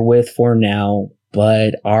be over with for now,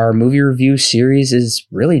 but our movie review series is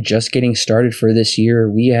really just getting started for this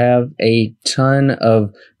year. We have a ton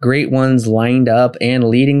of great ones lined up and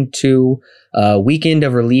leading to a weekend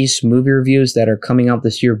of release movie reviews that are coming out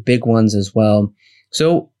this year, big ones as well.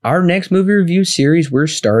 So our next movie review series we're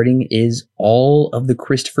starting is all of the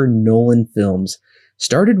Christopher Nolan films.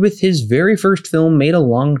 Started with his very first film made a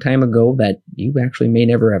long time ago that you actually may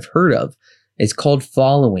never have heard of. It's called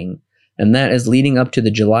Following, and that is leading up to the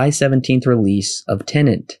July 17th release of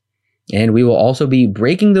Tenet. And we will also be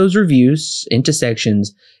breaking those reviews into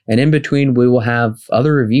sections, and in between we will have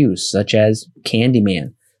other reviews such as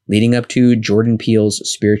Candyman, leading up to Jordan Peele's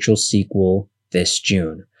spiritual sequel this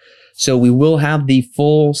June. So we will have the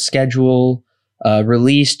full schedule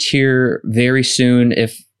released here very soon.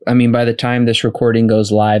 By the time this recording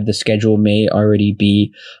goes live, the schedule may already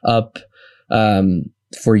be up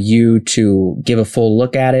for you to give a full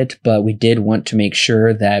look at it, but we did want to make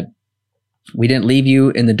sure that we didn't leave you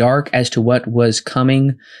in the dark as to what was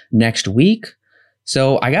coming next week.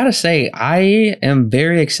 So I gotta say, I am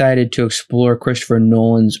very excited to explore Christopher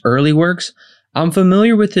Nolan's early works. I'm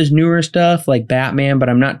familiar with his newer stuff like Batman, but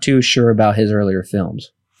I'm not too sure about his earlier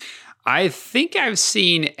films. I think I've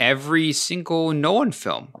seen every single Nolan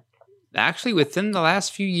film. Actually, within the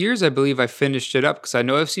last few years, I believe I finished it up because I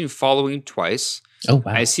know I've seen Following twice. Oh,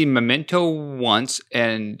 wow. I've seen Memento once,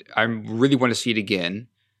 and I really want to see it again.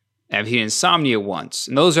 I've seen Insomnia once.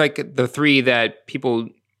 And those are like the 3 that people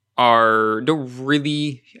don't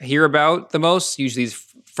really hear about the most. Usually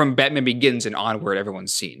it's from Batman Begins and onward,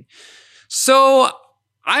 everyone's seen. So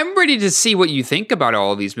I'm ready to see what you think about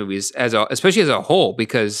all of these movies, especially as a whole,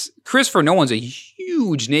 because Christopher Nolan's a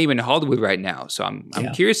huge name in Hollywood right now. So I'm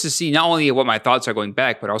curious to see not only what my thoughts are going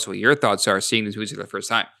back, but also what your thoughts are seeing these movies for the first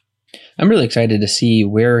time. I'm really excited to see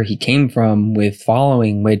where he came from with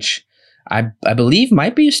Following, which I believe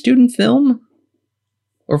might be a student film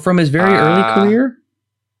or from his very early career.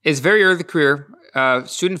 His very early career.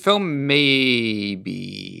 Student film,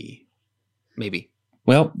 maybe.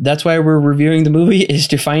 Well, that's why we're reviewing the movie, is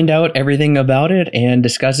to find out everything about it and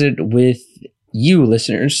discuss it with you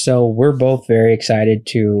listeners. So we're both very excited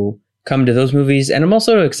to come to those movies. And I'm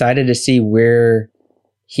also excited to see where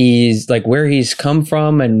he's come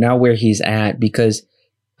from and now where he's at, because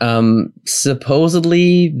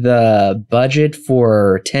supposedly the budget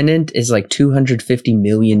for Tenet is like $250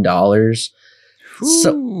 million.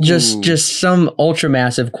 So just some ultra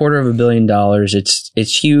massive $250 million.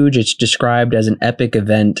 It's huge. It's described as an epic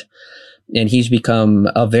event, and he's become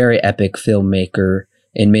a very epic filmmaker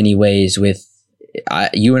in many ways.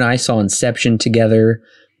 You and I saw Inception together.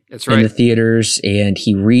 That's right. In the theaters, and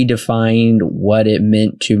he redefined what it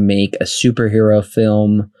meant to make a superhero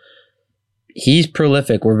film. He's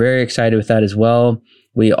prolific. We're very excited with that as well.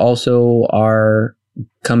 We also are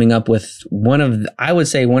coming up with one of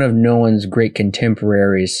Nolan's great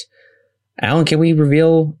contemporaries. Alan, can we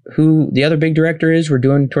reveal who the other big director is? We're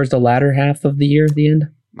doing towards the latter half of the year at the end.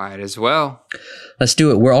 Might as well. Let's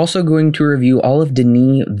do it. We're also going to review all of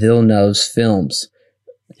Denis Villeneuve's films.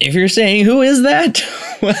 If you're saying, who is that?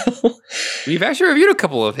 Well, we've actually reviewed a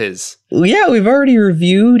couple of his. Yeah, we've already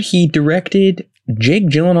reviewed. He directed Jake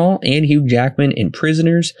Gyllenhaal and Hugh Jackman in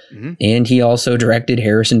Prisoners, and he also directed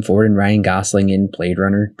Harrison Ford and Ryan Gosling in Blade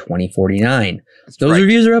Runner 2049. Those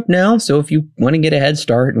reviews are up now, so if you want to get a head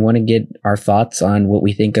start and want to get our thoughts on what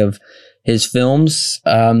we think of his films,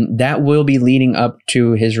 that will be leading up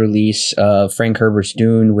to his release of Frank Herbert's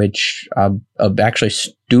Dune, which I'm actually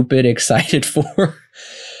stupid excited for.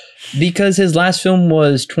 Because his last film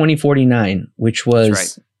was 2049, which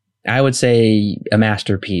was, I would say, a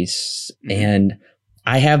masterpiece. And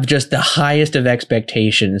I have just the highest of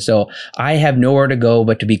expectations. So I have nowhere to go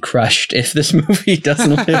but to be crushed if this movie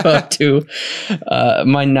doesn't live up to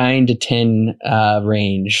my 9 to 10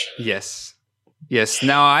 range. Yes. Yes.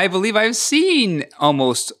 Now, I believe I've seen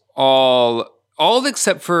almost all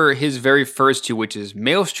except for his very first two, which is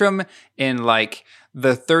Maelstrom and like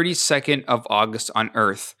the 32nd of August on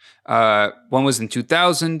Earth. One was in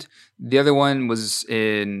 2000. The other one was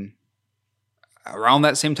in around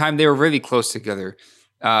that same time. They were really close together.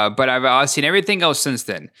 But I've seen everything else since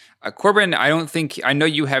then. Corbin, I know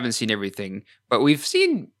you haven't seen everything, but we've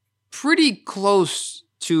seen pretty close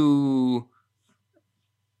to,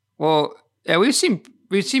 well, yeah, we've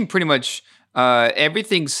seen pretty much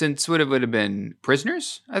everything since what it would have been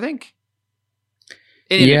Prisoners, I think.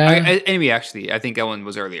 Enemy, actually. I think that one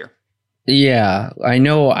was earlier. Yeah, I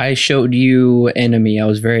know I showed you Enemy. I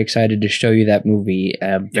was very excited to show you that movie.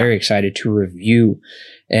 Very excited to review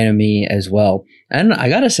Enemy as well. And I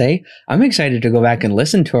gotta say, I'm excited to go back and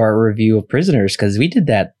listen to our review of Prisoners because we did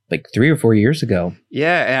that like 3 or 4 years ago.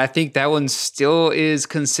 Yeah, and I think that one still is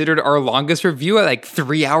considered our longest review at like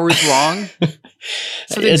 3 hours long.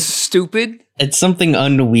 Something stupid. It's something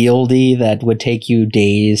unwieldy that would take you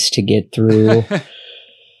days to get through.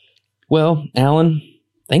 Well, Alan,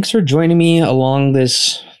 thanks for joining me along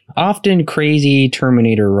this often crazy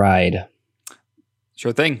Terminator ride.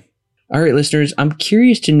 Sure thing. All right, listeners, I'm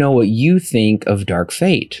curious to know what you think of Dark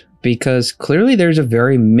Fate, because clearly there's a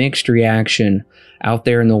very mixed reaction out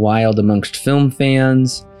there in the wild amongst film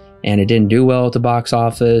fans, and it didn't do well at the box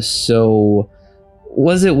office. So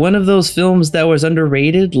was it one of those films that was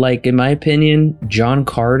underrated? Like, in my opinion, John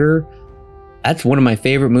Carter, that's one of my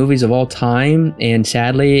favorite movies of all time, and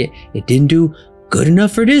sadly, it didn't do good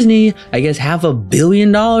enough for Disney. I guess $500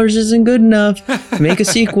 million isn't good enough. Make a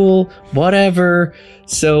sequel, whatever.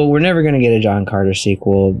 So we're never going to get a John Carter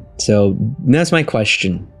sequel. So that's my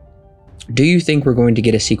question. Do you think we're going to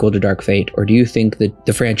get a sequel to Dark Fate, or do you think that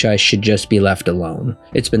the franchise should just be left alone?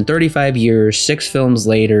 It's been 35 years, 6 films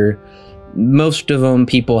later. Most of them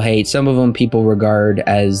people hate. Some of them people regard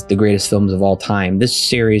as the greatest films of all time. This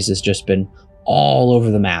series has just been all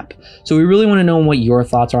over the map. So we really want to know what your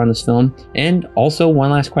thoughts are on this film. And also,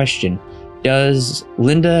 one last question. Does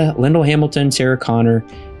Lyndall Hamilton, Sarah Connor,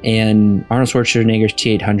 and Arnold Schwarzenegger's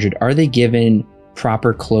T-800, are they given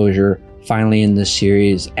proper closure finally in this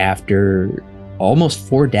series after almost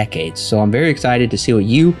 4 decades? So I'm very excited to see what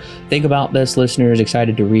you think about this, listeners.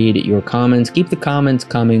 Excited to read your comments. Keep the comments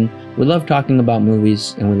coming. We love talking about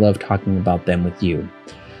movies, and we love talking about them with you.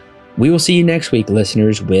 We will see you next week,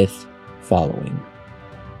 listeners, with following.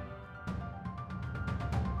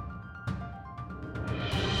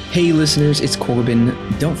 Hey listeners, it's Corbin.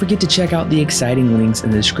 Don't forget to check out the exciting links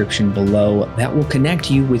in the description below that will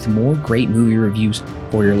connect you with more great movie reviews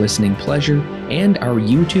for your listening pleasure, and our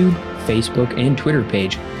YouTube, Facebook, and Twitter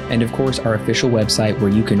page, and of course our official website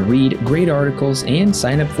where you can read great articles and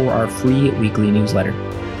sign up for our free weekly newsletter.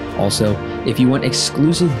 Also, if you want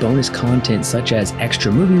exclusive bonus content such as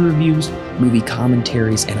extra movie reviews, movie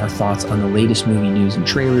commentaries, and our thoughts on the latest movie news and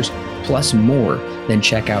trailers, plus more, then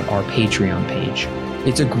check out our Patreon page.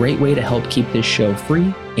 It's a great way to help keep this show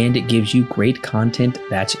free, and it gives you great content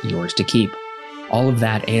that's yours to keep. All of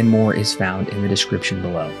that and more is found in the description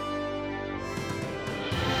below.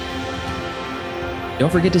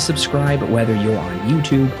 Don't forget to subscribe whether you're on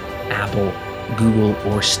YouTube, Apple, Google,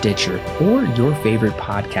 or Stitcher, or your favorite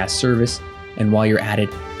podcast service. And while you're at it,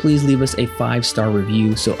 please leave us a 5-star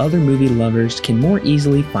review so other movie lovers can more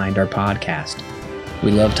easily find our podcast. We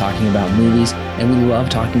love talking about movies, and we love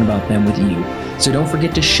talking about them with you. So don't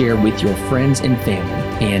forget to share with your friends and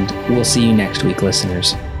family. And we'll see you next week,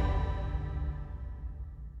 listeners.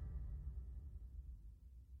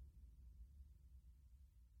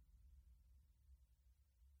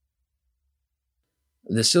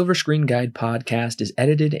 The Silver Screen Guide podcast is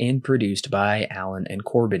edited and produced by Alan and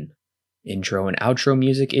Corbin. Intro and outro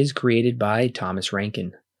music is created by Thomas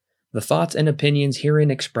Rankin. The thoughts and opinions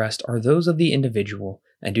herein expressed are those of the individual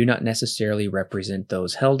and do not necessarily represent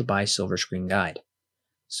those held by Silver Screen Guide.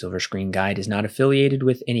 Silver Screen Guide is not affiliated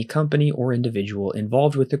with any company or individual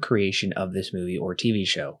involved with the creation of this movie or TV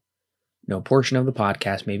show. No portion of the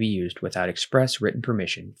podcast may be used without express written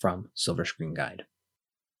permission from Silver Screen Guide.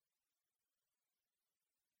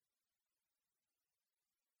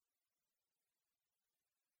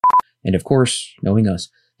 And of course, knowing us,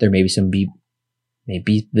 there may be some I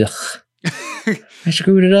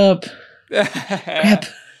screwed it up. Crap.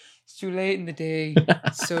 It's too late in the day.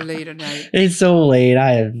 It's so late at night. It's so late.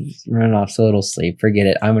 I have run off so little sleep. Forget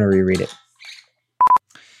it. I'm going to reread it.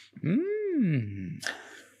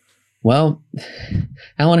 Well,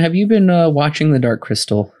 Alan, have you been watching The Dark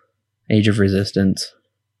Crystal, Age of Resistance?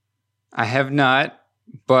 I have not,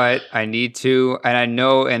 but I need to. And I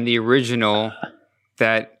know in the original,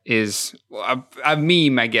 that is a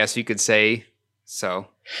meme, I guess you could say. So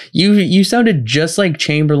you sounded just like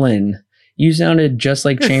Chamberlain. You sounded just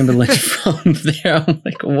like Chamberlain from there. I'm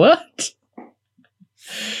like, what?